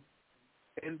lacking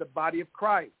in the body of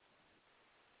Christ,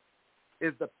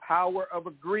 is the power of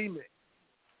agreement.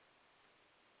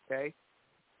 Okay?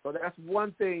 So that's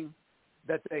one thing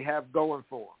that they have going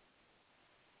for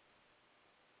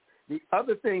them. The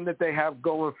other thing that they have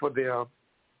going for them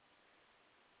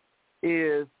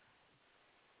is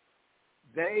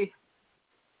they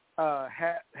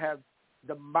have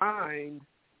the mind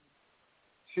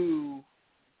to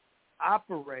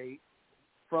operate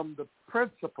from the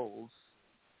principles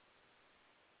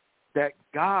that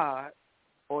God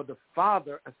or the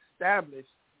Father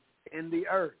established in the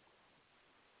earth.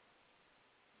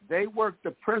 They work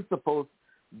the principles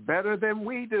better than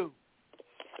we do.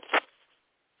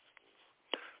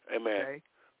 Amen. Okay?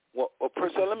 Well,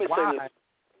 Priscilla, let me say this.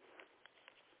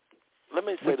 Let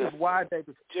me say Which this. is why they've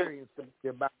experienced the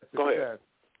amount of success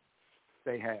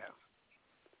they have.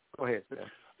 Go ahead, sir.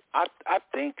 I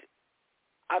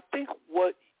think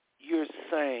what you're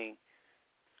saying,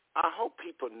 I hope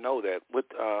people know that with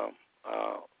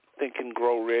Think and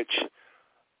Grow Rich,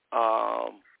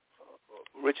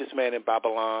 Richest Man in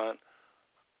Babylon,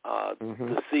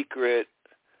 The Secret.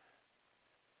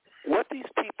 What these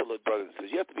people are, brothers and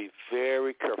sisters, you have to be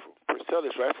very careful. Priscilla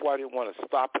is right. That's why I didn't want to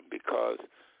stop him, because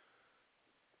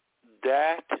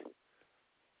that,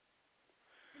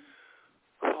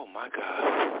 oh my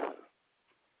God,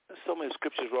 there's so many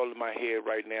scriptures rolling in my head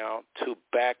right now to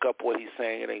back up what he's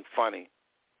saying. It ain't funny.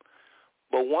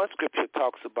 But one scripture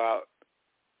talks about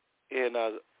in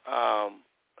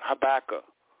Habakkuk,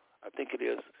 I think it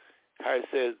is, how it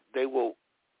says they will,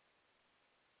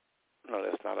 no,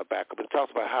 that's not Habakkuk, but it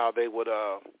talks about how they would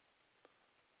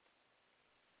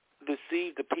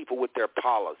deceive the people with their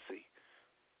policy.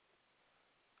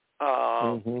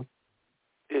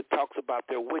 It talks about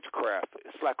their witchcraft.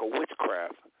 It's like a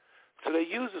witchcraft. So they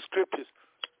use the scriptures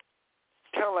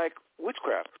kind of like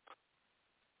witchcraft.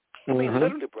 I mean,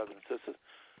 literally, brothers and sisters,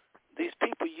 these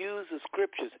people use the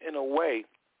scriptures in a way.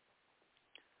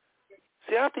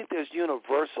 See, I think there's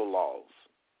universal laws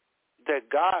that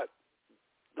God,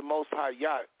 the Most High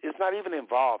Yah, is not even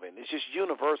involved in. It's just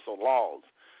universal laws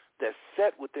that's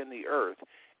set within the earth.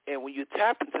 And when you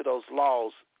tap into those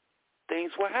laws,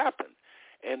 things will happen.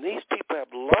 And these people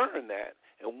have learned that,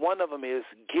 and one of them is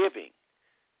giving.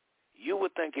 You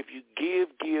would think if you give,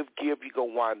 you're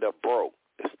going to wind up broke.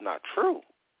 It's not true.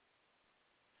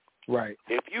 Right.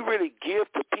 If you really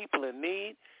give to people in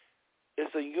need,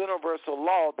 it's a universal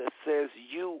law that says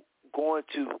you going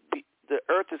to be, the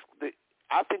earth is,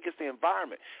 I think it's the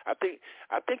environment. I think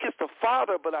it's the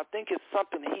Father, but I think it's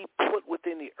something he put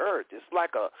within the earth. It's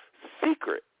like a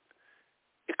secret.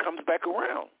 It comes back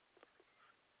around.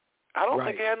 I don't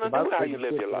think it has nothing to do how you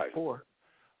live your life.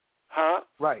 Huh?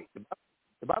 Right.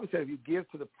 The Bible says if you give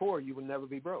to the poor, you will never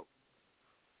be broke.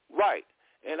 Right.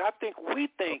 And I think we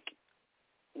think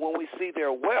when we see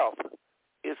their wealth,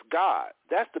 it's God.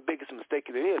 That's the biggest mistake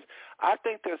it is. I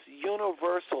think there's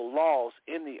universal laws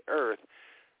in the earth,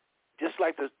 just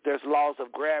like there's laws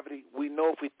of gravity. We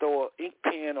know if we throw an ink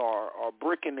pen or a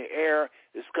brick in the air,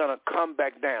 it's going to come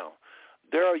back down.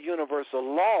 There are universal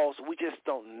laws. We just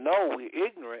don't know. We're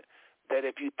ignorant that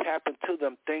if you tap into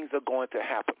them, things are going to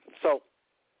happen. So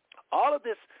all of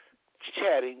this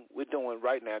chatting we're doing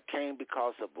right now came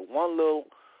because of one little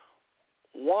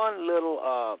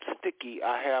sticky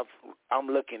I'm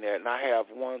looking at, and I have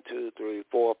 1, 2, 3,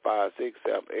 4, 5, 6,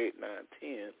 7, 8, 9,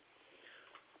 10,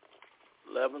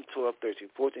 11, 12, 13,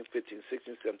 14, 15,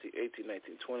 16, 17, 18,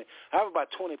 19, 20. I have about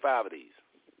 25 of these.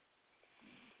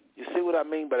 You see what I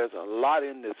mean? But there's a lot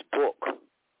in this book.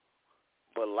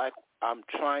 But like I'm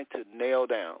trying to nail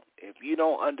down, if you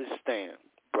don't understand,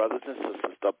 brothers and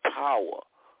sisters, the power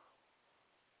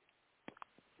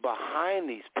behind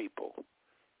these people,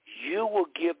 you will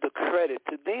give the credit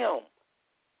to them,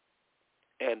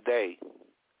 and they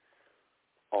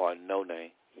are no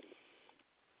name.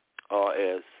 Or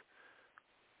as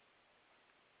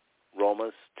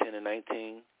Romans 10 and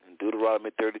 19 and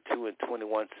Deuteronomy 32 and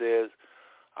 21 says,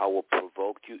 I will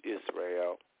provoke you,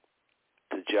 Israel,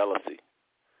 to jealousy.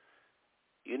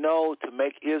 You know, to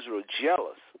make Israel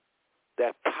jealous,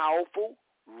 that powerful,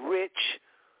 rich,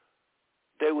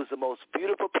 they was the most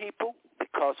beautiful people,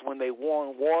 because when they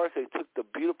won wars, they took the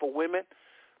beautiful women.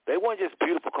 They weren't just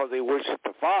beautiful because they worshiped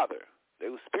the Father. They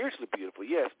were spiritually beautiful,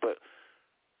 yes, but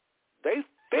they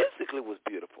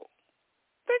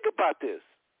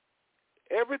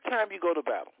every time you go to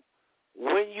battle,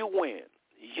 when you win,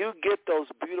 you get those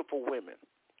beautiful women,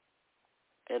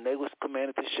 and they was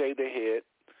commanded to shave their head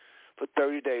for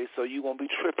 30 days, so you won't be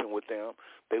tripping with them.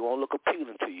 They won't look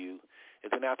appealing to you.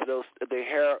 And then after those, their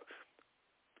hair,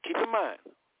 keep in mind,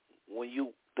 when you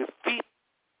defeat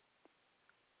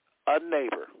a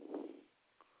neighbor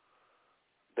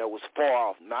that was far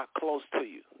off, not close to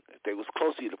you, if they was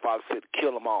close to you, the Father said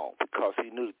kill them all, because he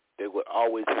knew they would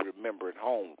always be remembered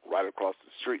home right across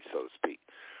the street, so to speak.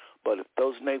 But if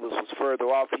those neighbors was further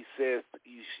off, he says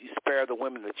you spare the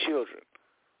women and the children.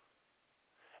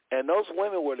 And those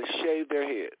women were to shave their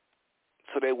head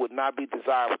so they would not be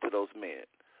desirable to those men.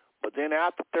 But then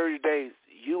after 30 days,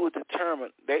 you would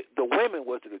determine, the women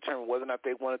were to determine whether or not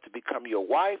they wanted to become your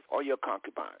wife or your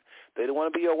concubine. They didn't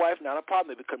want to be your wife, not a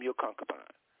problem, they become your concubine.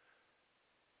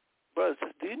 Brothers,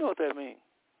 do you know what that means?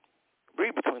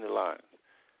 Read between the lines.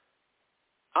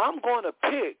 I'm going to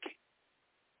pick,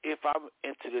 if I'm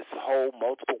into this whole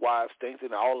multiple wives things,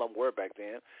 and all of them were back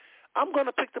then, I'm going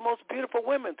to pick the most beautiful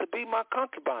women to be my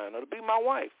concubine or to be my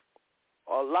wife.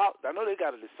 Or I know they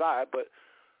got to decide, but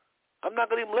I'm not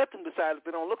going to even let them decide if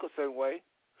they don't look a certain way.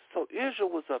 So Israel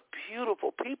was a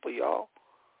beautiful people, y'all.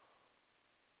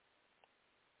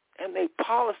 And they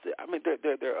polished it. I mean, their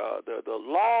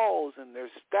laws and their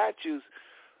statutes,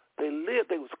 they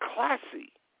was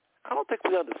classy. I don't think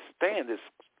we understand this.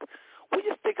 We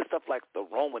just think of stuff like the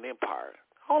Roman Empire.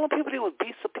 All the people did was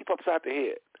beat some people upside the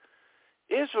head.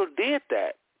 Israel did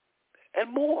that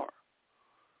and more.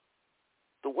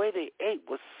 The way they ate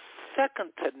was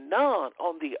second to none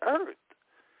on the earth.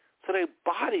 So their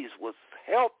bodies was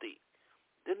healthy.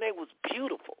 Then they was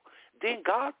beautiful. Then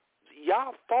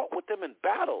y'all fought with them in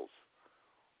battles.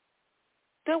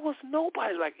 There was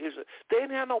nobody like Israel. They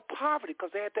didn't have no poverty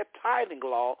because they had that tithing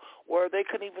law where they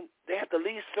had to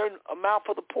leave a certain amount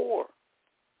for the poor.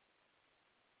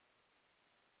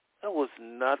 There was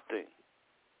nothing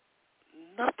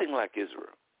like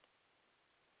Israel.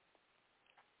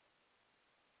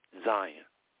 Zion.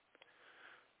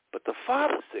 But the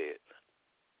Father said,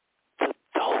 to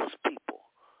those people,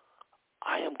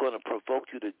 I am going to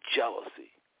provoke you to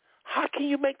jealousy. How can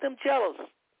you make them jealous?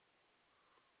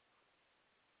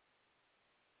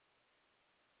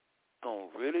 Gonna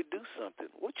really do something.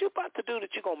 What you about to do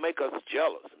that you're gonna make us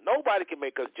jealous? Nobody can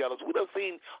make us jealous. We done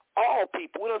seen all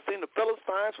people. We done seen the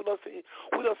Philistines. We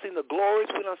done seen the glories.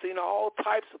 We done seen all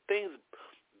types of things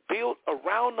built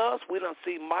around us. We done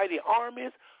seen mighty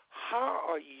armies. How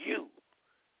are you,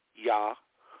 Yah,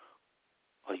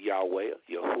 or Yahweh, or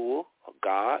Yahuwah, or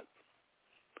God?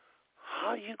 How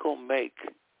are you gonna make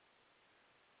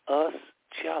us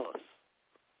jealous,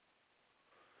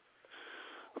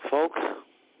 folks?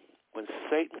 When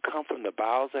Satan come from the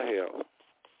bowels of hell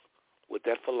with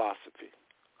that philosophy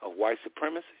of white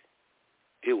supremacy,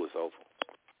 it was over.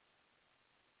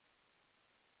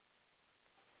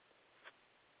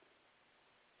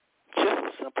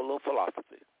 Just a simple little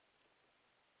philosophy.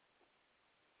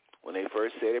 When they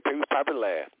first said it, people probably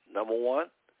laughed. Number one,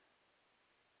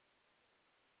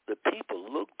 the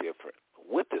people looked different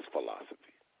with this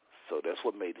philosophy. So that's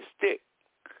what made it stick.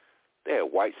 They had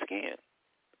white skin.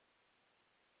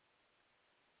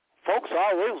 Folks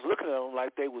already was looking at them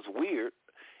like they was weird.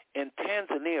 In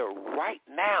Tanzania right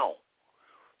now,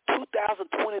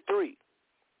 2023,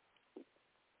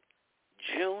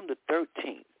 June the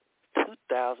 13th,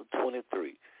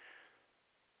 2023,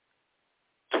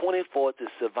 24th of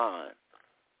Sivan,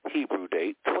 Hebrew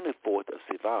date, 24th of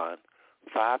Sivan,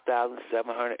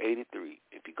 5,783,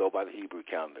 if you go by the Hebrew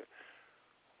calendar.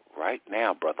 Right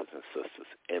now, brothers and sisters,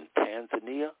 in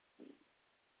Tanzania,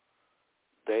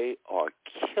 they are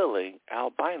killing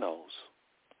albinos.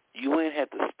 You ain't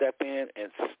had to step in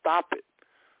and stop it.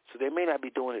 So they may not be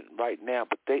doing it right now,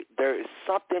 but there is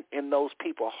something in those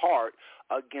people's heart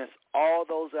against all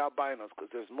those albinos, because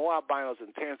there's more albinos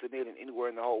in Tanzania than anywhere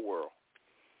in the whole world.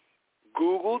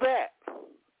 Google that.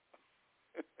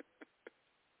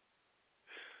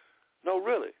 No,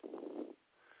 really.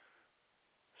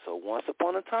 So once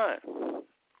upon a time,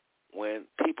 when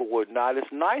people were not as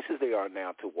nice as they are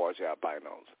now towards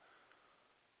albinos,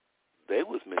 they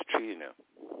was mistreating them.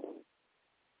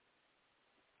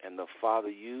 And the Father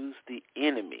used the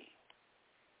enemy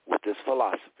with this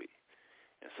philosophy.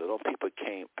 And so those people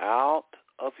came out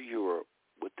of Europe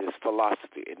with this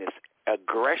philosophy and this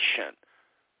aggression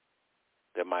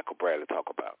that Michael Bradley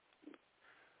talked about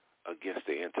against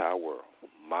the entire world.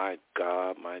 My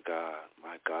God, my God,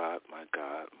 my God, my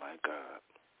God, my God.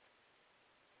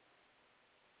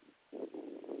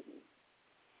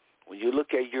 When you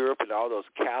look at Europe and all those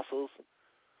castles,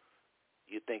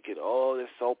 you're thinking, oh, they're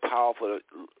so powerful.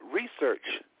 Research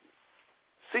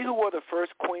See who were the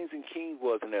first queens and kings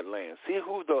was in that land. See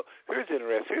who the,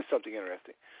 here's something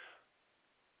interesting.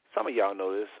 Some of y'all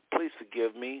know this. Please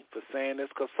forgive me for saying this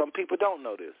because some people don't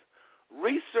know this.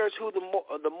 Research who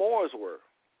the Moors were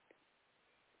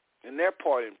and their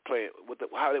part in playing, what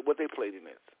they played in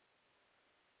this.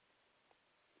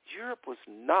 Europe was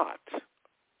not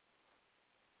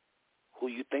who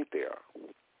you think they are.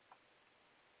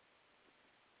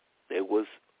 There was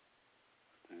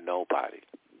nobody.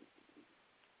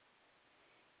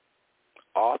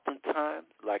 Oftentimes,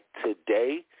 like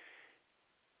today,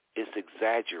 it's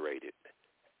exaggerated.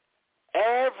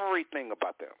 Everything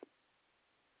about them.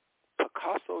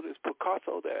 Picasso this,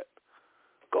 Picasso that.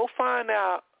 Go find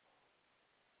out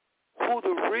who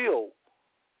the real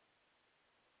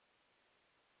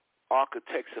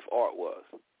architects of art was.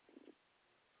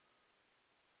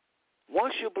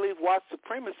 Once you believe white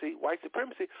supremacy,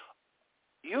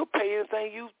 you'll pay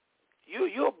anything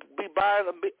you'll be buying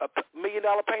 $1 million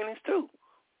paintings too.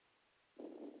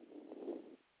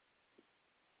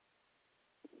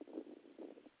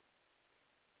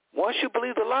 Once you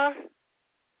believe the lie,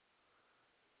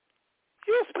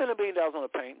 you'll spend $1 million on a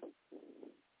painting.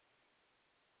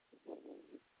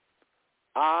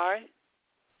 I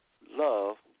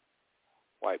love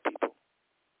white people.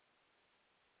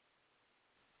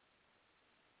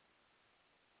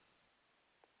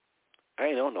 I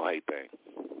ain't on no hate thing.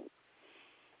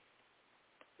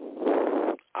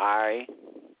 I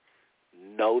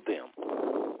know them.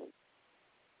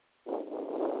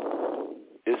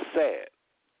 It's sad.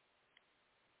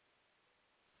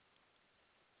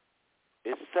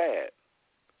 It's sad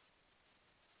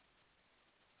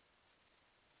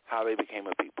how they became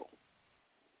a people.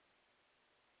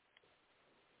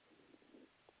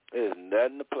 There's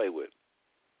nothing to play with.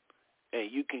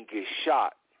 And you can get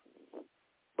shot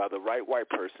by the right white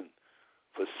person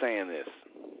for saying this.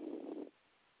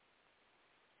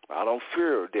 I don't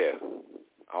fear death.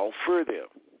 I don't fear them.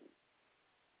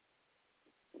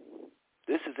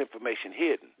 This is information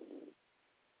hidden.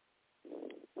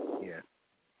 Yeah.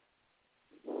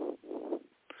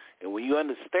 And when you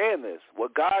understand this,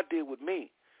 what God did with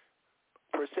me,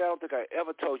 per se, I don't think I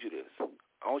ever told you this.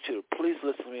 I want you to please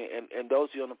listen to me, and those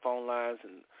of you on the phone lines,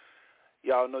 and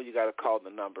y'all know you got to call the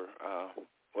number.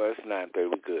 Well, it's 9:30.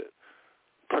 We good.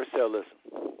 Purcell, listen.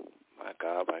 My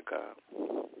God, my God.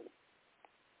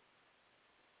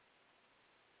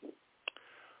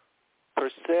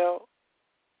 Purcell,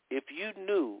 if you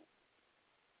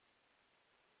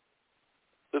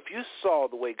saw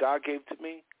the way God gave it to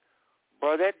me,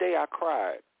 bro, that day I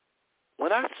cried.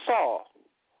 When I saw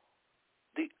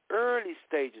the early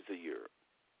stages of Europe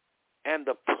and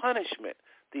the punishment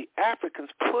the Africans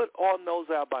put on those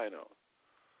albinos,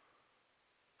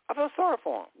 I felt sorry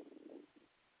for them.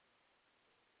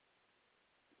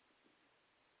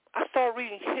 I started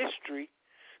reading history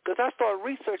because I started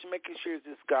researching, making sure is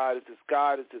this God, is this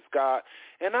God, is this God.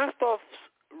 And I started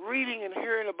reading and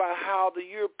hearing about how the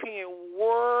European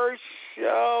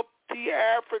worshiped the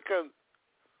Africans.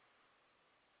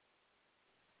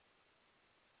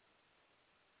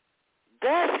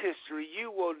 That's history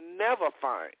you will never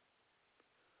find.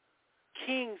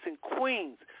 Kings and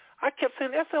queens. I kept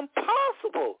saying that's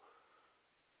impossible.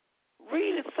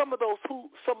 Reading some of those.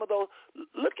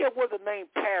 Look at where the name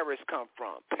Paris come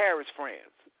from. Paris, France.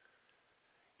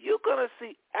 You're gonna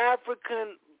see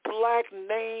African black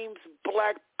names,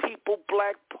 black people,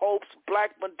 black popes,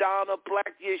 black Madonna,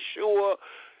 black Yeshua.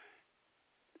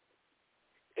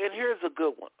 And here's a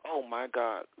good one. Oh my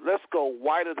God. Let's go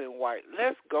whiter than white.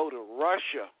 Let's go to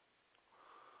Russia.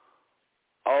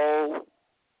 Oh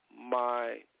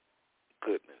my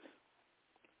goodness.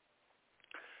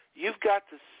 You've got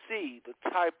to see the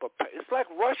type of, it's like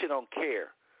Russia don't care.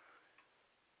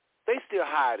 They still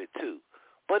hide it too.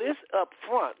 But it's up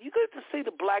front. You get to see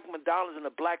the black Madonnas and the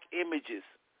black images.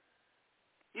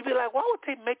 You'd be like, why would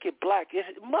they make it black? It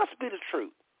must be the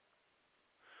truth.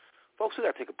 Folks, we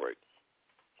got to take a break.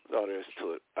 That's all there is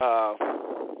to it.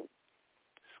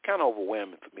 It's kind of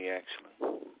overwhelming for me, actually.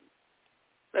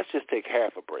 Let's just take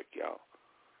half a break, y'all.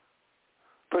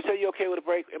 Purcell, you okay with a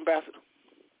break, Ambassador?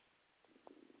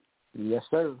 Yes,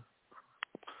 sir.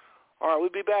 All right, we'll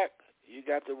be back. You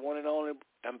got the one and only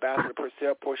Ambassador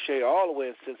Purcell Porcher all the way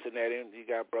in Cincinnati, and you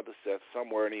got Brother Seth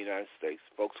somewhere in the United States.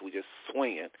 Folks, we just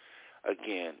swinging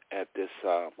again at this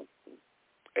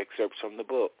excerpts from the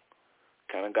book.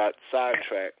 Kind of got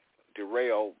sidetracked,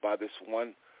 derailed by this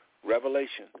one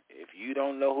revelation. If you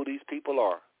don't know who these people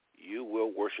are, you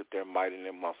will worship their might and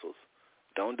their muscles.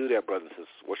 Don't do that, brothers and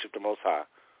sisters. Worship the Most High.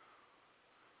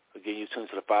 Again, you tune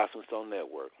to the Five Stone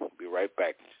Network. We'll be right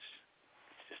back.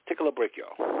 Just take a little break,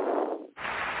 y'all.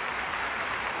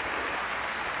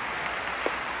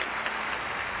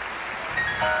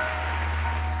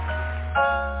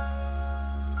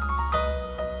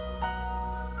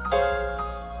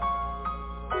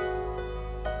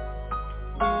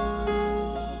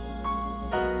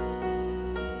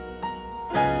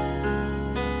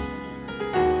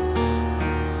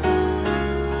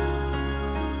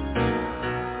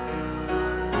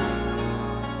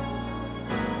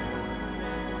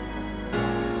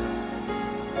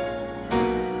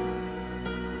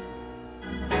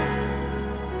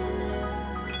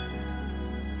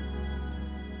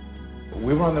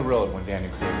 We were on the road when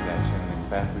Daniel created that tune. In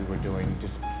fact, we were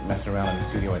just messing around in the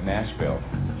studio in Nashville.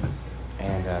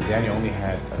 And Daniel only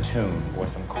had a tune or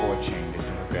some chord changes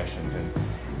and progressions.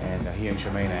 And he and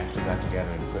Tremaine actually got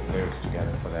together and put lyrics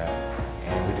together for that.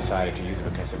 And we decided to use it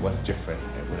because it was different.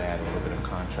 It would add a little bit of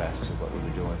contrast to what we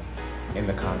were doing in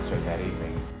the concert that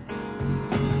evening.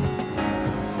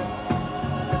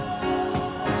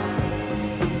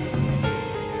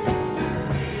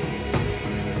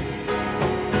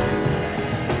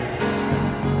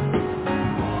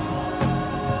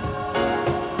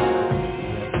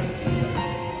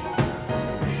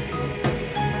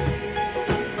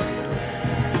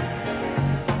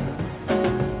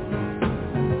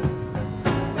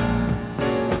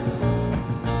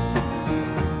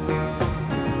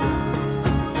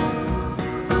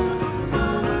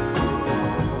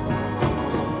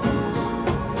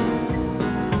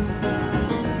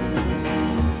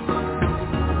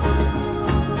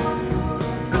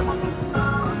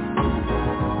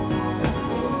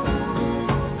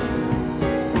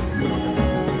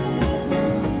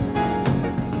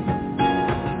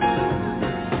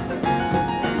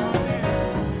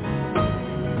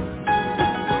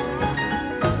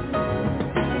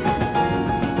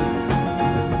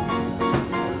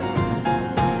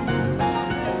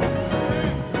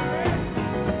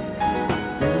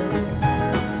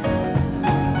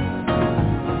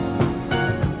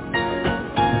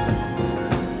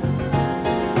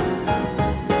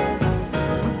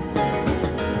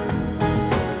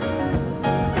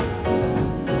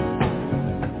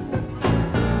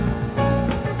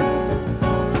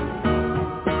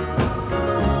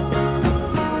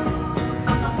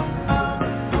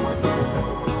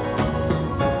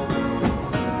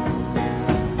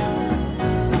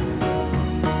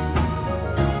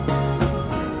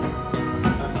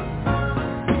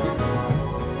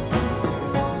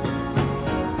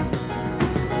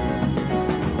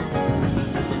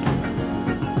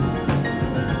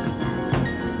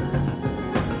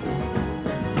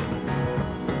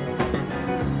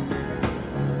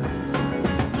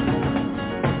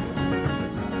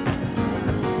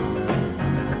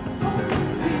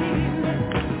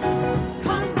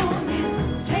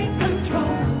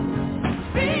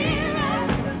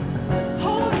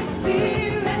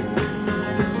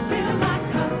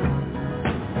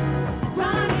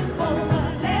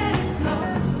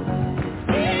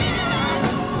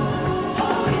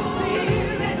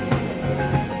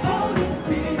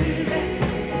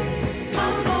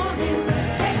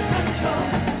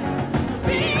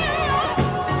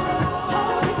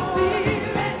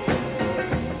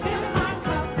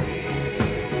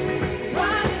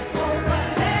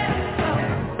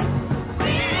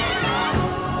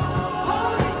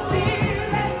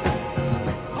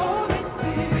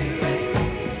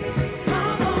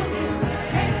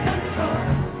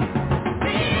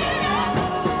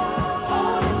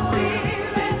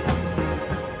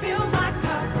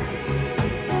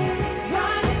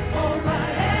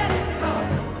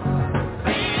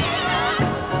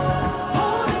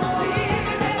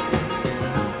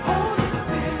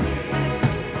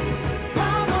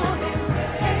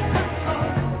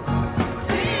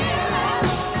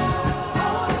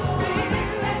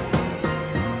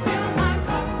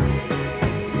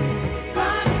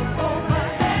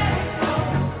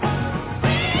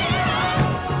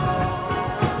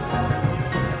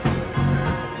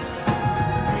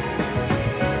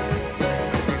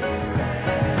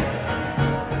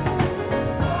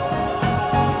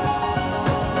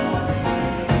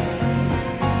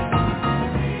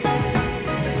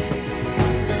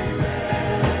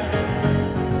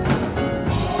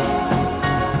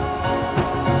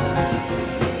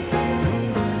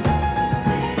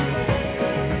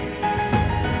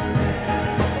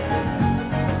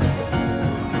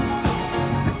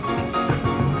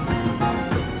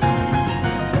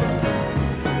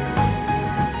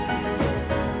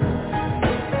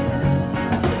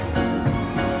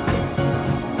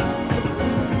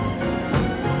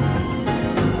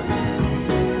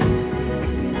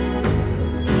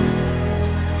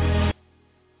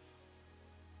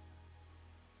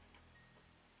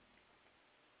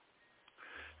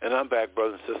 And I'm back,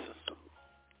 brothers and sisters.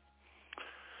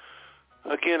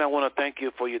 Again, I want to thank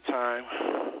you for your time.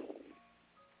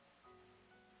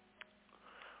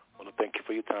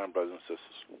 Brothers and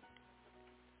sisters.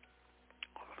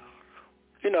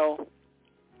 You know,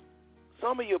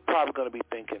 some of you are probably going to be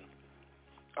thinking,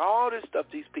 all this stuff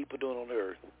these people doing on the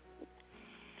earth.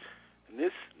 And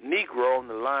this Negro on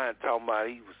the line talking about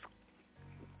he was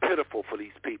pitiful for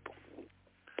these people.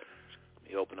 Let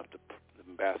me open up the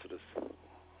ambassador's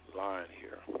line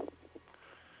here.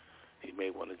 He may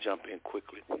want to jump in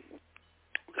quickly.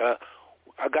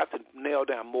 I got to nail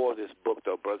down more of this book,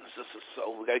 though, brothers and sisters,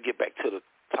 so we got to get back to the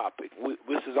topic.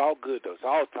 This is all good, though. It's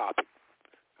all topic.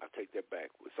 I take that back.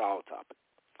 It's all topic.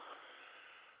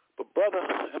 But, Brother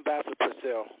Ambassador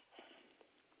Purcell,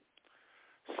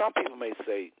 some people may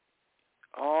say,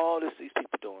 all this these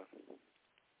people doing.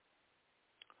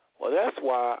 Well, that's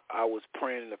why I was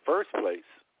praying in the first place.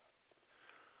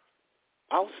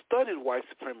 I studied white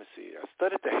supremacy. I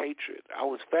studied the hatred. I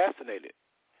was fascinated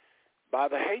by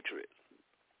the hatred.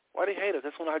 Why they hate us?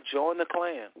 That's when I joined the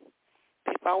Klan.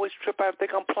 People always trip out and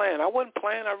think I'm playing. I wasn't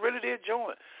playing. I really did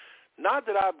join. Not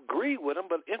that I agreed with them,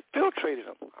 but infiltrated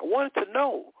them. I wanted to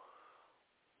know,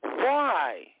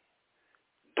 why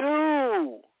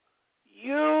do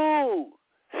you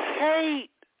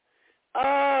hate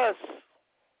us?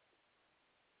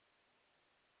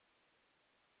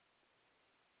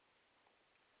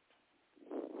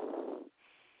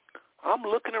 I'm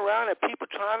looking around at people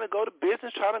trying to go to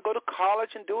business, trying to go to college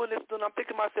and doing this, and I'm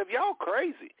thinking to myself, y'all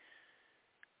crazy.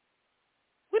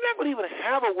 We're not going to even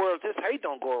have a world if this hate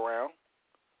don't go around.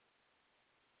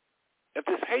 If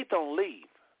this hate don't leave.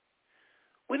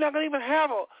 We're not going to even have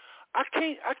I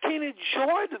can't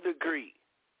enjoy the degree.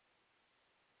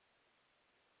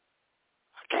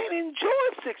 I can't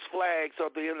enjoy Six Flags or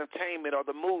the entertainment or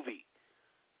the movie.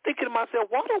 Thinking to myself,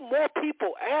 why don't more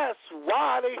people ask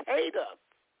why they hate us?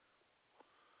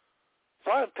 So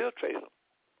I infiltrated them.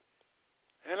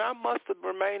 And I must have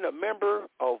remained a member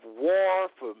of WAR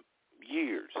for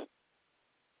years.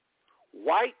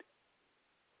 White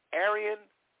Aryan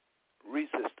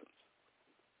Resistance.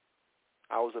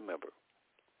 I was a member.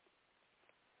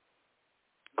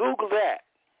 Google that.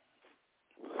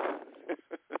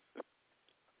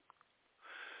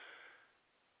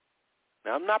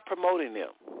 Now, I'm not promoting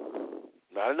them.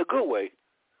 Not in a good way.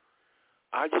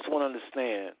 I just want to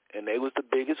understand, and they was the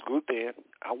biggest group then.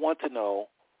 I want to know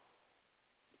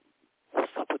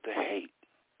what's up with the hate.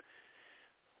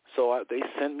 So they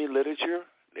sent me literature.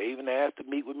 They even asked to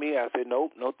meet with me. I said,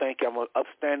 nope, no thank you. I'm an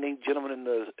upstanding gentleman in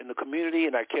the community,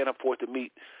 and I can't afford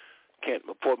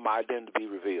my identity to be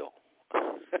revealed.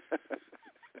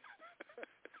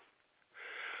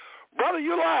 Brother,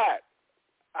 you lied.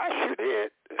 I sure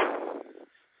did.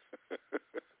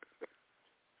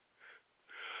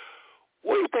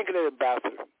 What are you thinking of,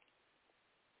 Ambassador?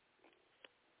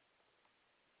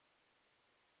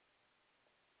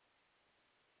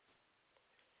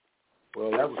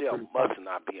 Well, that was must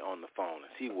not be on the phone.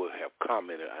 He would have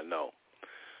commented, I know.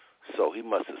 So he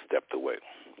must have stepped away.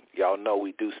 Y'all know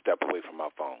we do step away from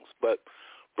our phones. But,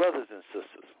 brothers and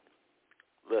sisters,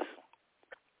 listen.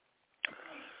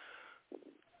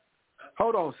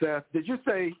 Hold on, Seth. Did you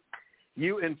say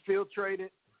you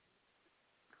infiltrated?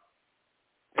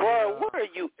 Boy, where are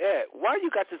you at? Why you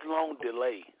got this long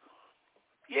delay?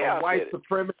 Yeah, the white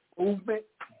supremacy movement?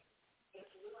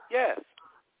 Yes.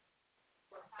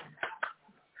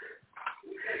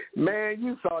 Man,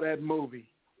 you saw that movie,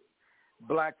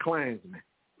 Black Klansman.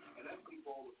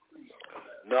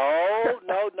 No,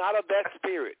 not of that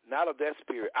spirit. Not of that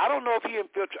spirit. I don't know if he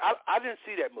infiltrated. I didn't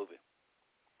see that movie.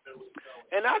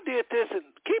 And I did this, and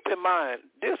keep in mind,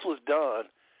 this was done.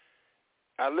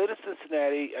 I lived in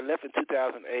Cincinnati. I left in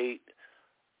 2008.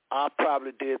 I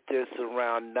probably did this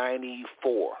around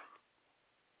 94.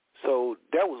 So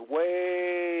that was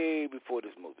way before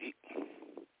this movie.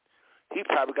 He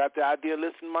probably got the idea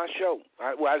listening to my show.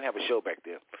 I didn't have a show back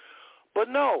then. But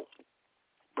no,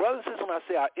 brothers and sisters, when I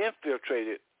say I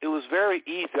infiltrated, it was very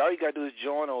easy. All you got to do is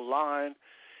join online,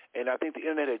 and I think the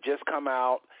internet had just come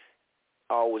out,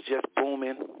 was just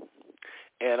booming.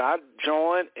 And I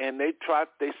joined, and they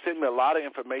sent me a lot of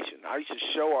information. I used to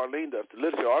show Arlene the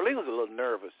literature. Arlene was a little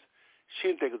nervous. She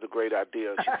didn't think it was a great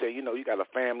idea. She said, you got a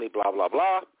family, blah, blah,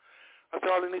 blah. I said,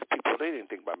 Arlene, these people, they didn't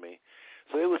think about me.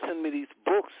 So they would send me these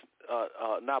books,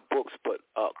 not books, but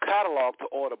catalog to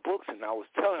order books, and I was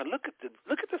telling her, look at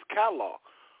this catalog.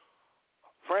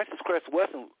 Francis Cress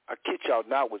Weston, I kid y'all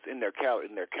not, was in their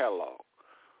catalog.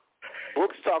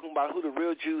 Books talking about who the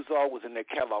real Jews are was in their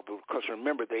catalog, because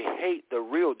remember, they hate the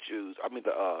real Jews. I mean,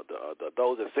 the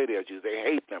those that say they're Jews, they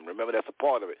hate them. Remember, that's a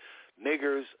part of it.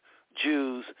 Niggers,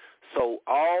 Jews. So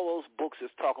all those books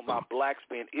that's talking about blacks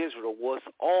being Israel was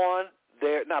on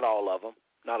there. Not all of them,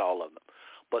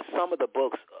 but some of the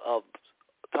books of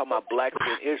talking about blacks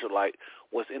being Israelite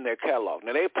was in their catalog.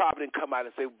 Now, they probably didn't come out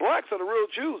and say, blacks are the real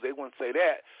Jews. They wouldn't say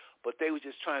that, but they were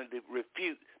just trying to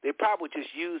refute. They probably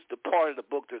just used the part of the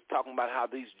book that's talking about how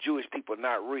these Jewish people are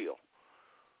not real.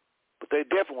 But they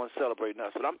definitely want to celebrate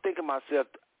us. But I'm thinking to myself,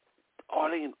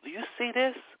 Arlene, do you see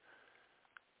this?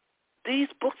 These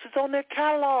books is on their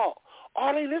catalog.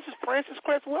 Arlene, this is Frances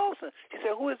Cress Wilson. She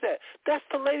said, who is that? That's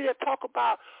the lady that talk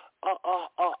about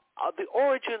the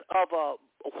origin of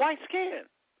white skin.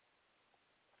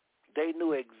 They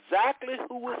knew exactly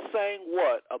who was saying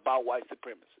what about white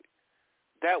supremacy.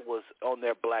 That was on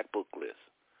their black book list.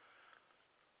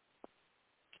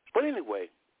 But anyway,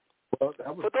 for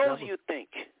those of you who think,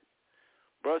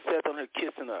 Brother Seth on her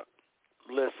kissing up,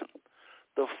 listen,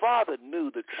 the Father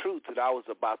knew the truth that I was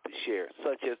about to share,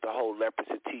 such as the whole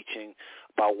leprosy teaching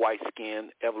about white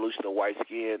skin, evolution of white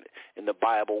skin in the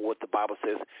Bible, what the Bible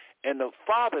says. And the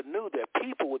Father knew that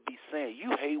people would be saying,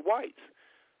 you hate whites.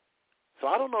 So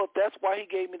I don't know if that's why he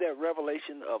gave me that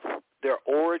revelation of their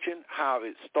origin, how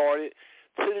it started,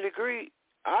 to the degree,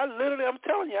 I'm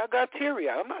telling you, I got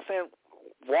teary-eyed. I'm not saying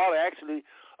water actually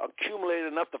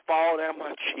accumulated enough to fall down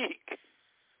my cheek.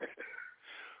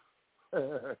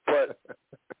 But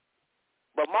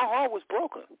my heart was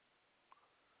broken.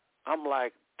 I'm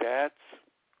like, that's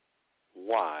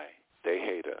why they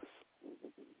hate us.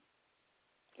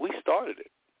 We started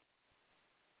it.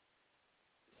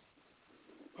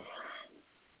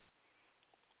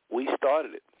 We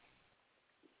started it.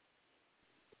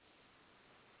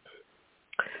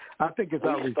 I think it's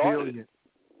our resilience.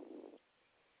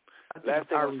 Last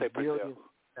thing I'll say, Brazil.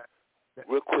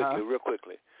 Real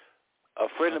quickly. A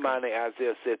friend of mine named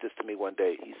Isaiah said this to me one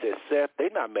day. He said, Seth, they're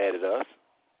not mad at us.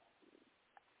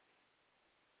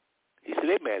 He said,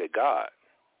 they're mad at God.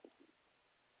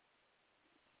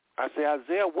 I said,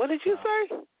 Isaiah, what did you say?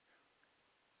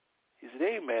 He said,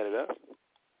 they ain't mad at us.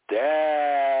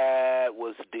 That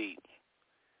was deep.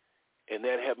 And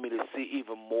that helped me to see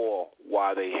even more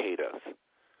why they hate us.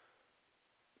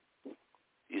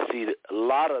 You see, a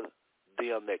lot of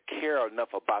them that care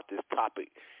enough about this topic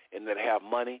and that have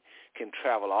money can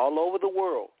travel all over the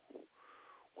world.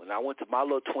 When I went to my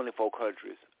little 24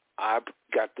 countries, I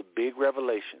got the big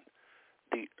revelation.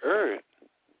 The earth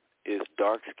is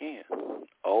dark skin.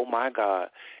 Oh, my God.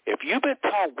 If you've been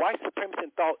taught white supremacy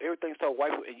and thought everything's so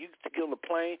white, and you get on the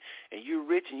plane and you're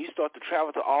rich and you start to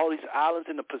travel to all these islands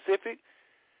in the Pacific,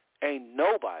 ain't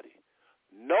nobody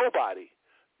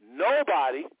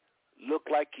look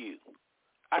like you.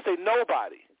 I say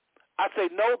nobody. I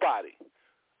said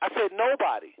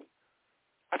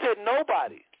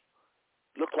nobody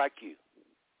look like you.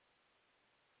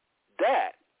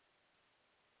 That,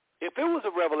 if it was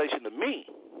a revelation to me,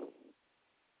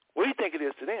 what do you think it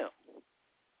is to them?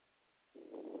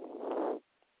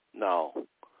 No,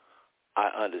 I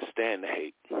understand the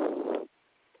hate.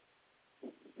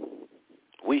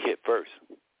 We hit first.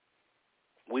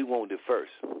 We wounded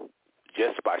first.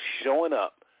 Just by showing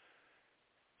up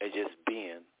and just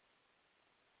being,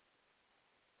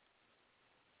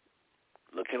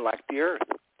 looking like the earth,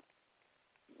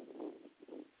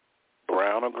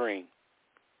 brown or green.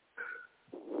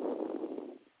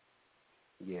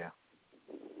 Yeah.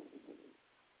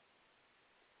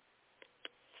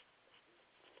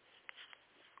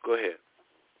 Go ahead.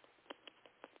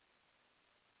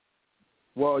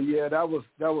 Well, yeah, that was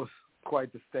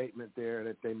quite the statement there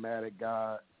that they mad at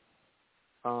God.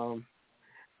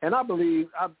 And I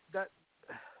believe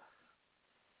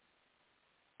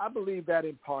that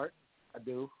in part. I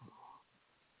do.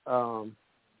 I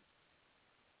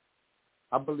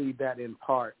believe that in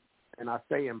part, and I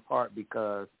say in part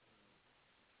because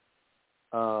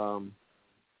I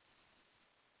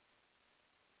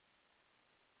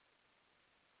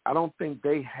don't think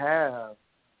they have.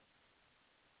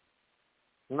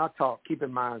 And keep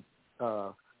in mind,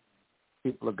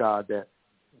 people of God, that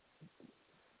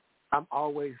I'm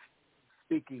always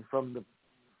speaking from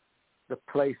the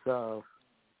place of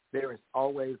there is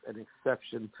always an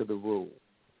exception to the rule.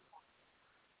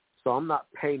 So I'm not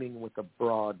painting with a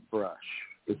broad brush,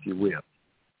 if you will.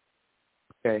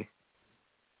 Okay?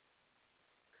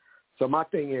 So my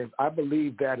thing is, I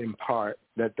believe that in part,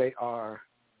 that they are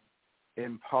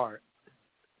in part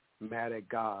mad at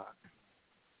God.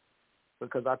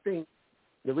 Because I think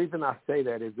the reason I say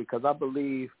that is because I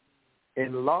believe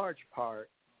in large part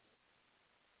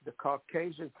the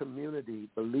Caucasian community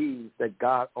believes that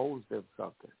God owes them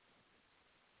something.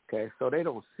 Okay, so they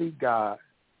don't see God.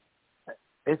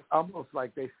 It's almost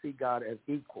like they see God as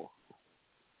equal.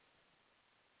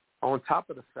 on top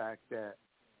of the fact that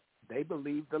they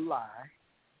believe the lie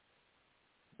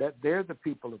that they're the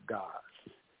people of God.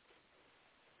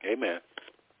 Amen.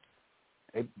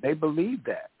 They believe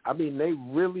that. I mean, they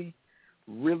really,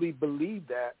 really believe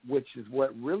that, which is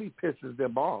what really pisses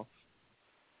them off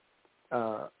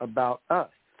about us.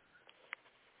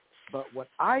 But what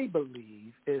I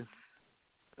believe is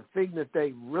the thing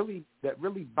that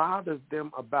really bothers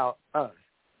them about us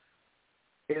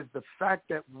is the fact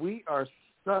that we are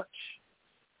such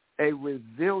a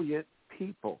resilient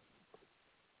people.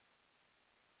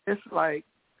 It's like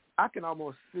I can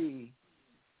almost see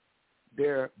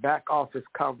their back office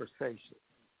conversation.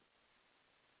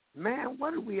 Man,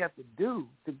 what do we have to do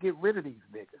to get rid of these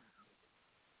niggas?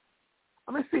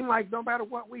 I mean, it seems like no matter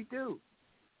what we do,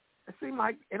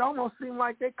 it almost seems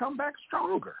like they come back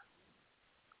stronger.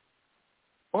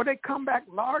 Or they come back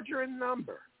larger in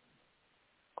number.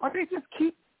 Or they just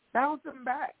keep bouncing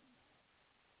back.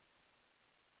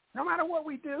 No matter what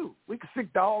we do. We can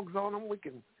stick dogs on them. We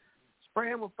can spray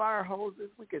them with fire hoses.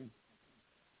 We can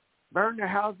burn their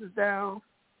houses down.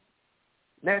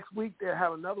 Next week, they'll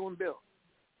have another one built.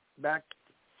 Back.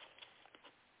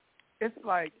 It's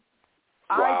like,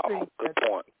 wow, good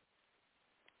point.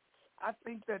 I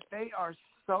think that they are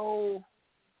so,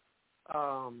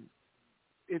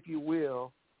 if you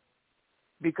will,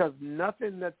 because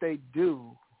nothing that they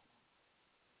do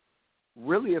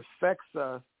really affects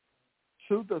us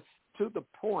to the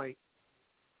point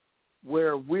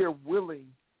where we're willing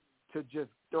to just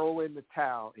throw in the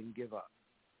towel and give up.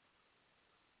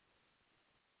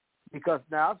 Because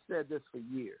now I've said this for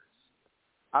years.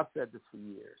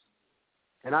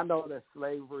 And I know that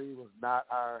slavery was not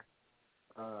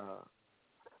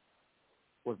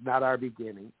our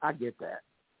beginning. I get that,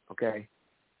 okay?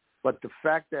 But the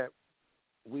fact that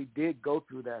we did go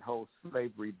through that whole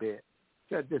slavery bit,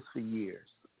 said this for years.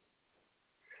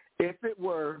 If it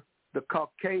were the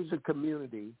Caucasian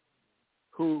community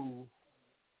who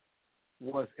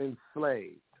was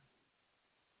enslaved,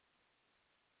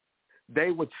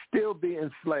 they would still be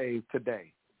enslaved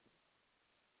today.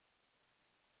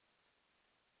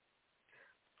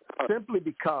 Simply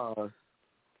because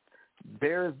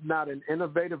there's not an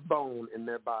innovative bone in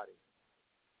their body,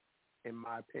 in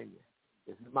my opinion.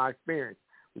 This is my experience.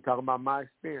 We're talking about my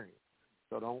experience.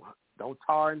 So don't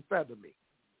tar and feather me.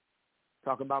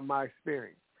 Talking about my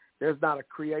experience. There's not a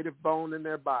creative bone in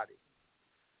their body.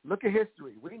 Look at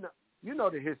history. You know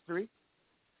the history.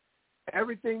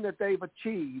 Everything that they've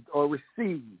achieved or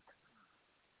received,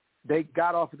 they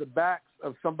got off of the backs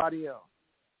of somebody else.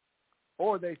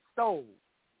 Or they stole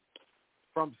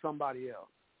from somebody else.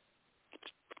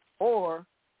 Or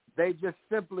they just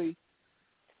simply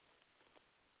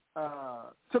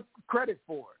took credit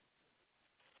for it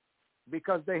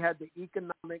because they had the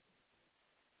economic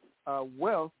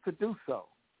wealth to do so.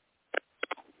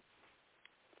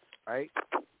 Right?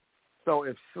 So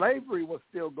if slavery was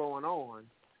still going on,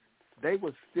 they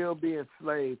would still be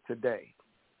enslaved today,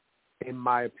 in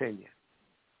my opinion.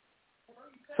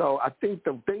 So I think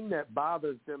the thing that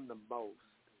bothers them the most,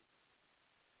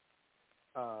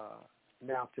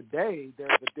 now today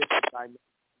there's a different dynamic,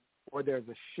 or there's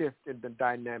a shift in the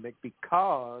dynamic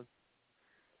because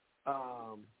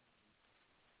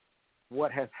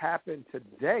what has happened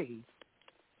today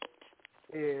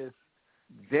is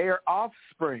their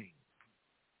offspring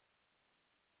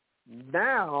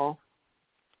now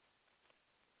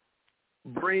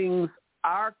brings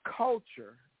our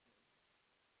culture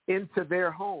into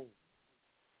their home.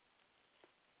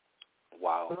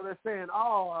 Wow. So they're saying,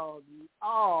 oh,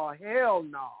 hell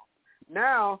no.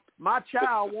 Now my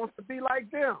child wants to be like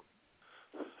them.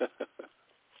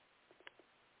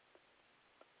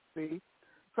 See?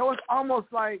 So it's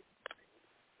almost like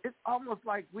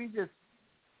we just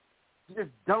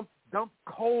dump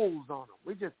coals on them.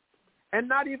 We're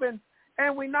not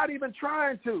even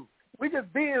trying to. We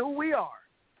just being who we are.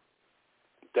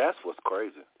 That's what's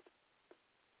crazy.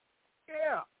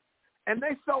 Yeah. And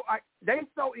they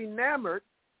so enamored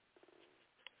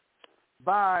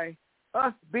by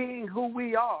us being who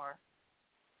we are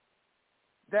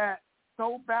that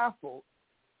so baffled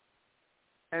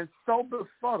and so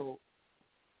befuddled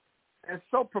and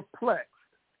so perplexed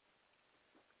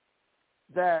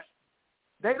that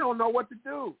they don't know what to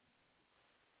do.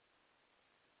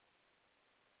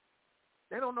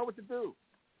 They don't know what to do.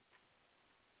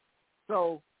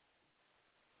 So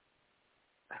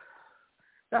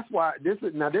that's why this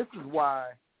is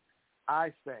why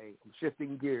I say, I'm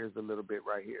shifting gears a little bit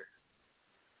right here.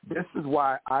 This is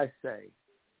why I say,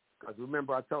 because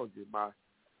remember I told you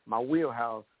my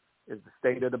wheelhouse is the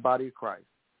state of the body of Christ.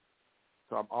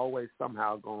 So I'm always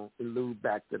somehow going to allude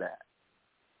back to that.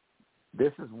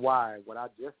 This is why what I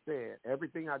just said,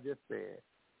 everything I just said,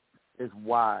 is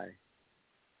why.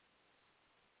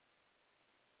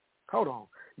 Hold on.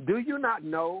 Do you not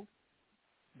know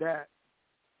that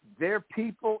their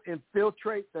people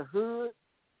infiltrate the hood?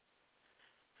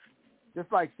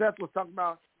 Just like Seth was talking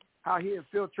about how he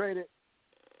infiltrated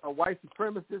a white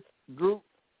supremacist group.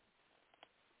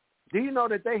 Do you know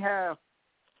that they have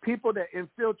people that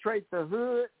infiltrate the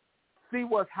hood, see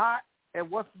what's hot and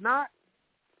what's not,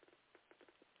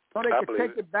 so they can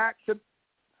take it back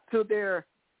to their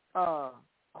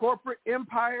corporate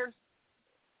empires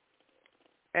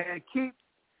and keep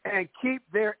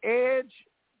their edge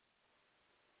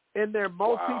in their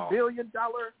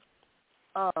multi-billion-dollar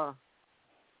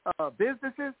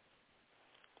businesses?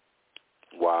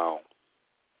 Wow.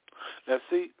 Now,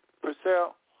 see,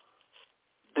 Purcell,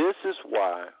 this is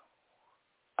why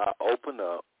I opened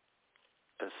up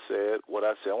and said what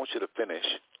I said. I want you to finish,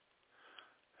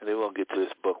 and then we're going to get to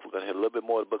this book. We're going to hit a little bit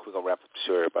more of the book. We're going to wrap up the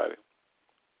show, everybody.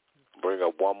 Bring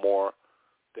up one more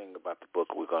thing about the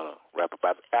book. We're going to wrap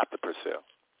up after Purcell.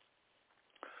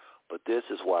 But this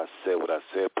is why I said what I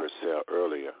said, Purcell,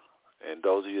 earlier. And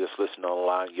those of you that's listening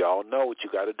online, y'all know what you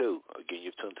got to do. Again,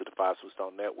 you've tuned to the Five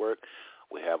Stone Network.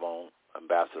 We have on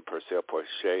Ambassador Purcell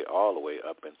Porche all the way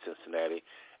up in Cincinnati,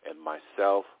 and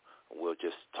myself. We're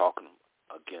just talking,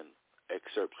 again,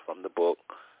 excerpts from the book.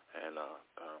 And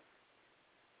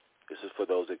this is for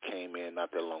those that came in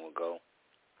not that long ago.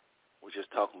 We're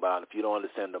just talking about, if you don't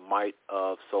understand the might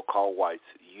of so-called whites,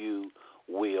 you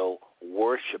will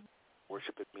worship.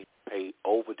 Worship it means pay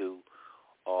overdue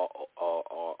or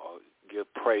give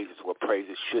praises where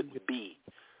praises shouldn't be.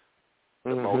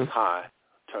 The Most High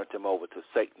turned him over to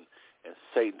Satan, and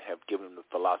Satan have given him the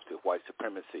philosophy of white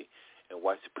supremacy, and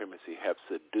white supremacy have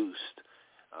seduced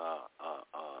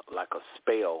like a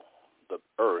spell the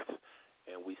earth,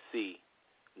 and we see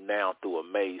now through a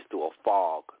maze, through a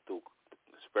fog,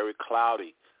 it's very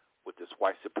cloudy with this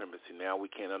white supremacy. Now we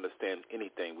can't understand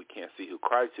anything. We can't see who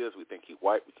Christ is. We think he's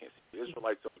white. We can't see the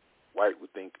Israelites are white. We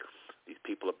think these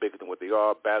people are bigger than what they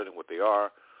are, badder than what they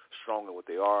are, stronger than what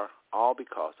they are, all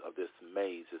because of this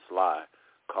maze, this lie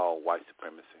called white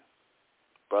supremacy.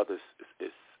 Brothers,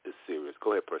 it's serious.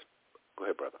 Go ahead,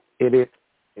 brother. It is.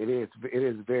 It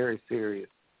is very serious.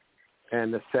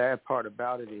 And the sad part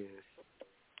about it is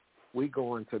we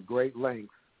go into great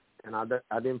lengths, and I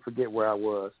didn't forget where I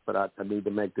was, but I need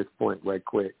to make this point right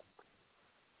quick.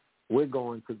 We're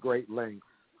going to great lengths.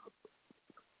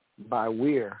 By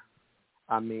we're,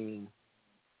 I mean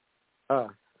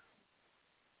us,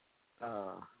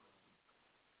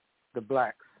 the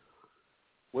blacks.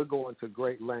 We're going to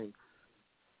great lengths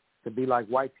to be like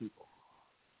white people,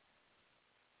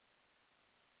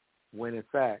 when in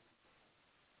fact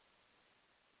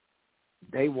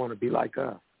they want to be like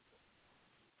us.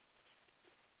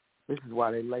 This is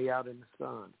why they lay out in the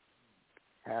sun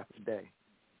half a day.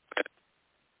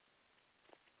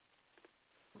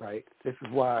 Right? This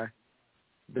is why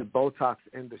the Botox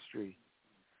industry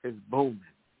is booming.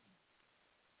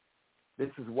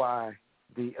 This is why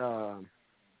the,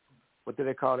 what do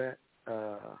they call that?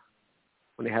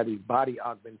 When they have these body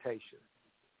augmentations.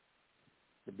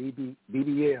 The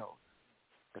BBL.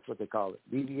 That's what they call it,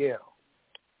 BBL.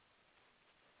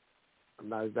 I'm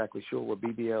not exactly sure what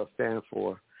BBL stands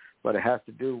for, but it has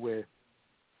to do with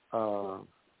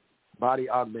body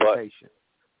augmentation,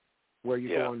 where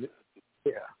you're going.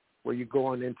 Where you're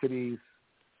going into these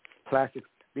plastic.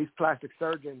 These plastic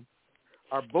surgeons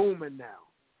are booming now.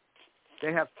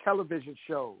 They have television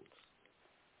shows.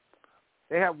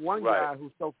 They have one guy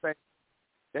who's so famous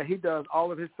that he does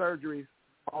all of his surgeries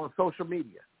on social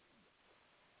media.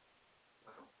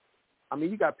 I mean,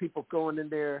 you got people going in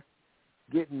there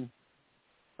getting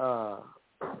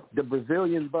the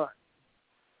Brazilian butt.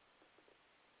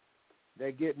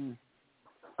 They're getting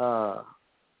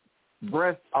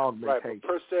breast augmentation. Right, but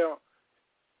Purcell,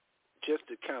 just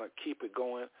to kind of keep it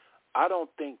going, I don't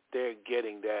think they're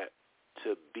getting that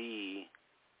to be,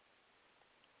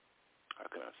 how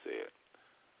can I say it?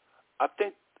 I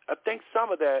think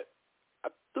some of that, I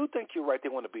do think you're right, they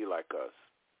want to be like us.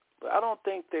 But I don't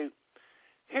think they,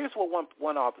 here's what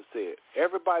one author said.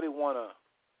 Everybody want to,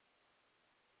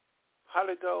 how'd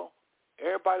it go?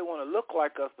 Everybody want to look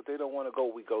like us, but they don't want to go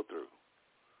what we go through.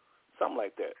 Something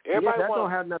like that. Everybody that don't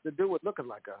have nothing to do with looking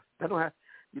like us. That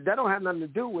don't have nothing to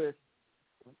do with,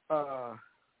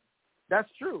 that's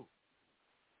true.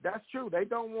 That's true. They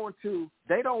don't want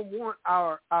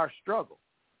our struggle.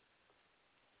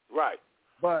 Right.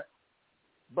 But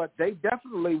they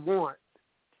definitely want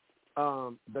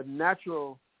the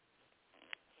natural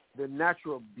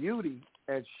beauty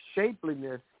and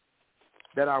shapeliness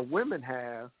that our women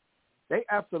have They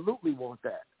absolutely want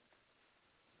that.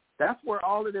 That's where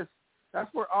all of this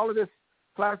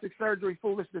plastic surgery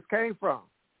foolishness came from.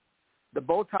 The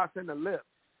Botox in the lips.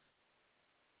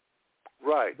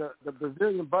 Right. The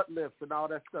Brazilian butt lifts and all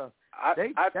that stuff. I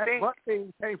think butt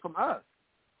thing came from us.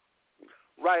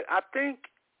 Right. I think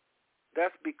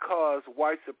that's because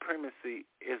white supremacy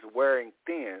is wearing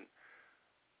thin.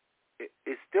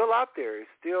 It's still out there. It's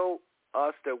still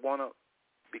us that want to,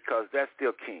 because that's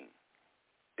still king.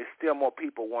 It's still more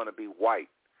people want to be white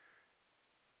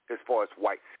as far as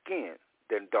white skin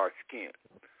than dark skin.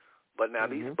 But now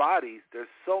these bodies, there's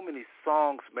so many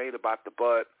songs made about the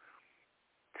butt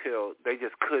till they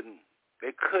just couldn't.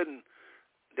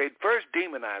 They first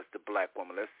demonized the black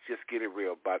woman. Let's just get it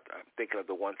real. But I'm thinking of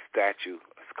the one statue.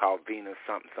 It's called Venus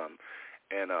something.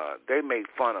 And they made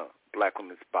fun of black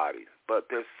women's bodies. But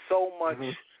there's so much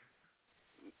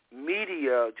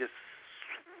media just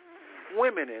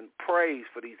swimming in praise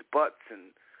for these butts,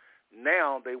 and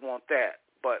now they want that.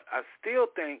 But I still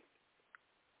think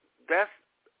that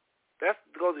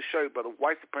goes to show you, but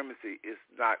white supremacy is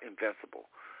not invincible,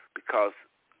 because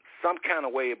some kind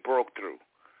of way it broke through.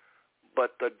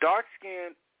 But the dark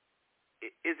skin,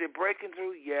 is it breaking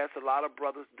through? Yes, a lot of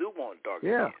brothers do want dark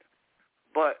skin.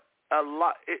 But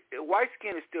white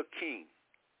skin is still king.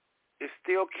 It's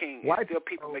still king. It's still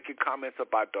people making comments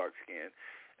about dark skin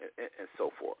and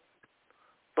so forth.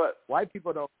 But white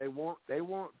people, though, they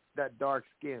want that dark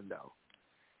skin, though.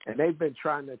 And they've been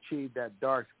trying to achieve that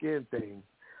dark skin thing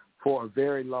for a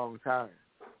very long time.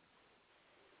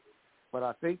 But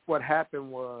I think what happened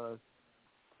was,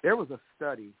 there was a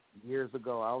study years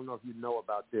ago. I don't know if you know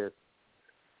about this,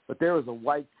 but there was a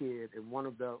white kid in one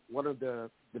of the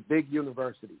big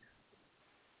universities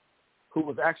who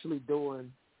was actually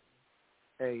doing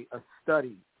a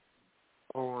study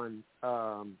on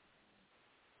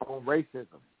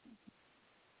racism.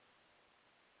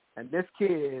 And this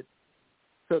kid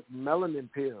took melanin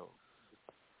pills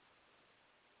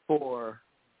for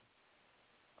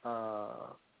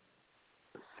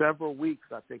several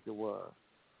weeks, I think it was.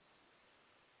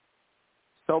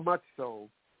 So much so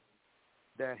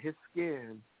that his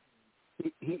skin,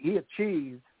 he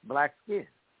achieved black skin.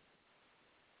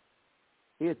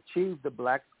 He achieved the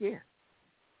black skin.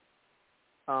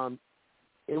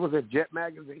 It was a Jet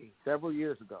magazine several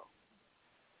years ago,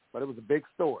 but it was a big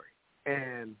story.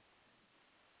 And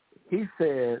he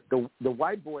said the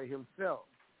white boy himself,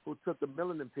 who took the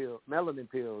melanin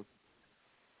pills,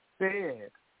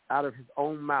 said out of his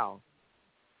own mouth,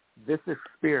 "This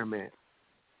experiment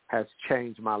has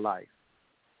changed my life."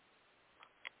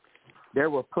 There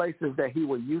were places that he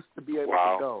was used to be able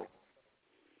to go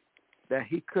that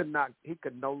he could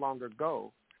no longer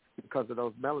go because of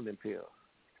those melanin pills.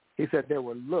 He said there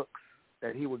were looks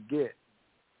that he would get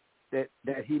that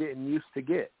he didn't used to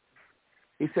get.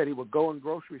 He said he would go in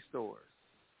grocery stores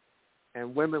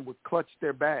and women would clutch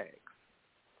their bags.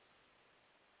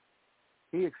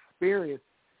 He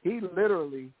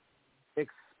literally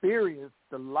experienced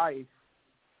the life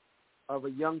of a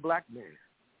young black man,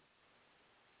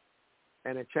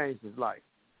 and it changed his life.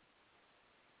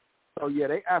 So yeah,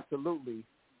 they absolutely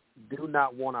do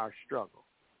not want our struggle.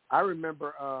 I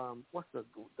remember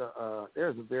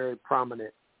there's a very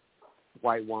prominent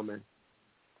white woman.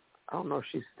 I don't know if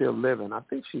she's still living. I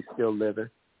think she's still living,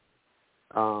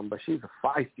 but she's a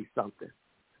feisty something.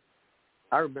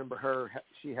 I remember her.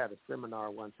 She had a seminar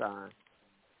one time,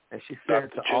 and she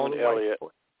said Dr. to all the white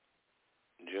boys,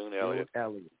 June Elliott.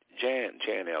 Jan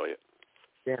Elliott.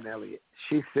 Jan Elliott.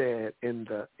 She said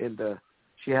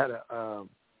she had a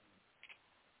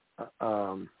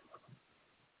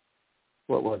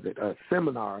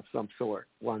seminar of some sort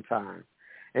one time,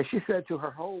 and she said to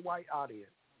her whole white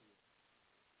audience,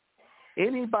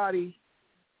 anybody,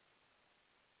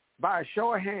 by a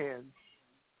show of hands,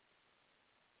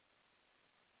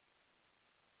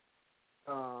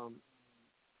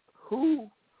 who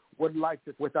would like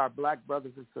to, with our black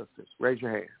brothers and sisters, raise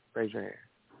your hand. Raise your hand.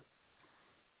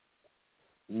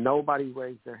 Nobody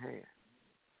raised their hand.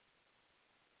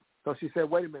 So she said,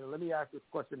 wait a minute, let me ask this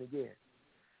question again.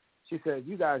 She said,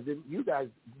 you guys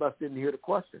must didn't hear the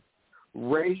question.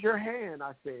 Raise your hand,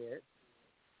 I said,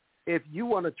 if you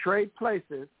want to trade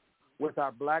places with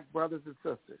our black brothers and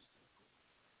sisters.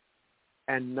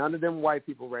 And none of them white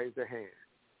people raised their hand.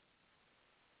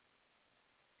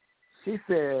 She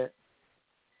said,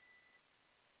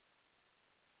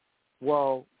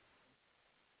 well,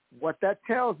 what that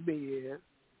tells me is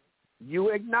you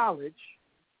acknowledge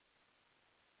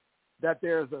that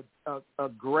there's a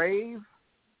grave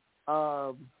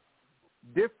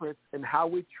difference in how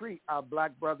we treat our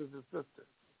black brothers and sisters.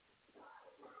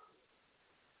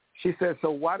 She said,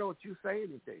 so why don't you say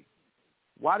anything?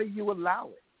 Why do you allow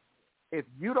it? If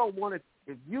you don't want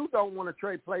to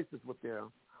trade places with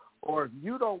them, or if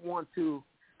you don't want to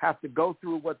have to go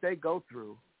through what they go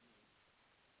through,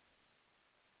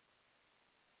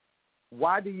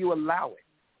 why do you allow it?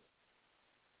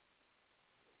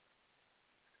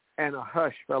 And a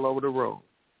hush fell over the room.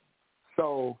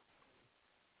 So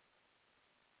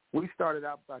we started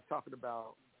out by talking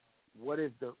about what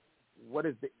is the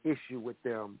issue with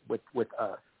them, with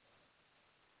us.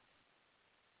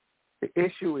 The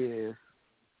issue is,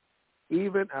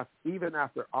 even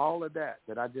after all of that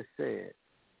I just said,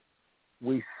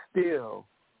 we still,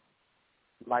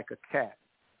 like a cat,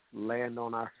 land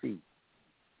on our feet.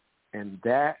 And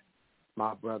that,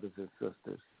 my brothers and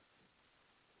sisters,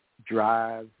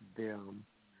 drives them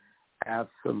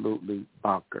absolutely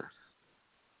bonkers.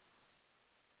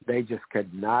 They just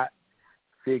could not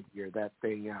figure that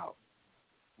thing out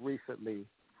recently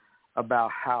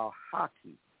about how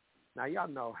hockey, now y'all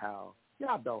know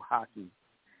hockey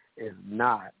is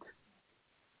not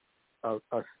a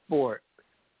sport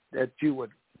that you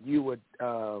would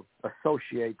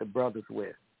associate the brothers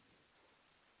with.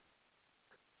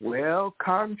 Well,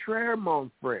 contraire,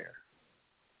 mon frere,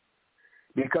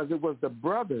 because it was the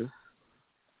brothers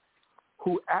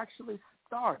who actually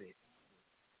started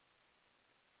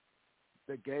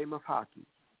the game of hockey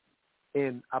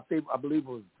in, I believe it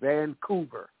was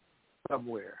Vancouver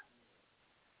somewhere.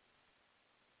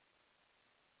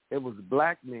 It was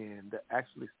black men that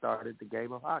actually started the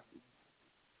game of hockey.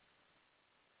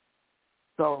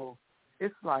 So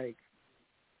it's like,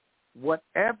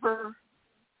 whatever,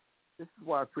 this is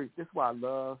why I preach, this is why I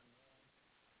love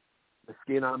the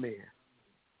skin I'm in.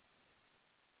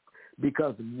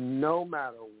 Because no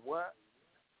matter what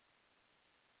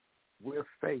we're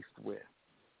faced with,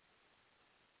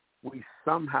 we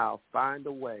somehow find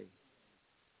a way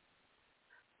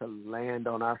to land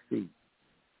on our feet.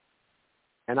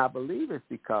 And I believe it's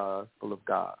because of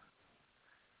God.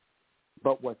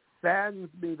 But what saddens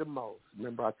me the most,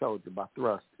 remember I told you my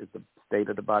thrust is the state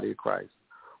of the body of Christ.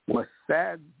 What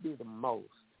saddens me the most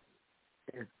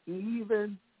is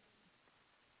even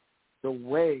the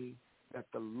way that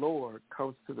the Lord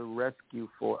comes to the rescue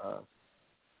for us,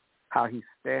 how he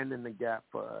stands in the gap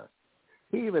for us.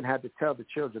 He even had to tell the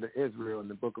children of Israel in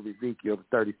the book of Ezekiel,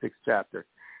 the 36th chapter,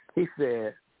 he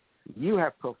said, you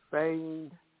have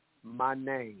profaned my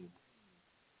name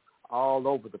all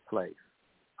over the place.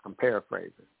 I'm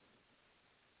paraphrasing.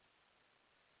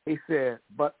 He said,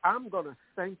 but I'm going to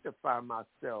sanctify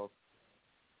myself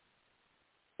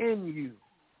in you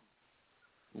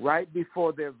right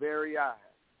before their very eyes,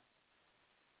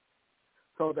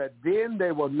 so that then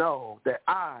they will know that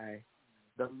I,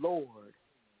 the Lord,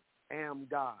 am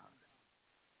God.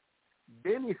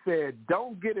 Then he said,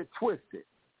 don't get it twisted.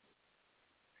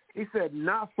 He said,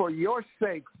 not for your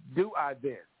sake do I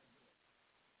this,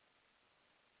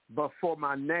 but for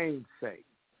my name's sake.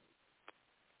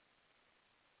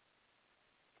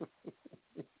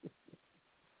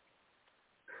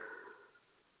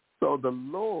 So the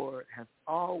Lord has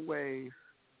always,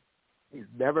 he's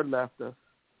never left us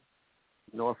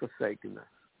nor forsaken us.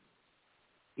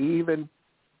 Even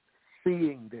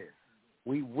seeing this,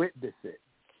 we witness it.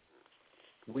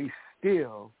 We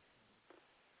still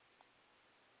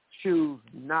choose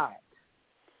not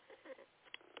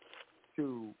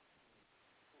to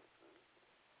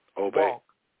obey,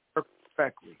 walk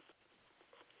perfectly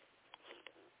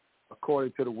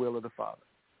according to the will of the Father.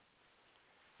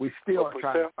 We still are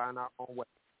trying to find our own way.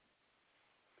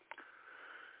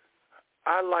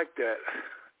 I like that.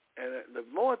 And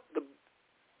the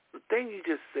thing you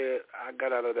just said, I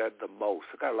got out of that the most.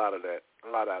 I got a lot out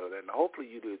of that. And hopefully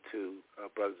you did too,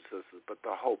 brothers and sisters. But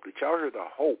the hope. Did y'all hear the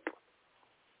hope?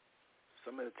 So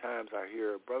many times I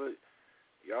hear, brother,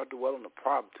 y'all dwell on the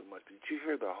problem too much. Did you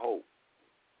hear the hope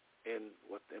in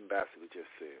what the ambassador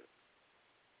just said?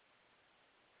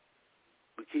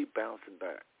 We keep bouncing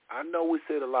back. I know we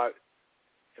said a lot,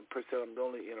 and per se, I'm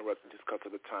only interrupting just because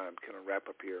of the time. Can I wrap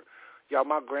up here? Y'all,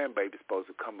 my grandbaby's supposed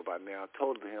to come by now. I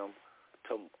told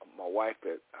my wife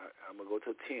that I'm going to go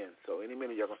till 10. So any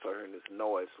minute y'all going to start hearing this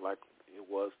noise like it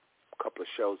was a couple of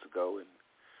shows ago and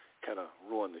kind of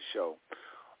ruin the show.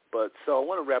 But so I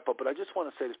want to wrap up, but I just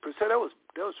want to say this. Per se, that was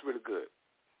really good.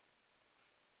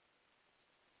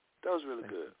 That was really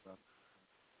good.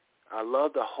 I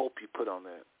love the hope you put on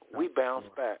that. We bounce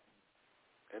back.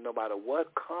 And no matter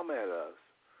what come at us,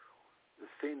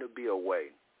 there seems to be a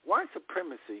way. White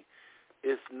supremacy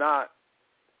is not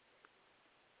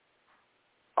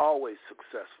always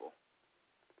successful.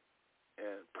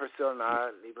 And Purcell and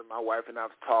I, even my wife and I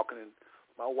was talking, and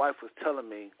my wife was telling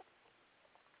me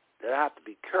that I have to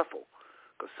be careful,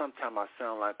 because sometimes I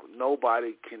sound like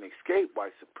nobody can escape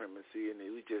white supremacy, and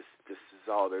this is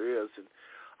all there is. And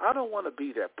I don't want to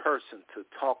be that person to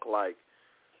talk like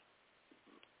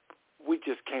we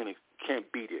just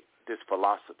can't beat it, this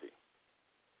philosophy.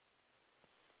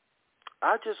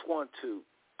 I just want to,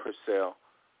 Purcell,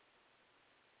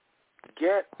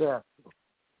 get... Yeah.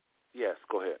 Yes,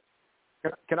 go ahead.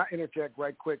 Can I interject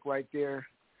right quick right there?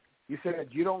 You said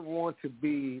you don't want to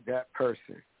be that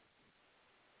person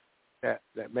that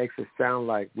makes it sound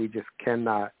like we just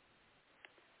cannot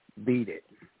beat it.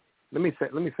 Let me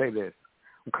say this,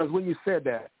 because when you said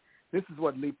that, this is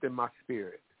what leaped in my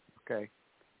spirit. Okay,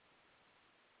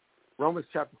 Romans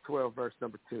chapter 12, verse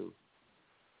number 2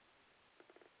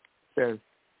 says,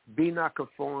 "Be not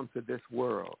conformed to this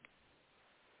world,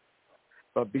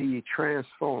 but be ye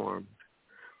transformed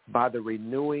by the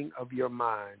renewing of your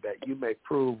mind, that you may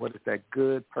prove what is that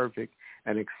good, perfect,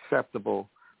 and acceptable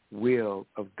will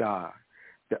of God."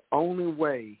 The only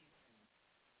way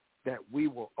that we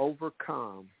will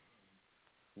overcome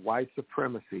white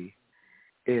supremacy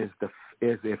is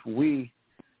if we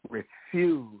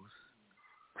refuse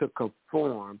to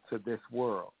conform to this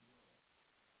world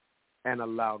and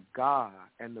allow God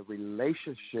and the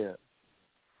relationship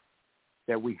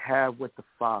that we have with the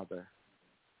Father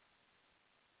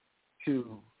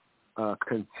to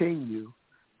continue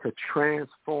to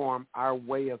transform our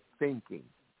way of thinking,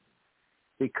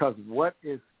 because what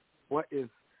is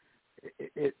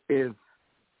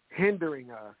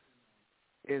hindering us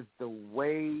is the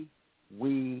way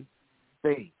we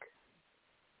think.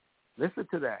 Listen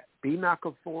to that. Be not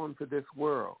conformed to this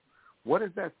world. What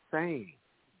is that saying?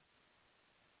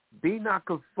 Be not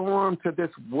conformed to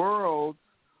this world's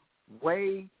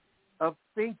way of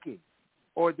thinking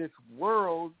or this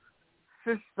world's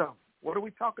system. What are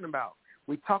we talking about?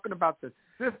 We're talking about the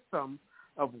system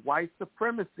of white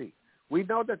supremacy. We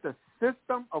know that the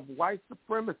system of white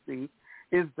supremacy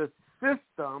is the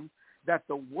system that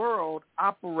the world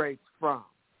operates from.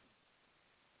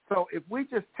 So if we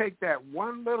just take that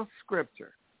one little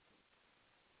scripture,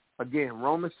 again,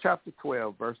 Romans chapter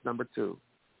 12, verse number 2,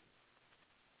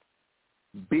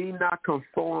 "Be not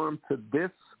conformed to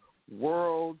this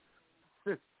world's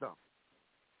system.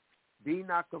 Be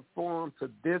not conformed to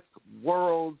this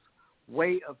world's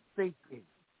way of thinking,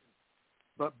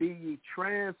 but be ye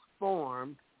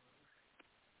transformed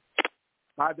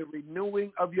by the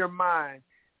renewing of your mind."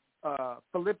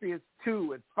 Philippians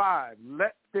 2 and 5,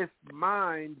 "Let this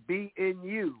mind be in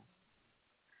you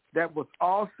that was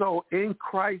also in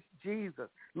Christ Jesus."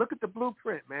 Look at the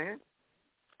blueprint, man.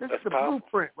 This is the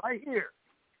blueprint right here.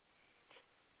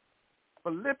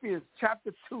 Philippians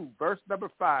chapter 2, verse number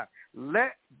 5.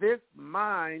 "Let this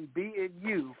mind be in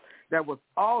you that was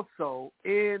also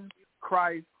in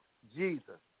Christ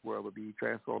Jesus." Where will be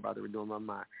transformed by the renewing of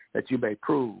my mind, that you may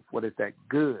prove what is that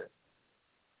good,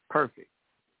 perfect,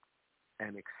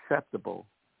 and acceptable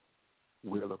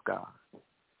will of God.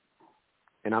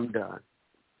 And I'm done.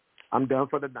 I'm done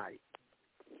for the night.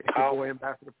 It's your boy,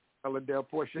 Ambassador Del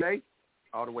Porche,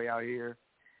 all the way out here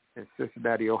in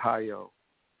Cincinnati, Ohio,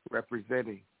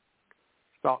 representing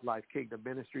Salt Life Kingdom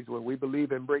Ministries, where we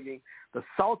believe in bringing the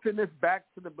saltiness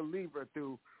back to the believer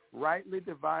through rightly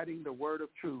dividing the word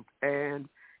of truth and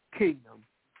kingdom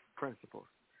principles.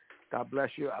 God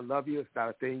bless you. I love you. It's not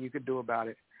a thing you can do about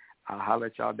it. I'll holler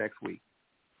at y'all next week.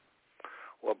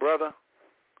 Well, brother,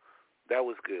 that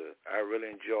was good. I really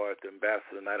enjoyed the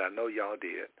Ambassador tonight. I know y'all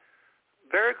did.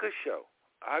 Very good show.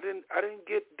 But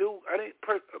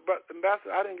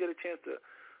Ambassador, I didn't get a chance to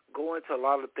go into a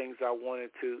lot of the things I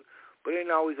wanted to, but it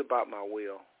ain't always about my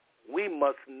will. We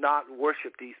must not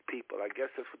worship these people. I guess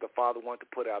that's what the Father wanted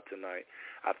to put out tonight.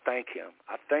 I thank him.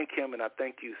 I thank him, and I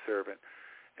thank you, servant.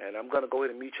 And I'm going to go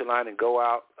ahead and mute your line and go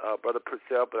out, Brother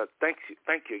Purcell. But thank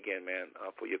you again, man,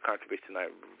 for your contribution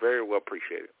tonight. Very well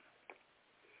appreciated.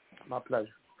 My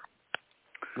pleasure.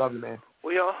 Love you, man.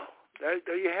 Well, y'all,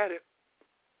 there you had it.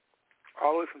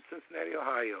 All the way from Cincinnati,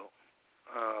 Ohio,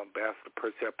 Ambassador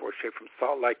Purcell Porche from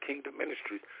Salt Life Kingdom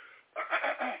Ministries.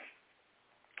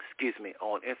 Excuse me,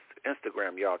 on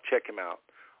Instagram, y'all. Check him out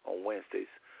on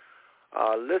Wednesdays.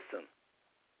 Listen,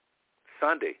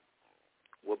 Sunday,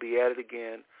 we'll be at it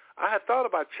again. I had thought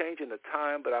about changing the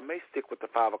time, but I may stick with the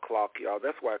 5 o'clock, y'all.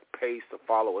 That's why it pays to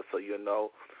follow us so you'll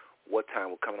know what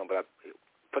time we're coming on. But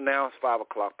for now, it's 5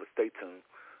 o'clock, but stay tuned,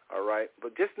 all right?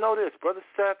 But just know this, Brother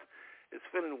Seth is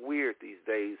feeling weird these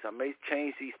days. I may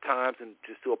change these times and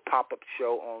just do a pop-up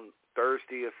show on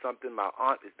Thursday or something. My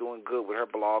aunt is doing good with her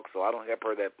blog, so I don't help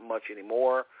her that much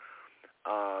anymore.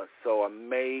 So I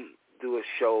may do a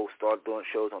show, start doing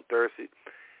shows on Thursday.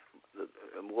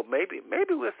 well, maybe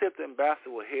we'll see if the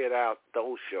ambassador will head out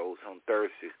those shows on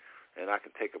Thursdays, and I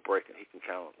can take a break and he can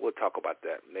we'll talk about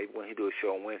that. Maybe when he do a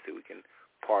show on Wednesday, we can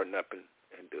partner up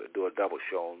and do a double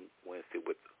show on Wednesday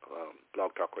with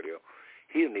Blog Talk Radio.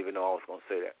 He didn't even know I was going to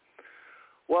say that.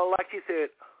 Well, like he said,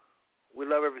 we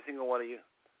love every single one of you,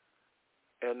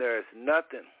 and there is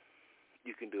nothing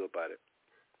you can do about it.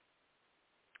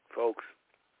 Folks,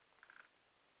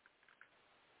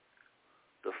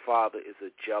 the Father is a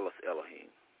jealous Elohim.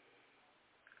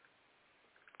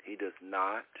 He does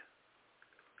not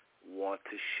want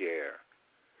to share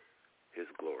his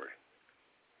glory.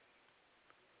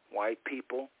 White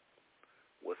people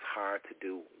was hired to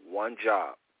do one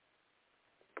job: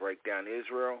 break down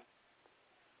Israel,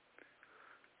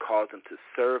 cause them to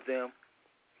serve them.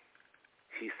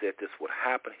 He said this would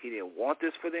happen. He didn't want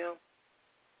this for them.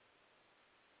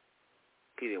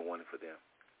 He didn't want it for them.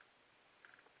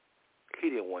 He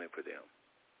didn't want it for them.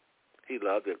 He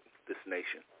loved this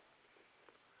nation.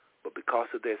 But because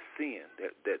of their sin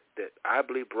that I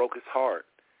believe broke his heart,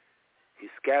 he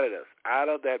scattered us out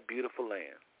of that beautiful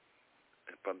land,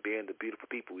 and from being the beautiful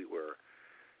people we were,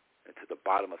 into the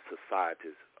bottom of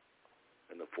societies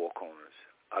in the four corners.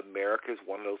 America is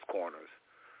one of those corners.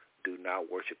 Do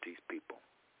not worship these people.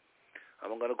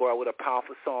 I'm going to go out with a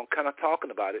powerful song kind of talking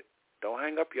about it. Don't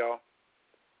hang up, y'all.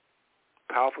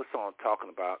 Powerful song talking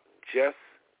about just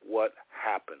what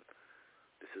happened.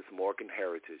 This is Morgan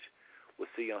Heritage. We'll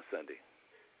see you on Sunday.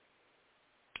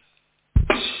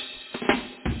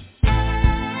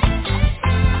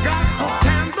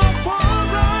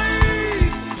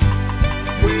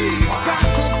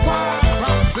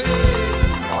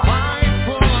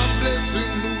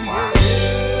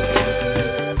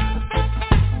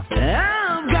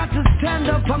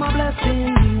 For my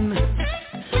blessing,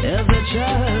 as a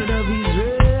child of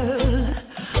Israel,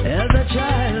 as a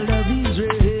child of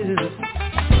Israel,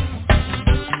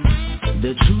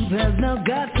 the truth has now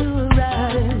got to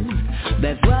arise.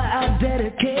 That's why I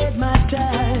dedicate my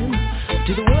time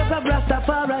to the work of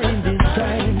Rastafari in this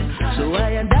time, so I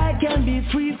and I can be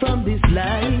free from this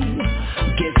lie.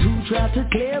 Guess who tried to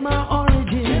claim our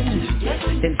origin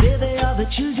and say they are the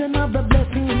children of the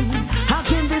blessing? How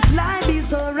can this lie be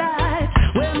so right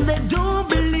when they don't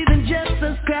believe in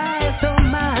Jesus Christ? Oh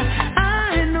my,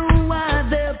 I know why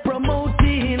they're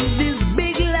promoting this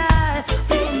big lie.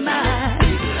 Oh my,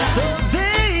 so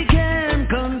they can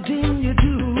continue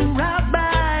to rob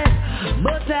by.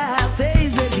 But I say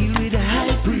they deal with the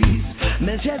high priest,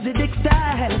 Melchizedek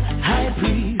style high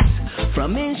priest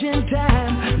from ancient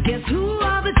time. Guess who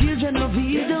are the children of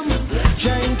Edom,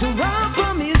 trying to rob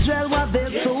from Israel what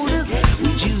they sold us,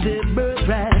 which is their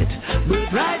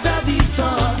birthright of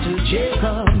Esau to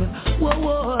Jacob. Whoa,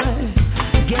 whoa.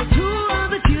 Guess who are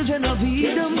the children of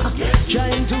Edom,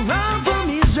 trying to rob from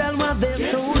Israel what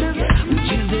they sold us,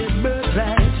 which is their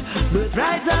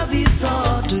birthright of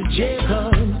Esau to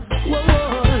Jacob. Whoa,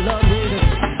 whoa,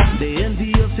 Lord, the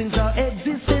envy of since our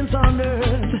existence on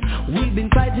earth. We've been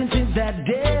fighting since that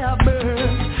day of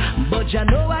birth, but you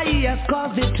know why he has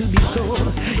caused it to be so.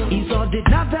 Esau did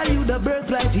not value the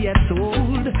birthright he had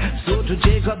sold, so to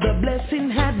Jacob the blessing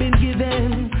had been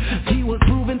given. He was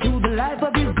proven through the life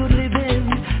of his good living.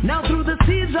 Now through the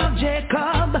seeds of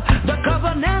Jacob, the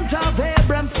covenant of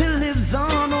Abraham still lives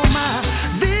on. Oh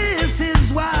my, this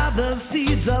is why the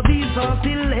seeds of Esau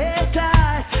still hate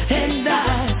I and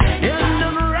I, and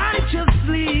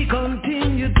unrighteously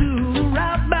continue to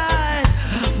rob by.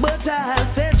 But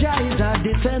I said Jah is our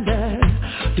defender,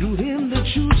 through him the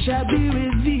truth shall be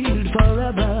revealed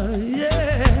forever.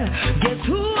 Yeah, guess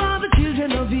who are the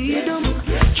children of Edom,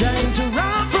 trying to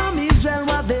rob from Israel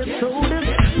what they sold us,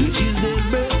 which is their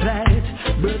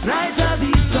birthright of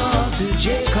Esau to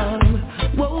Jacob.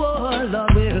 Whoa, whoa,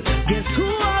 Lord, well, guess who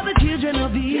are the children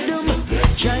of Edom,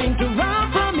 trying to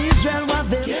rob from Israel what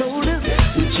they sold us,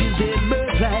 which is their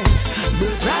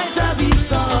birthright of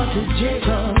Esau to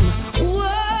Jacob.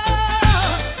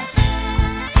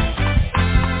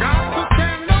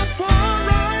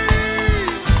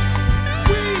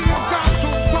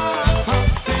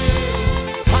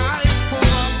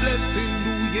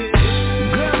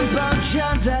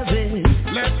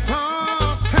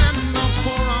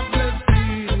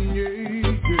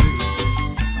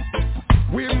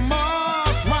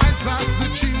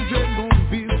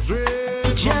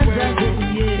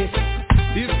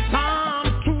 It's time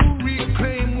to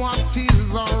reclaim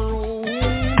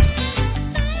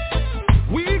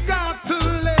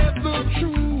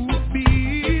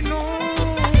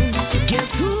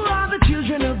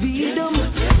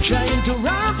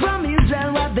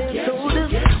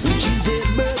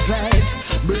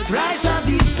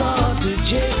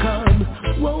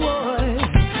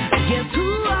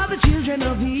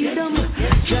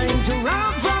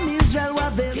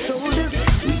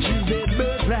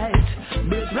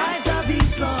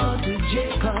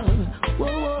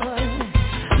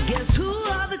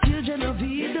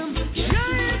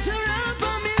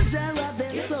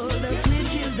world, that's